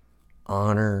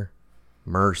honor,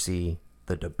 mercy,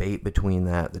 the debate between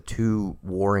that, the two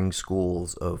warring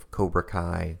schools of Cobra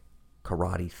Kai,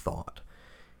 karate thought.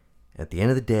 At the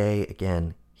end of the day,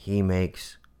 again, he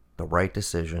makes the right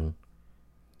decision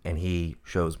and he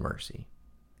shows mercy.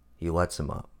 He lets him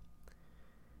up.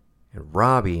 And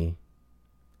Robbie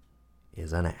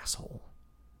is an asshole.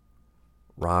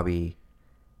 Robbie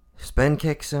spin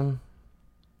kicks him,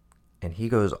 and he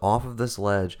goes off of this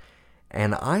ledge.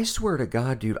 And I swear to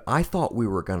God, dude, I thought we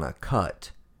were going to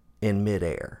cut in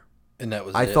midair. And that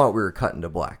was I it. thought we were cutting to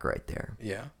black right there.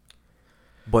 Yeah.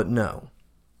 But no.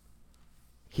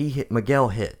 Miguel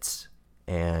hits,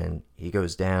 and he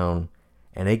goes down,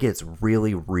 and it gets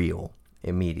really real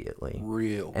immediately.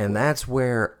 Real. And that's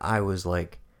where I was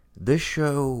like, this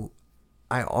show,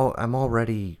 I'm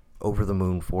already over the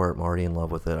moon for it. I'm already in love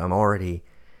with it. I'm already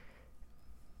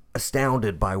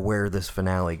astounded by where this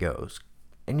finale goes.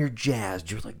 And you're jazzed.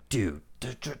 You're like, dude,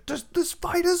 this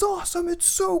fight is awesome. It's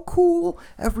so cool.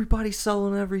 Everybody's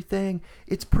selling everything.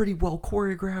 It's pretty well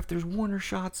choreographed. There's wonder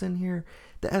shots in here.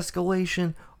 The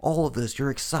escalation, all of this.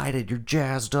 You're excited. You're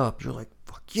jazzed up. You're like,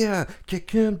 fuck yeah,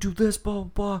 kick him, do this, blah, blah,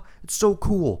 blah. It's so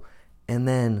cool. And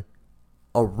then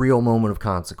a real moment of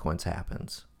consequence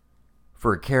happens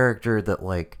for a character that,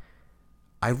 like,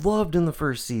 I loved in the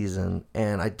first season,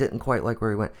 and I didn't quite like where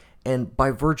he went. And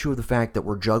by virtue of the fact that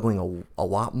we're juggling a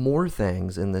lot more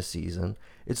things in this season,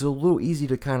 it's a little easy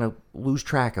to kind of lose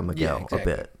track of Miguel a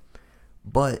bit.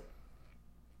 But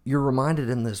you're reminded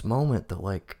in this moment that,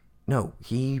 like, no,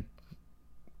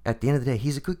 at the end of the day,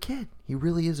 he's a good kid. He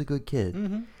really is a good kid.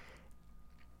 Mm-hmm.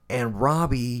 And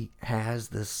Robbie has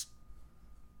this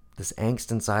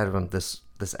angst inside of him, this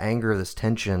anger, this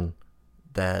tension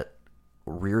that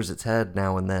rears its head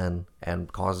now and then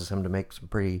and causes him to make some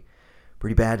pretty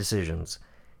bad decisions.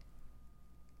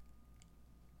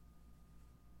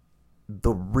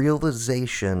 The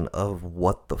realization of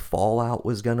what the fallout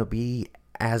was going to be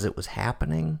as it was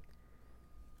happening,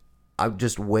 I'm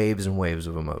just waves and waves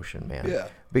of emotion, man. Yeah.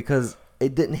 Because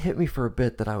it didn't hit me for a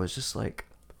bit that I was just like,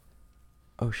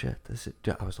 oh shit,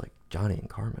 I was like, Johnny and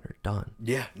Carmen are done.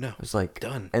 Yeah, no. It's like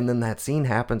done. And then that scene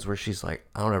happens where she's like,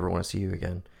 I don't ever want to see you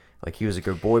again. Like, he was a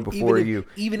good boy before you.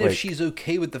 Even like, if she's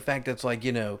okay with the fact that it's like,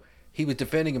 he was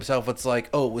defending himself, it's like,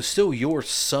 oh, it was still your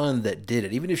son that did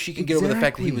it. Even if she can get over the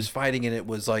fact that he Exactly. was fighting and it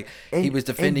was like he And- was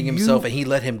defending and himself you- and he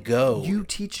let him go. You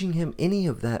teaching him any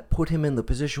of that put him in the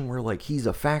position where, like, he's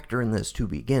a factor in this to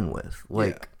begin with.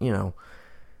 Like,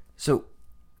 so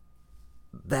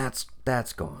that's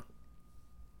gone.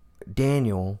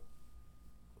 Daniel,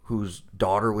 whose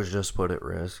daughter was just put at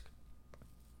risk,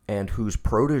 and whose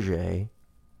protege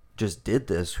just did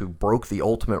this, who broke the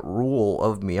ultimate rule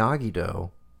of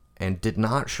Miyagi-Do and did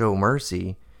not show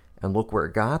mercy, and look where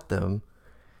it got them,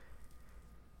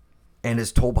 and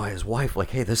is told by his wife, like,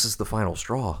 hey, this is the final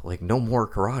straw. Like, no more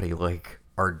karate. Like,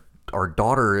 our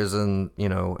daughter is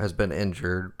has been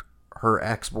injured. Her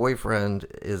ex-boyfriend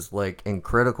is, like, in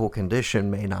critical condition,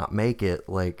 may not make it.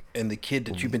 Like, and the kid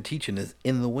that you've been teaching is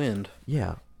in the wind.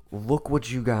 yeah, look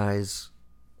what you guys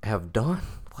have done.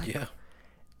 Like, Yeah.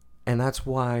 and that's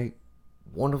why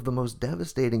one of the most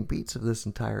devastating beats of this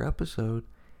entire episode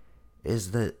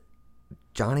is that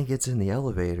Johnny gets in the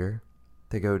elevator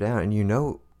to go down, and you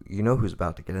know who's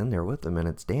about to get in there with him, and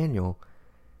it's Daniel.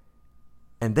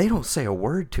 And they don't say a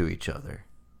word to each other.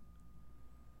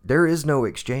 There is no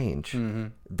exchange. Mm-hmm.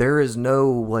 There is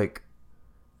no, like,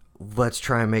 let's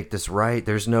try and make this right.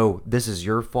 There's no, this is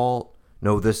your fault.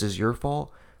 No, this is your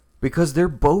fault. Because they're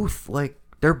both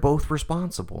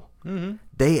responsible. Mm-hmm.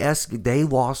 They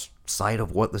lost sight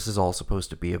of what this is all supposed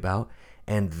to be about,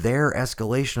 and their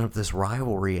escalation of this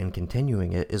rivalry and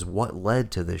continuing it is what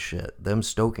led to this shit. Them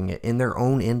stoking it in their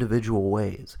own individual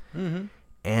ways. Mm-hmm.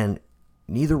 And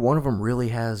neither one of them really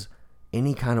has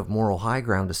any kind of moral high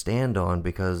ground to stand on,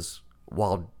 because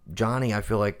while Johnny, I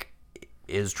feel like,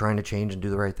 is trying to change and do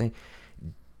the right thing,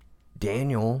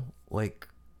 Daniel, like,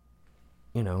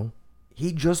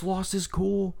 he just lost his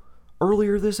cool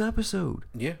earlier this episode.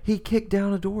 Yeah. He kicked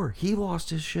down a door. He lost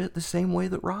his shit the same way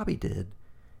that Robbie did.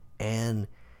 And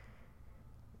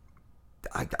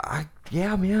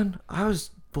yeah, man, I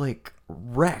was, like,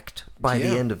 wrecked by the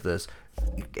end of this.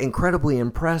 Incredibly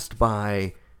impressed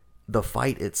by the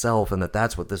fight itself, and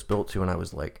that's what this built to. And I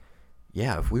was like,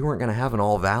 yeah, if we weren't going to have an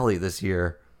All Valley this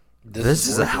year, this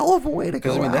is a hell of a way to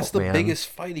go. Because that's the man. biggest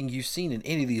fighting you've seen in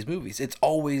any of these movies. It's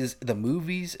always the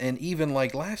movies, and even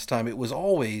like last time, it was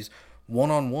always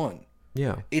one-on-one.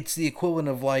 Yeah. It's the equivalent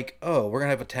of like, oh, we're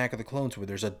gonna have Attack of the Clones where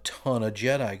there's a ton of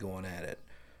Jedi going at it.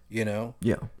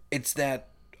 Yeah. It's that.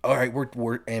 All right,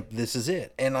 we're and this is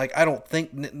it. And like, I don't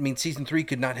think. I mean, season 3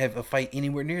 could not have a fight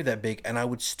anywhere near that big, and I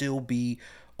would still be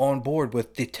on board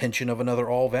with the tension of another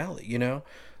All Valley.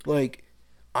 Like,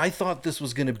 I thought this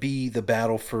was going to be the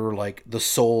battle for, like, the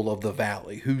soul of the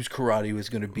valley. Whose karate was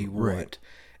going to be what. Right.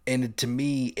 And to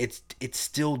me, it's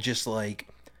still just like,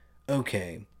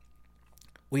 okay,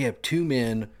 we have two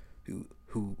men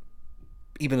who,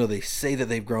 even though they say that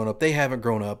they've grown up, they haven't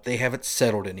grown up. They haven't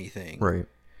settled anything. Right.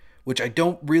 Which I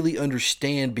don't really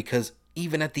understand, because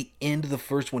even at the end of the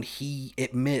first one, he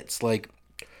admits, like,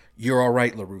 you're all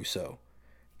right, LaRusso.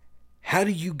 How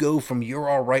do you go from you're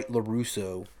all right,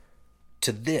 LaRusso,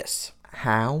 to this?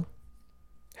 How?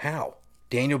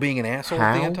 Daniel being an asshole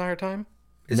How? the entire time?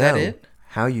 Is No. that it?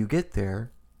 How you get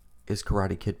there is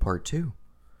Karate Kid Part 2.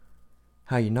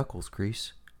 How you knuckles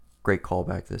crease. Great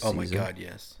callback this Oh season. my God,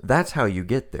 yes. That's how you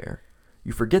get there.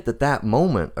 You forget that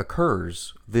moment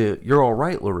occurs, the you're all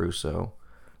right, LaRusso,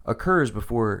 occurs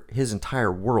before his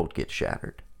entire world gets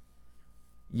shattered.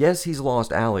 Yes, he's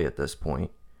lost Allie at this point,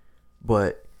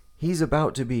 but he's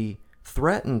about to be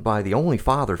threatened by the only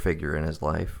father figure in his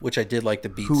life, Which I did like the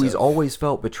beats who he's of. always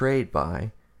felt betrayed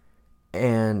by,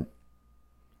 and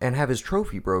have his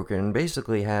trophy broken, and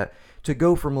basically had to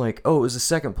go from, like, oh, it was a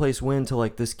second place win, to,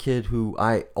 like, this kid who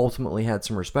I ultimately had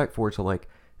some respect for, to, like,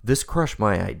 this crushed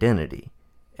my identity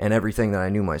and everything that I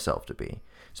knew myself to be.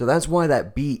 So that's why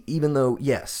that beat, even though,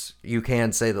 yes, you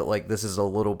can say that, like, this is a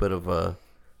little bit of a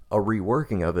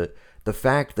reworking of it, the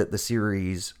fact that the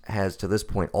series has to this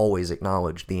point always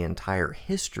acknowledged the entire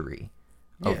history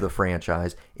of the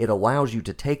franchise, it allows you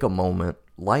to take a moment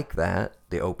like that,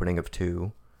 the opening of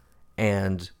 2,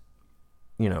 and,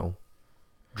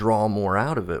 draw more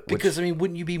out of it. Because, I mean,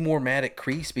 wouldn't you be more mad at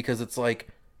Kreese? Because it's like,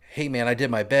 hey, man, I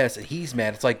did my best, and he's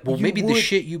mad. It's like, well, You maybe the would-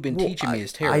 shit you've been well, teaching me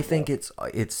is terrible. I think it's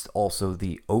also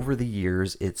over the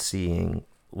years, it's seeing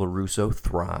LaRusso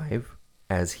thrive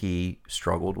as he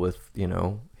struggled with,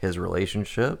 his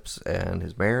relationships and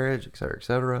his marriage, et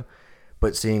cetera,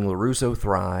 but seeing LaRusso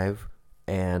thrive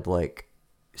and, like,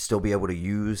 still be able to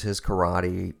use his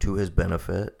karate to his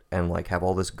benefit and, like, have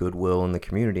all this goodwill in the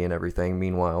community and everything.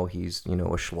 Meanwhile, he's, a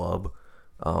schlub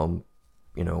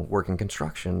working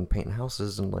construction, painting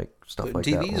houses and like stuff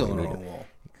Putting like that. TVs when on we their need own it. wall.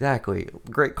 Exactly.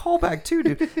 Great callback too,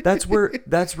 dude.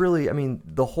 That's really, I mean,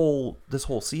 this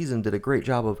whole season did a great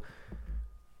job of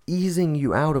easing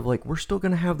you out of like, we're still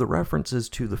going to have the references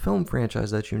to the film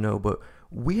franchise that you know, but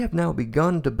we have now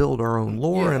begun to build our own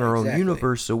lore Yeah, and our own exactly.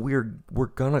 universe, so we're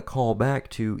going to call back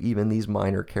to even these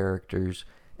minor characters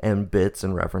and bits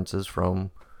and references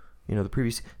from, the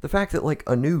previous. The fact that like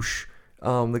Anoush,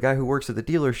 the guy who works at the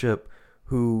dealership,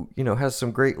 who, has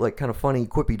some great like kind of funny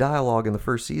quippy dialogue in the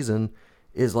first season,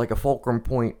 is like a fulcrum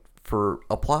point for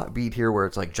a plot beat here where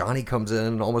it's like Johnny comes in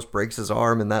and almost breaks his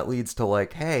arm, and that leads to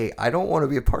like, hey, I don't want to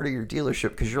be a part of your dealership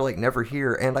because you're like never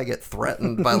here, and I get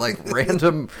threatened by like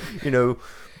random,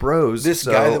 bros. This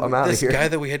so guy that I'm out of here. guy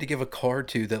that we had to give a car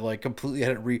to that like completely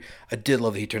had it I did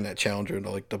love that he turned that Challenger into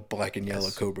like the black and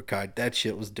yellow Cobra Kai. That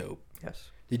shit was dope.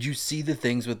 Yes. Did you see the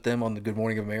things with them on the Good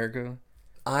Morning America?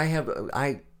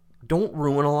 I don't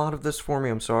ruin a lot of this for me.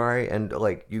 I'm sorry, and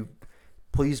like you.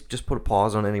 Please just put a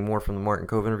pause on any more from the Martin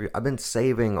Cove interview. I've been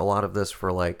saving a lot of this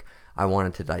for like, I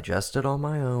wanted to digest it on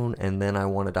my own, and then I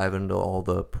want to dive into all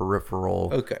the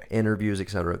peripheral interviews,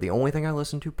 etc. The only thing I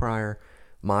listened to prior,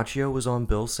 Machio was on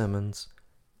Bill Simmons.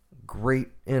 Great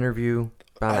interview,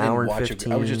 about an hour and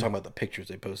 15. I was just talking about the pictures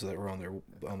they posted that were on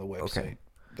the website. Okay.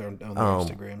 They're on their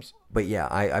Instagrams. But yeah,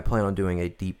 I plan on doing a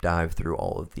deep dive through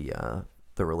all of the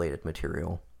related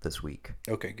material this week.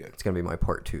 Okay, good. It's going to be my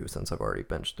part 2 since I've already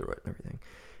benched through it and everything.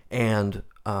 And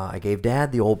I gave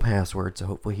Dad the old password, so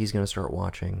hopefully he's going to start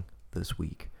watching this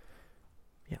week.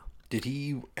 Yeah. Did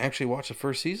he actually watch the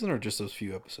first season or just those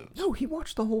few episodes? No, he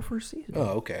watched the whole first season. Oh,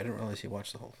 okay. I didn't realize he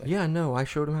watched the whole thing. Yeah, no, I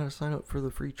showed him how to sign up for the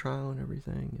free trial and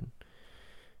everything. And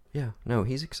yeah, no,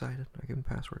 he's excited. I gave him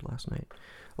a password last night.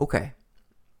 Okay.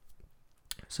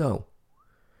 So,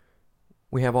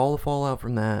 we have all the fallout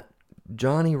from that.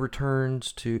 Johnny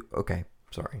returns to... Okay,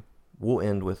 sorry. We'll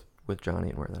end with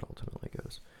Johnny and where that ultimately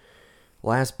goes.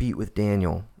 Last beat with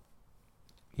Daniel.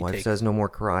 Wife says no more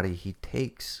karate. He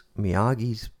takes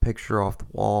Miyagi's picture off the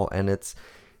wall, and it's...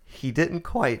 He didn't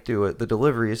quite do it. The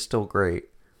delivery is still great.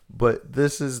 But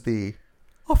this is the...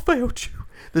 I failed you.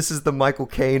 This is the Michael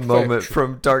Caine moment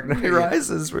from Dark Knight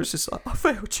Rises, where it's just like, I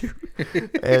failed you.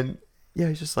 And yeah,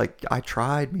 he's just like, I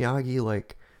tried, Miyagi,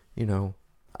 like,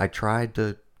 I tried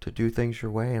to do things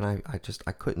your way, and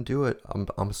I couldn't do it.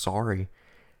 I'm sorry.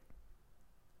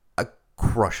 A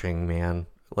crushing, man.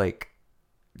 Like,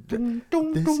 dude,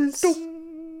 this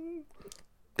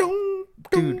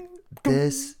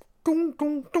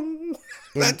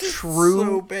That's true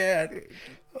so bad.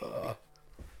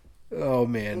 Oh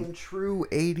man. In true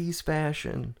 80s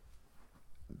fashion,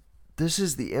 this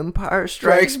is the Empire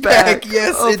Strikes Back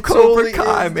Yes, of it Cobra totally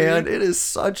Kai, is, man. dude. It is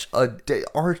such a day.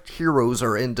 Our heroes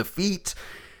are in defeat.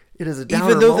 It is a downer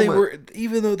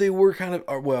Even though they were kind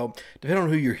of well, depending on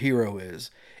who your hero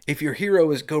is. If your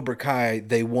hero is Cobra Kai,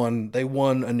 they won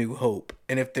A New Hope.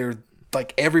 And if they're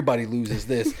like everybody loses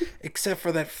this, except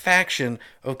for that faction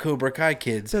of Cobra Kai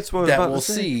kids That's what that I was about we'll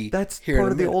to say. see. That's here part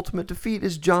in of a the minute. ultimate defeat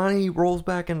is Johnny rolls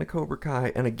back into Cobra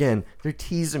Kai. And again, they're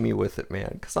teasing me with it, man.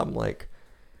 Because I'm like,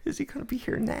 is he going to be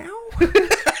here now?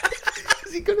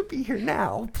 Is he going to be here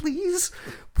now? Please?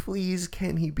 Please,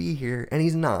 can he be here? And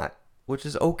he's not. Which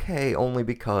is okay only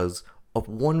because of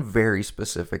one very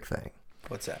specific thing.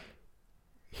 What's that?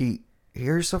 He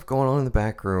hears stuff going on in the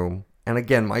back room. And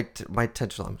again, my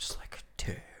attention, I'm just like,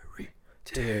 Terry.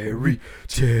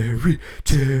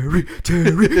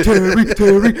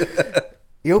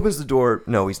 He opens the door.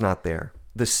 No, he's not there.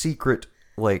 The secret,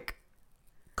 like,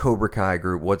 Cobra Kai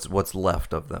group, what's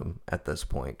left of them at this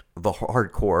point. The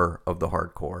hardcore of the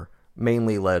hardcore.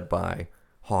 Mainly led by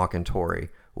Hawk and Tori,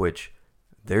 which,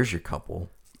 there's your couple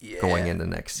going into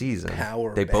next season.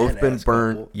 They've both been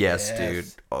burned. Couple. Yes, dude.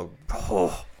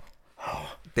 Oh.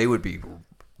 They would be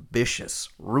vicious,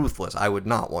 ruthless. I would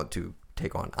not want to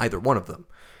take on either one of them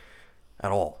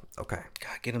at all. Okay.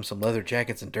 God, get him some leather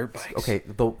jackets and dirt bikes. Okay,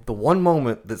 the one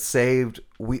moment that saved,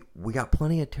 we got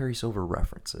plenty of Terry Silver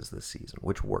references this season,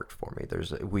 which worked for me.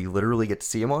 We literally get to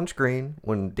see him on screen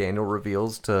when Daniel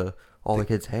reveals to all the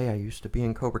kids, hey, I used to be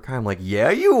in Cobra Kai. I'm like,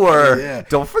 yeah, you were. Yeah.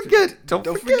 Don't forget,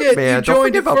 man. You Don't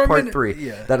forget for about a part minute. 3.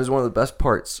 Yeah. That is one of the best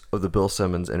parts of the Bill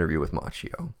Simmons interview with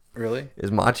Machio. Really?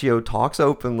 Is Machio talks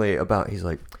openly about, he's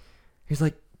like,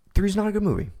 3's not a good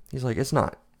movie. He's like, it's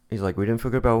not. He's like, we didn't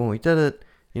feel good about it when we did it.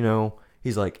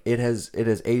 He's like, it has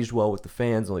aged well with the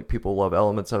fans, and like people love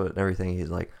elements of it and everything. He's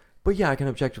like, but yeah, I can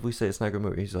objectively say it's not a good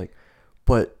movie. He's like,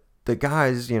 but the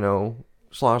guys,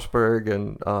 Schlossberg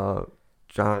and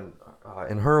John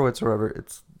and Hurwitz or whatever,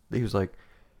 he was like,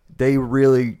 they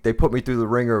put me through the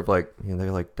ringer of like,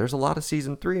 they're like, there's a lot of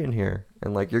season 3 in here,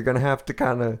 and like you're gonna have to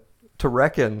kind of to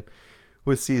reckon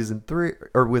with season 3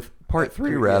 or with part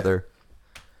 3 rather.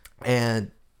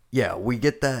 And yeah, we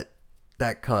get that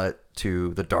cut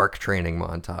to the dark training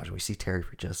montage. We see Terry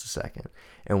for just a second,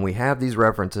 and we have these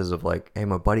references of like, hey,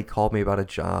 my buddy called me about a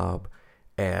job,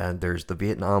 and there's the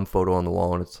Vietnam photo on the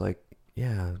wall, and it's like,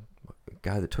 yeah,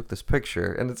 guy that took this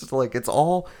picture, and it's like it's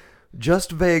all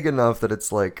just vague enough that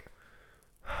it's like,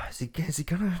 is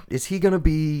he gonna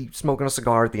be smoking a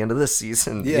cigar at the end of this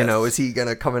season? Yes. You know, is he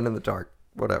gonna come in the dark?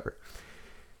 Whatever.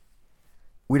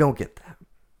 We don't get that.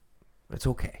 It's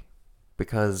okay,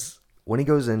 because when he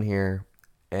goes in here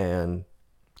and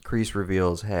Kreese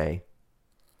reveals, hey,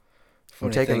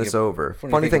 I'm taking this over.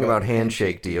 Funny thing about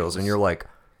handshake deals, and you're like,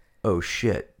 oh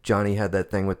shit, Johnny had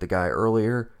that thing with the guy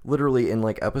earlier, literally in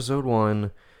like episode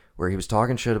 1, where he was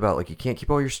talking shit about like, you can't keep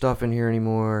all your stuff in here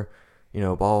anymore, you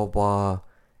know, blah, blah, blah.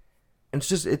 And it's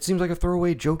just, it seems like a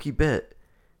throwaway jokey bit.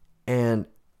 And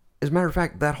as a matter of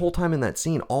fact, that whole time in that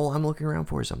scene, all I'm looking around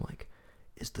for is I'm like,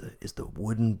 is the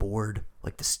wooden board,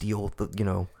 like the steel,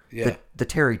 the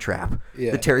Terry trap,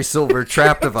 the Terry Silver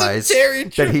trap device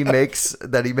that he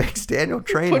makes Daniel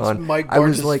train Puts on. Mike I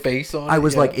was Barnes' like, face on I it,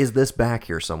 was yeah. like, is this back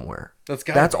here somewhere?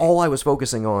 That's all I was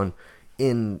focusing on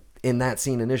in that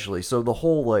scene initially. So the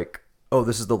whole like, oh,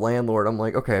 this is the landlord. I'm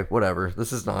like, okay, whatever.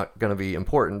 This is not gonna be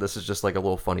important. This is just like a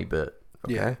little funny bit.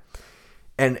 Okay. Yeah.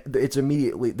 And it's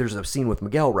immediately, there's a scene with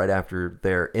Miguel right after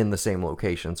they're in the same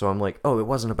location. So I'm like, oh, it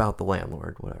wasn't about the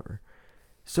landlord, whatever.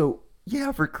 So,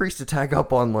 yeah, for Kreese to tag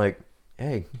up on like,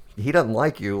 hey, he doesn't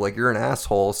like you, like you're an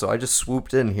asshole, so I just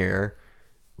swooped in here.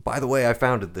 By the way, I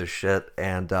founded this shit,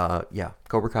 and yeah,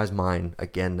 Cobra Kai's mine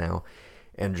again now.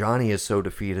 And Johnny is so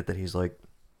defeated that he's like,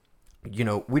 you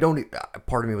know, we don't,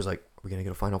 part of me was like, are we going to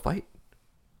get a final fight?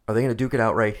 Are they going to duke it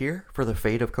out right here for the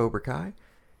fate of Cobra Kai?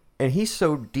 And he's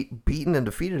so beaten and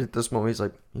defeated at this moment, he's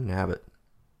like, you can have it.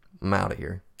 I'm out of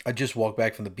here. I just walked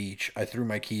back from the beach. I threw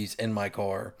my keys in my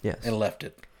car and left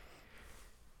it.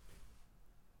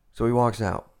 So he walks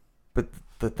out. But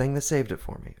the thing that saved it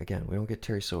for me, again, we don't get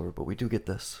Terry Silver, but we do get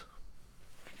this.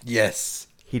 Yes.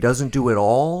 He doesn't do it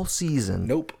all season.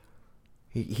 Nope.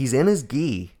 He's in his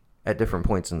gi at different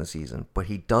points in the season, but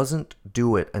he doesn't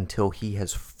do it until he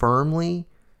has firmly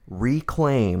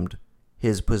reclaimed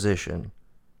his position.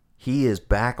 He is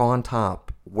back on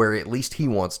top where at least he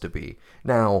wants to be.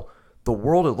 Now, the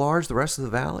world at large, the rest of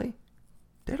the valley,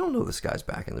 they don't know this guy's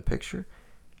back in the picture.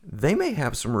 They may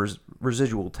have some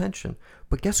residual tension,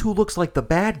 but guess who looks like the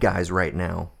bad guys right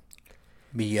now?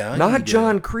 Miyagi. Not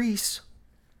John Kreese.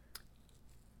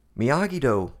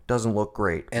 Miyagi-Do doesn't look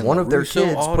great. And one of their LaRusso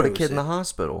kids put a autos kid in the it.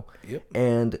 hospital. Yep.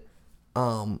 And,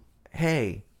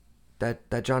 hey,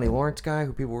 that Johnny Lawrence guy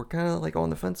who people were kind of like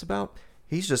on the fence about,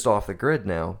 he's just off the grid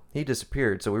now. He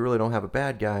disappeared, so we really don't have a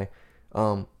bad guy.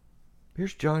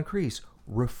 Here's John Kreese,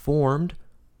 reformed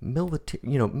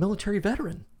military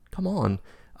veteran. Come on.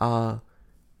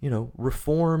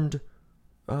 Reformed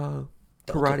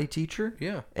karate teacher.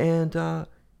 Yeah. And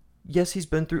yes, he's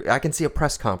been through. I can see a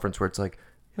press conference where it's like,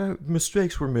 yeah,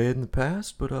 mistakes were made in the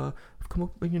past, but I've come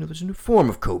up. There's a new form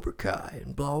of Cobra Kai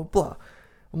and blah blah blah.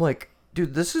 I'm like,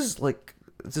 dude, this is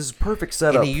perfect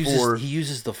setup And he for.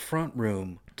 uses the front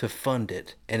room to fund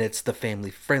it, and it's the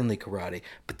family friendly karate.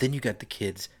 But then you got the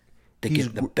kids that get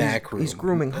in the back room. He's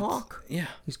grooming Hawk. Yeah.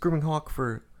 He's grooming Hawk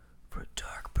for a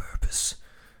dark purpose.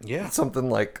 Yeah. Something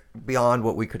like beyond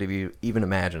what we could have even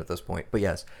imagined at this point. But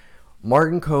yes,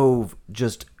 Martin Kove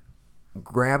just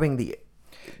grabbing the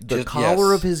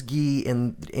collar of his gi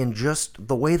in just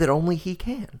the way that only he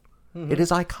can. Mm-hmm. It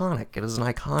is iconic. It is an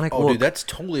iconic look. Oh, dude, that's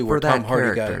totally where Tom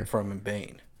Hardy got character. it from in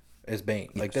Bane. As Bane.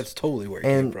 Like, Yes. that's totally where he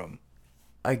came from.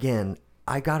 Again,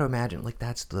 I gotta imagine, like,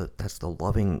 that's the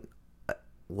loving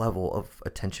level of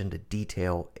attention to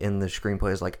detail in the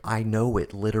screenplay. Is like, I know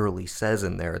it literally says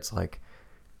in there, it's like,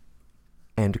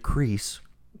 and Kreese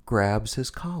grabs his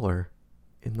collar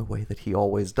in the way that he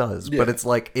always does. Yeah. But it's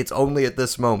like, it's only at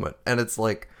this moment. And it's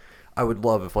like, I would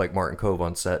love if like Martin Kove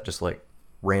on set just like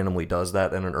randomly does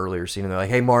that in an earlier scene. And they're like,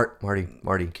 hey, Marty.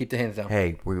 Keep the hands down.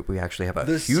 Hey, we actually have a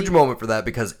The huge scene- moment for that,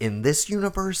 because in this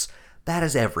universe, that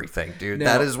is everything, dude.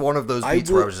 Now, that is one of those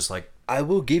beats where I was just like, I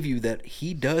will give you that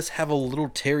he does have a little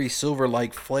Terry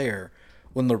Silver-like flair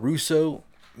when LaRusso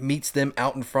meets them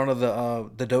out in front of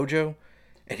the dojo,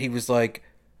 and he was like,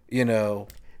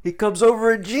 he comes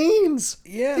over in jeans.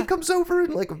 Yeah. He comes over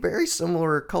in like a very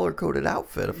similar color-coded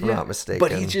outfit, if I'm not mistaken.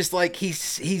 But he's just like,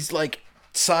 he's like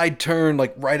side turn,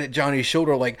 like right at Johnny's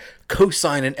shoulder, like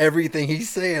co-signing everything he's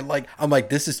saying. Like, I'm like,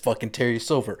 this is fucking Terry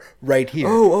Silver right here.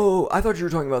 Oh, I thought you were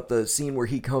talking about the scene where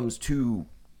he comes to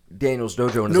Daniel's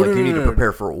dojo and is No, like, no, you no, need no, to no.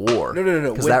 prepare for a war. No.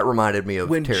 Because When- that reminded me of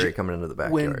when Terry Jo- coming into the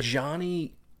When backyard.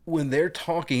 Johnny, when they're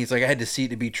talking, he's like, I had to see it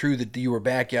to be true that you were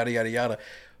back, yada, yada, yada.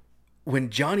 When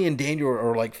Johnny and Daniel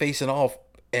are like facing off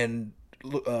and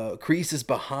Kreese is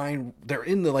behind, they're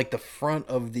in the front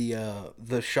of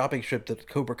the shopping strip that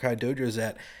Cobra Kai Dojo is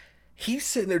at. He's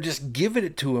sitting there just giving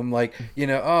it to him like,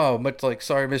 oh, much like,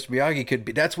 sorry, Mr. Miyagi could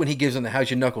be. That's when he gives him the how's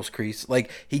your knuckles, Kreese.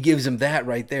 Like, he gives him that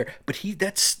right there. But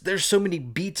there's so many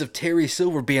beats of Terry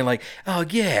Silver being like, oh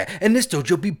yeah, and this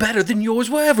dojo be better than yours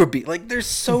will ever be. Like, there's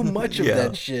so much of Yeah.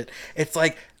 that shit. It's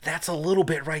like, that's a little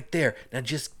bit right there. Now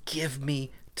just give me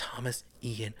Thomas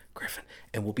Ian Griffin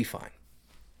and we'll be fine.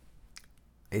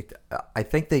 I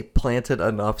think they planted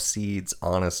enough seeds,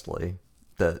 honestly,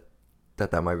 that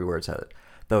might be where it's headed.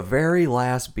 The very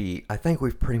last beat, I think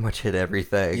we've pretty much hit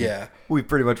everything. Yeah. We've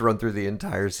pretty much run through the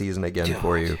entire season again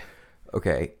for you.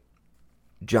 Okay.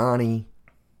 Johnny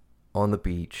on the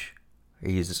beach.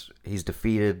 He's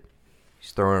defeated.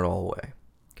 He's throwing it all away.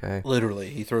 Okay. Literally,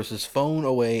 he throws his phone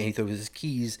away and he throws his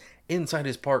keys inside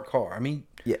his parked car. I mean,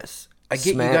 Yes. I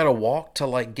get you gotta walk to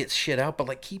like get shit out, but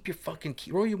like keep your fucking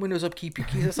key, roll your windows up, keep your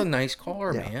keys. That's a nice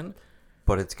car, man.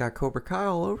 But it's got Cobra Kai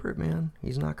all over it, man.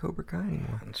 He's not Cobra Kai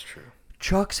anymore. That's true.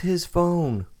 Chucks his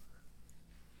phone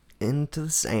into the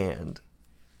sand.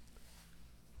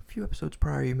 A few episodes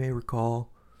prior, you may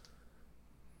recall,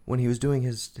 when he was doing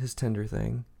his Tinder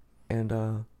thing,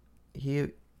 and he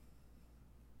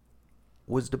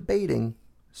was debating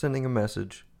sending a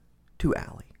message to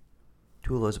Allie,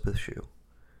 to Elizabeth Shue.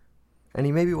 And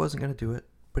he maybe wasn't going to do it,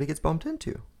 but he gets bumped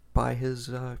into by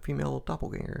his female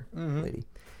doppelganger lady.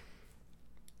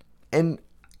 And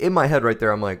in my head right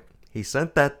there, I'm like, he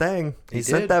sent that thing. He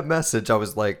sent did. that message. I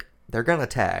was like, they're going to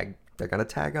tag. They're going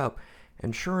to tag up.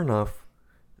 And sure enough,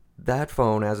 that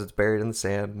phone, as it's buried in the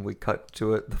sand, and we cut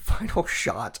to it, the final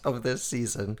shot of this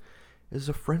season is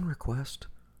a friend request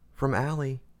from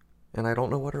Allie. And I don't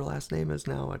know what her last name is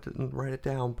now. I didn't write it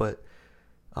down, but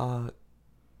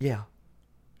yeah.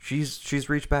 She's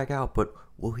reached back out, but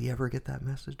will he ever get that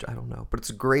message? I don't know. But it's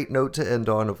a great note to end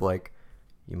on of like,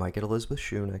 you might get Elizabeth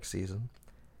Shue next season.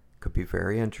 Could be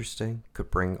very interesting. Could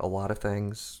bring a lot of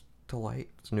things to light.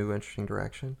 It's a new, interesting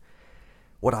direction.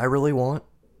 What I really want,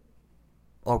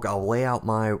 I'll lay out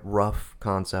my rough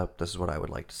concept. This is what I would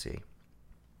like to see.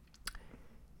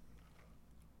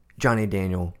 Johnny and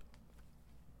Daniel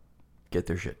get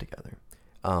their shit together.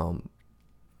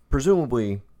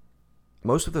 Presumably,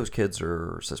 most of those kids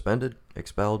are suspended,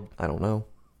 expelled. I don't know.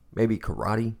 Maybe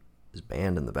karate is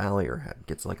banned in the valley or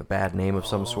gets like a bad name of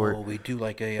some sort. Oh, we do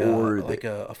like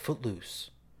a footloose.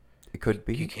 It could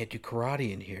be. You can't do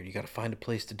karate in here. You got to find a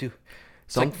place to do.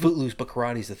 It's Some- like footloose, but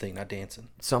karate's the thing, not dancing.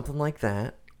 Something like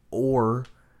that. Or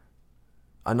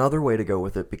another way to go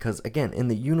with it, because again, in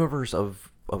the universe of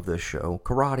this show,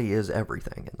 karate is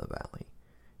everything in the valley.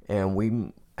 And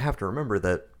we have to remember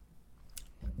that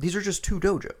these are just two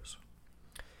dojos.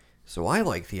 So I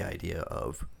like the idea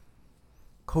of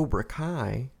Cobra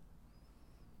Kai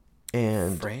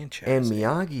and Franchising.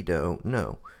 Miyagi-Do.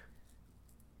 No.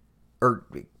 Or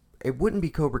it wouldn't be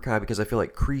Cobra Kai because I feel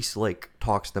like Kreese Lake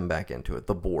talks them back into it,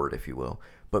 the board, if you will.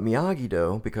 But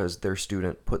Miyagi-Do, because their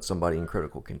student put somebody in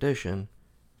critical condition,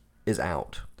 is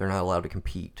out. They're not allowed to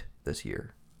compete this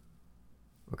year.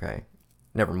 Okay?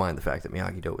 Never mind the fact that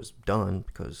Miyagi-Do is done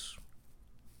because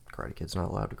Karate Kid's not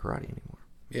allowed to karate anymore.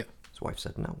 Yeah. His wife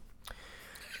said no.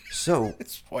 So,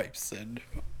 His wife said.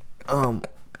 and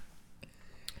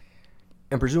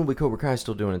presumably Cobra Kai is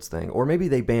still doing its thing. Or maybe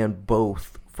they ban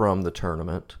both from the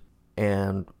tournament,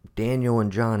 and Daniel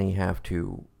and Johnny have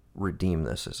to redeem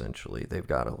this, essentially. They've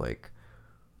got to, like,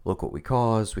 look what we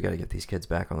caused. We got to get these kids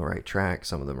back on the right track.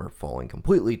 Some of them are falling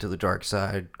completely to the dark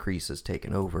side. Kreese has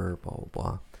taken over, blah, blah,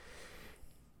 blah.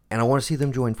 And I want to see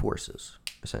them join forces,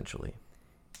 essentially.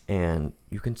 And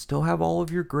you can still have all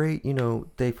of your great,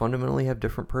 they fundamentally have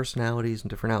different personalities and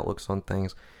different outlooks on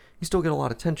things. You still get a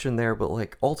lot of tension there, but,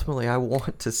 like, ultimately I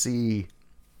want to see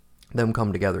them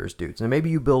come together as dudes. And maybe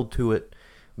you build to it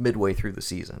midway through the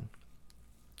season.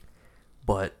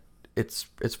 But it's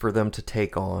for them to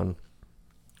take on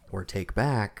or take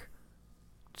back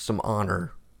some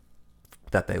honor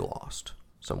that they lost,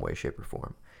 some way, shape, or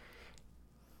form.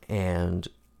 And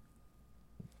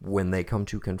when they come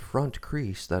to confront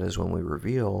Kreese, that is when we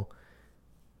reveal,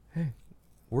 hey,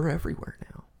 we're everywhere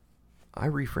now. I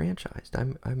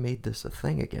refranchised. I made this a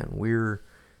thing again. We're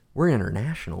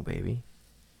international, baby.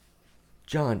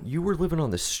 John, you were living on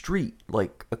the street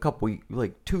like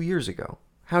 2 years ago.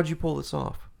 How'd you pull this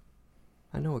off?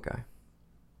 I know a guy.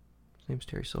 His name's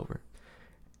Terry Silver.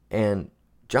 And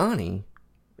Johnny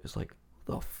is like,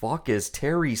 who the fuck is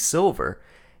Terry Silver?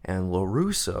 and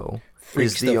LaRusso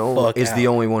Freaks is the fuck is out. the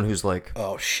only one who's like,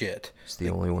 Oh shit. it's the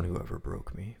only one who ever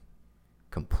broke me,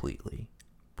 completely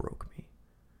broke me.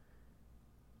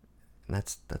 And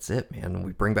that's it, man. And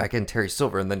we bring back in Terry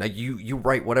Silver, and then you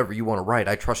write whatever you want to write.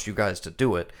 I trust you guys to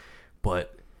do it,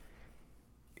 but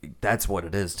that's what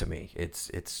it is to me. It's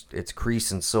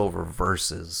Kreese and Silver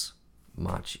versus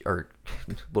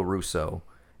LaRusso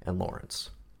and Lawrence.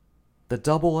 The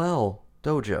double L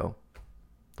dojo.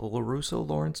 The LaRusso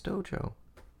Lawrence dojo.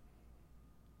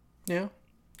 Yeah.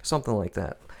 Something like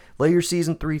that. Lay your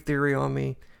season 3 theory on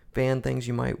me. Fan things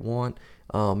you might want.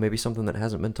 Maybe something that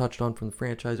hasn't been touched on from the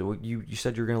franchise. You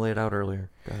said you were going to lay it out earlier.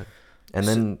 Go ahead. And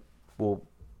then we'll,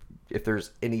 if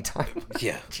there's any time.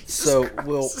 Yeah. Jesus So Christ,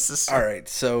 we'll. this is so- All right.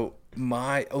 So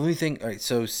my only thing. All right.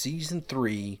 So season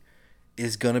 3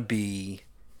 is gonna be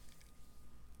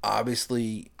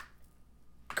obviously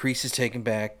Kreese is taking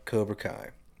back Cobra Kai,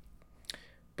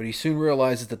 but he soon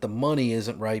realizes that the money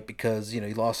isn't right because he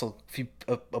lost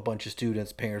a bunch of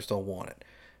students. Parents don't want it.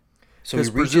 So he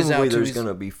Because reaches presumably out to there's his, going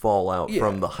to be fallout Yeah.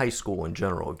 from the high school in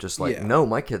general. Just like, Yeah. no,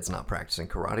 my kid's not practicing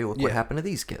karate. Look what Yeah. happened to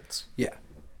these kids. Yeah.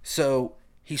 So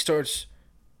he starts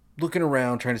looking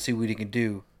around trying to see what he can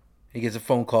do. He gets a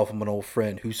phone call from an old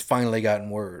friend who's finally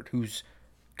gotten word, who's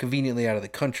conveniently out of the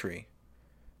country.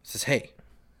 Says, hey,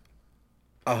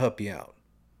 I'll help you out.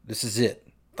 This is it.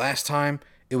 Last time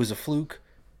it was a fluke.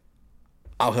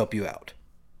 I'll help you out.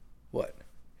 What?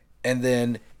 And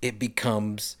then it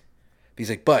becomes, he's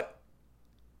like, but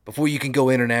before you can go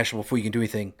international, before you can do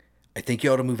anything, I think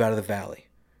you ought to move out of the valley.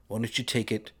 Why don't you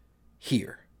take it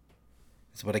here?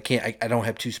 So, but I can't. I don't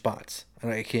have 2 spots.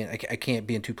 I can't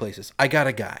be in 2 places. I got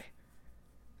a guy,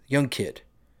 young kid.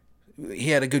 He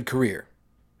had a good career.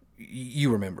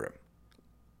 You remember him?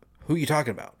 Who are you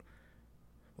talking about?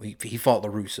 Well, he fought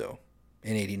LaRusso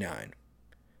in '89.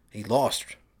 He lost.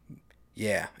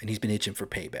 Yeah, and he's been itching for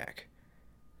payback.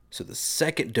 So the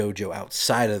second dojo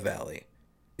outside of the valley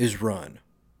is run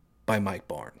by Mike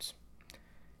Barnes.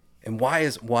 And why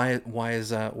is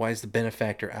the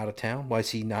benefactor out of town? Why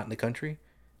is he not in the country?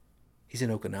 He's in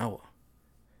Okinawa.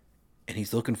 And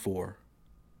he's looking for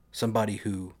somebody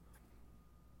who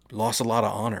lost a lot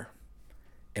of honor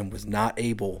and was not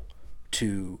able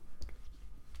to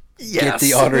get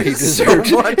the honor he deserved.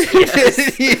 So much,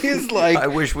 yes. He is like, I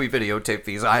wish we videotaped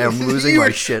these. I am losing You my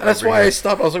were- shit. That's every why I night.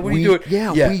 stopped. I was like, what are you doing?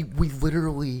 Yeah, we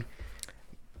literally.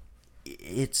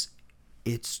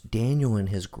 It's Daniel and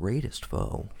his greatest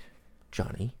foe,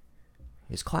 Johnny,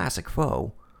 his classic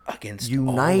foe, against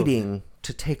uniting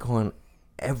to take on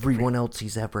everyone else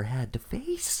he's ever had to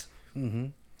face.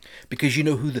 because you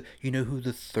know who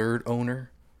the third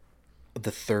owner of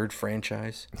the third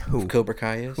franchise of Cobra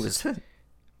Kai is? Who is it?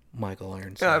 Michael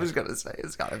Ironside. Yeah, I was gonna say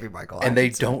it's gotta be Michael. And they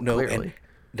Ironside, don't know. clearly. And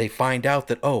they find out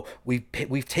that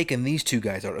we've taken these 2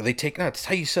 guys out. Or they take that's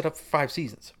how you set up for 5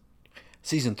 seasons.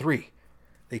 Season 3,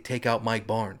 they take out Mike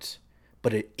Barnes,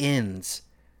 but it ends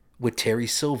with Terry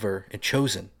Silver and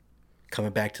Chosen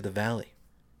coming back to the valley.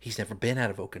 He's never been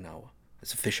out of Okinawa.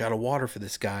 It's a fish out of water for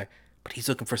this guy, but he's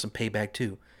looking for some payback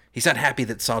too. He's not happy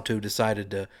that Sato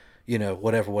decided to,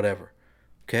 whatever.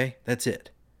 Okay, that's it.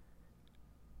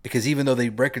 Because even though they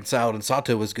reconciled and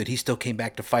Sato was good, he still came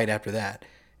back to fight after that.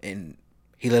 And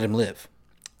he let him live.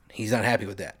 He's not happy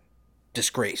with that.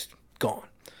 Disgraced. Gone.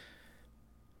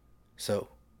 So,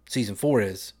 season 4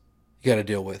 is, you got to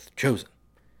deal with Chosen.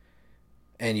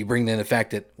 And you bring in the fact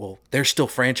that, well, they're still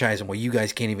franchising while you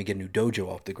guys can't even get a new dojo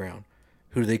off the ground.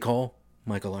 Who do they call?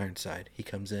 Michael Ironside. He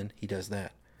comes in, he does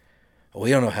that. We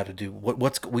don't know how to do,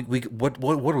 what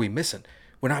are we missing?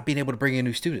 We're not being able to bring in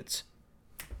new students.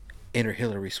 Enter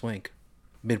Hillary Swank,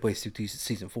 midway through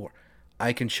season 4.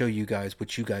 I can show you guys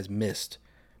what you guys missed.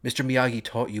 Mr. Miyagi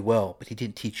taught you well, but he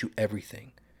didn't teach you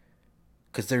everything.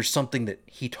 Because there's something that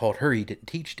he taught her he didn't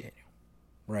teach Daniel.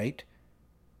 Right?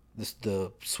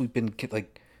 The sweeping,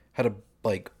 like, how to,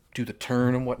 like, do the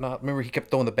turn and whatnot. Remember, he kept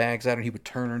throwing the bags at her and he would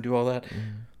turn her and do all that?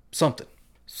 Something.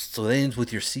 So that ends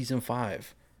with your season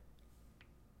 5.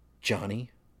 Johnny,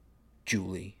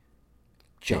 Julie,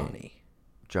 Johnny.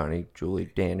 Johnny,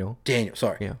 Julie, Daniel. Daniel,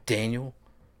 sorry. Yeah. Daniel,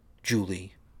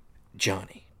 Julie,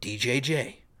 Johnny,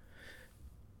 DJJ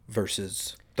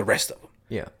versus the rest of them.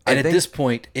 Yeah. And at this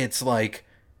point, it's like,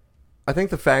 I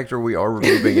think the factor we are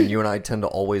removing, and you and I tend to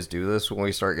always do this when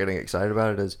we start getting excited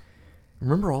about it, is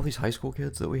remember all these high school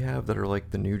kids that we have that are like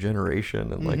the new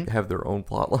generation and like have their own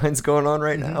plot lines going on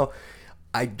right now?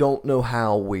 I don't know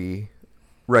how we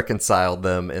reconciled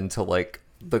them into like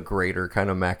the greater kind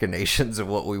of machinations of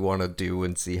what we want to do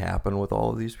and see happen with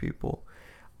all of these people.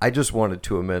 I just wanted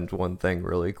to amend one thing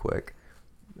really quick.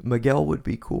 Miguel would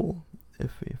be cool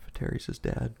if Terry's his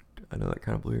dad. I know that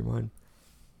kind of blew your mind.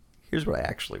 Here's what I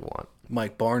actually want.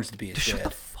 Mike Barnes to be his Shut dad. the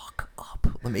fuck up.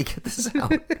 Let me get this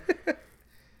out.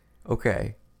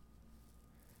 Okay.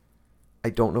 I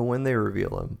don't know when they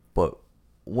reveal him, but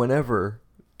whenever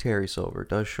Terry Silver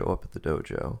does show up at the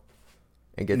dojo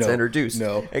and gets introduced.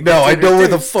 No, and no, gets I know where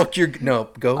the introduced, fuck you're. No,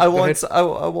 go. I go want ahead.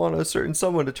 I want a certain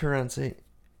someone to turn around and say,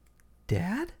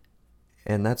 "Dad?"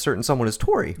 And that certain someone is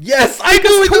Tori. Yes, I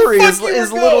knew what Tori the is, fuck you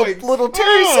is were little going. little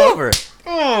Terry Oh. Silver.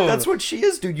 Oh. That's what she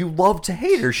is, dude. You love to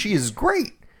hate her. She is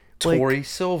great. Like, Tori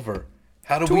Silver.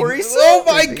 How do Tori we? Silver,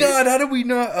 Oh my dude. god! How do we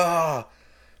not?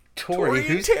 Tori. Tori and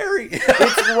Who's Terry.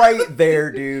 It's right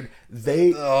there, dude.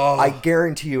 Oh. I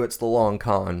guarantee you it's the long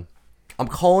con. I'm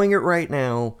calling it right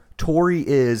now. Tori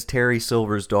is Terry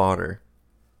Silver's daughter.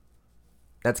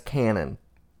 That's canon.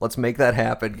 Let's make that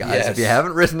happen, guys. Yes. If you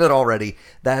haven't written it already,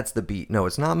 that's the beat. No,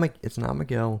 it's not. It's not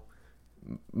Miguel.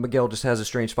 Miguel just has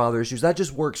estranged father issues. That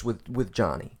just works with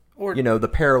Johnny. Or- you know, the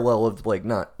parallel of like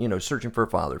not searching for a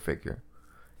father figure.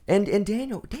 And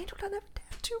Daniel doesn't have a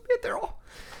dad too. Man,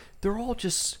 they're all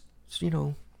just they're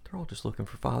all just looking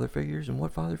for father figures. And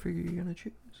what father figure are you gonna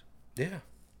choose? Yeah.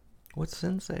 What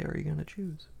sensei are you gonna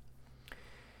choose?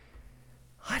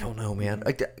 I don't know, man.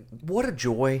 What a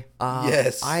joy.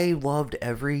 Yes. I loved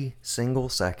every single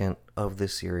second of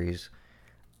this series.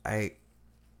 I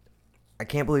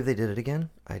can't believe they did it again.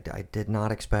 I did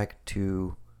not expect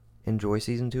to enjoy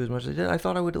season 2 as much as I did. I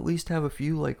thought I would at least have a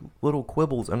few like little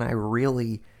quibbles, and I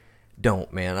really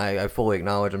don't, man. I fully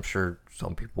acknowledge, I'm sure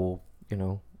some people,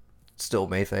 still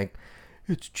may think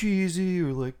it's cheesy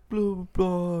or like blah blah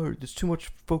blah, or it's too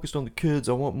much focused on the kids.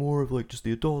 I want more of like just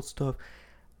the adult stuff.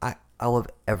 I love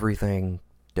everything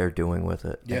they're doing with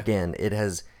it. Yeah. Again, it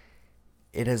has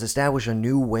established a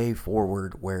new way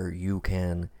forward where you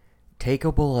can take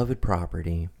a beloved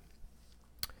property,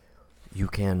 you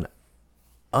can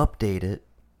update it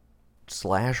 /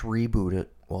 reboot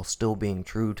it while still being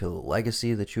true to the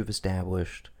legacy that you've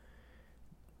established,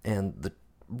 and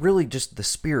really just the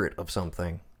spirit of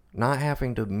something, not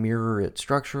having to mirror it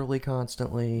structurally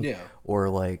constantly, Yeah. or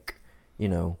like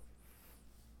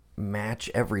match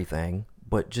everything,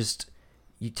 but just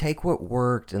you take what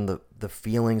worked and the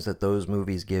feelings that those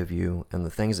movies give you and the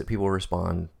things that people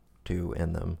respond to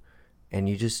in them, and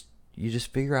you just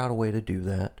figure out a way to do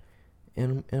that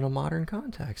in a modern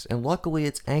context. And luckily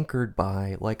it's anchored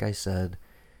by, like I said,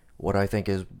 what I think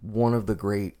is one of the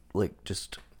great like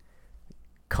just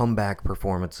comeback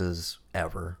performances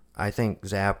ever. I think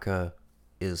Zabka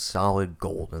is solid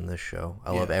gold in this show.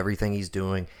 I love everything he's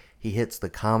doing. He hits the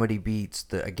comedy beats.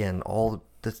 All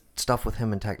the stuff with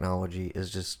him and technology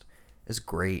is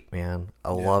great, man.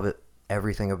 I love it.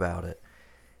 Everything about it.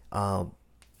 And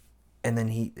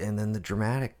then the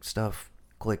dramatic stuff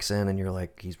clicks in, and you're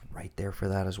like, he's right there for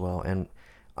that as well. And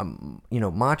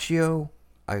Machio,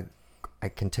 I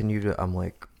continue to. I'm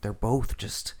like, they're both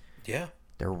just. Yeah.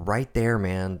 They're right there,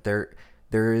 man. There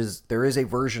is a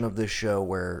version of this show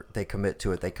where they commit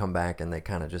to it. They come back and they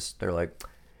kind of they're like,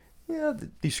 yeah,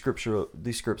 these scripts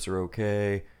are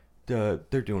okay. They're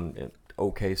doing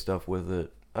okay stuff with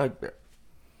it.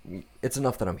 It's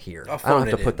enough that I'm here. I'll I don't phone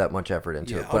have to it put in. that much effort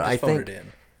into Yeah, it. I'll But just I phone think it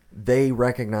in. they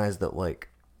recognize that like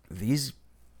these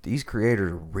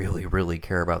creators really, really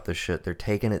care about this shit. They're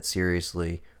taking it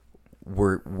seriously.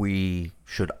 We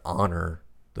should honor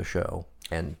the show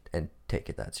and take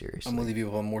it that seriously. I'm gonna leave you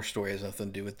with one more story. It has nothing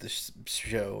to do with this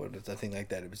show or nothing like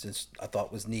that. It was just I thought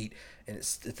it was neat, and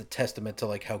it's a testament to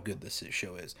like how good this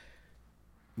show is.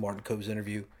 Martin Cove's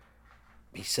interview,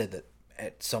 he said that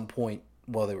at some point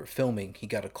while they were filming, he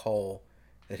got a call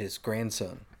that his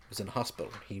grandson was in the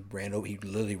hospital. He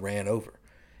literally ran over,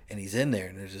 and he's in there,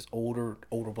 and there's this older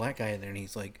black guy in there, and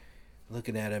he's like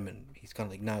looking at him, and he's kind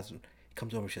of like nods. And he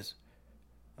comes over and says,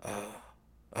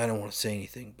 "I don't want to say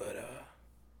anything, but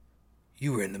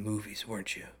you were in the movies,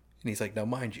 weren't you?" And he's like, "Now,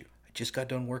 mind you, I just got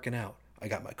done working out. I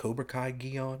got my Cobra Kai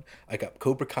gi on. I got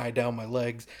Cobra Kai down my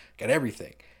legs. Got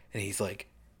everything." And he's like,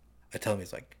 I tell him,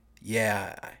 he's like,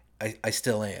 "Yeah, I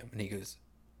still am." And he goes,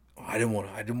 "Oh, I didn't want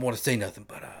to say nothing,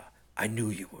 but I knew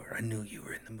you were. I knew you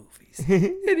were in the movies."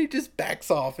 And he just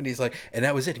backs off, and he's like, and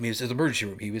that was it. He was in the emergency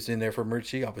room. He was in there for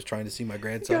emergency. I was trying to see my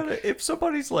grandson. If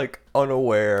somebody's like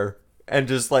unaware and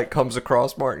just like comes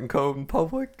across Martin Cove in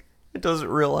public, it doesn't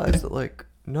realize that like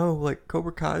no, like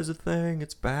Cobra Kai is a thing.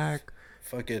 It's back.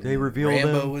 Fucking They revealed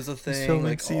Rambo him. was a He's thing. filming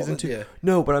Like season 2. Yeah.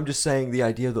 No, but I'm just saying the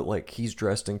idea that like he's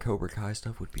dressed in Cobra Kai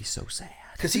stuff would be so sad.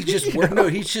 Because he just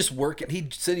he's just working. He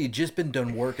said he'd just been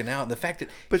done working out, and the fact that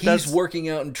But he's that's- working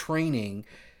out and training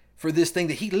for this thing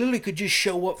that he literally could just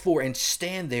show up for and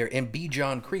stand there and be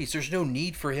John Kreese. There's no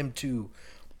need for him to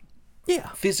Yeah.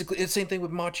 Physically, it's the same thing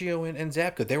with Machio and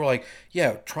Zabka. They were like,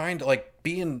 yeah, trying to, like,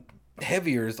 being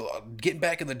heavier, getting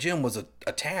back in the gym was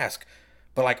a task.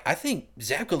 But, like, I think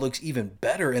Zabka looks even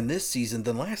better in this season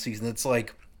than last season. It's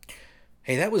like,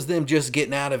 hey, that was them just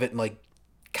getting out of it and, like,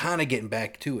 kind of getting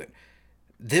back to it.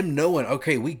 Them knowing,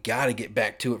 okay, we got to get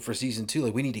back to it for season 2.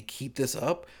 Like, we need to keep this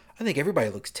up. I think everybody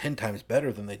looks 10 times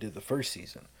better than they did the first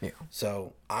season. Yeah.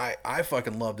 So I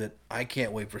fucking loved it. I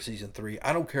can't wait for season 3.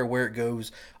 I don't care where it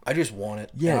goes. I just want it.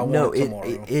 Yeah, and I no, want it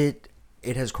tomorrow.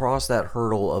 it has crossed that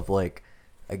hurdle of, like,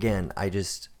 again, I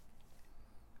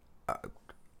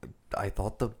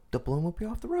thought the bloom would be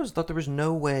off the rose. I thought there was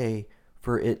no way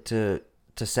for it to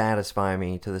satisfy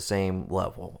me to the same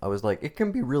level. I was like, it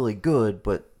can be really good,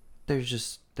 but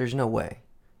there's no way.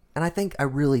 And I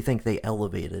really think they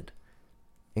elevated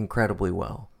incredibly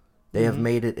well. They have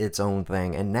made it its own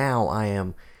thing, and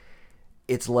now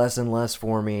it's less and less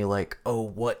for me like, oh,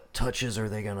 what touches are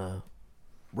they gonna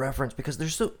reference, because they're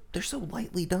so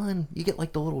lightly done. You get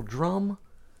like the little drum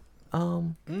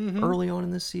early on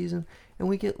in this season, and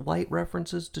we get light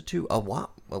references to a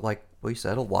lot, like we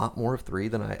said, a lot more of 3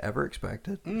 than I ever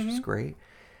expected, which is great.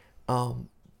 But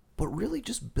really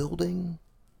just building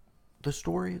the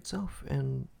story itself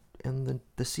and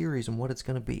the series and what it's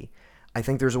going to be. I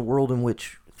think there's a world in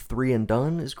which 3 and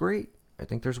done is great. I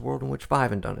think there's a world in which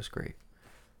 5 and done is great.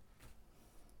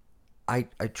 I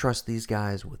trust these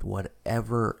guys with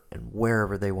whatever and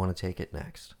wherever they want to take it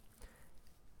next.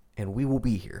 And we will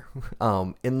be here.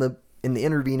 In the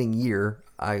intervening year,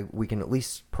 we can at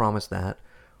least promise that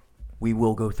we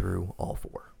will go through all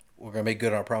 4. We're going to make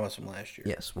good on our promise from last year.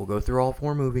 Yes, we'll go through all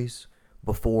 4 movies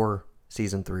before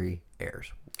season 3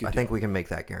 airs. Good I deal. think we can make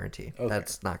that guarantee. Okay.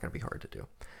 That's not going to be hard to do.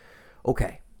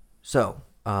 Okay, so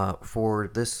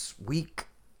for this week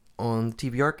on the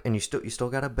TV Arc, and you still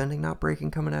got a Bending Not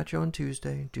Breaking coming at you on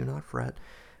Tuesday. Do not fret.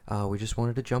 We just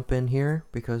wanted to jump in here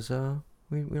because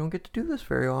we don't get to do this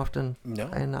very often. No.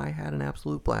 And I had an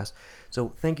absolute blast.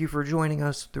 So thank you for joining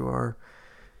us through our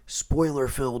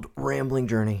spoiler-filled rambling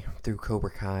journey through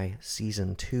Cobra Kai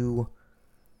Season 2.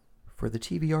 For the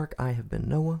TV Arc, I have been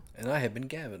Noah. And I have been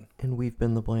Gavin. And we've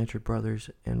been the Blanchard Brothers,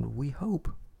 and we hope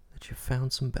that you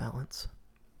found some balance.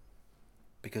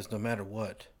 Because no matter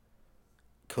what,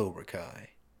 Cobra Kai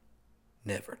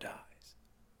never dies.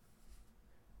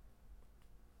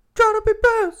 Try to be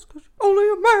best, 'cause you're only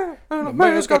a man, and a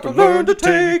man's got to learn to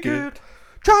take it.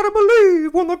 Try to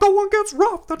believe when the going gets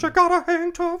rough that you gotta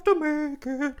hang tough to make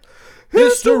it.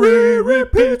 History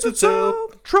repeats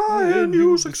itself, try and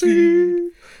you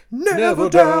succeed. Never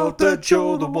doubt that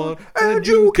you're the one, and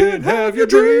you can have your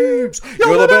dreams.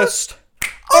 You're the best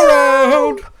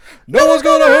around. No one's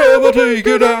gonna ever take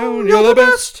you down. You're the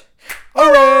best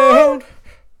around.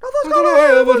 Nothing's gonna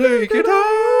ever take you down.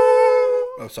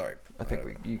 Oh, sorry. I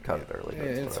think you cut it early. Yeah,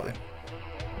 it's fine.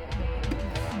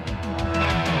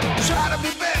 Try to be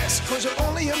best, 'cause you're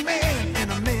only a man,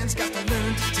 and a man's got to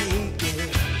learn to take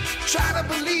it. Try to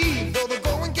believe, though the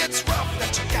going gets rough,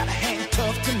 that you gotta hang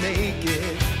tough to make it.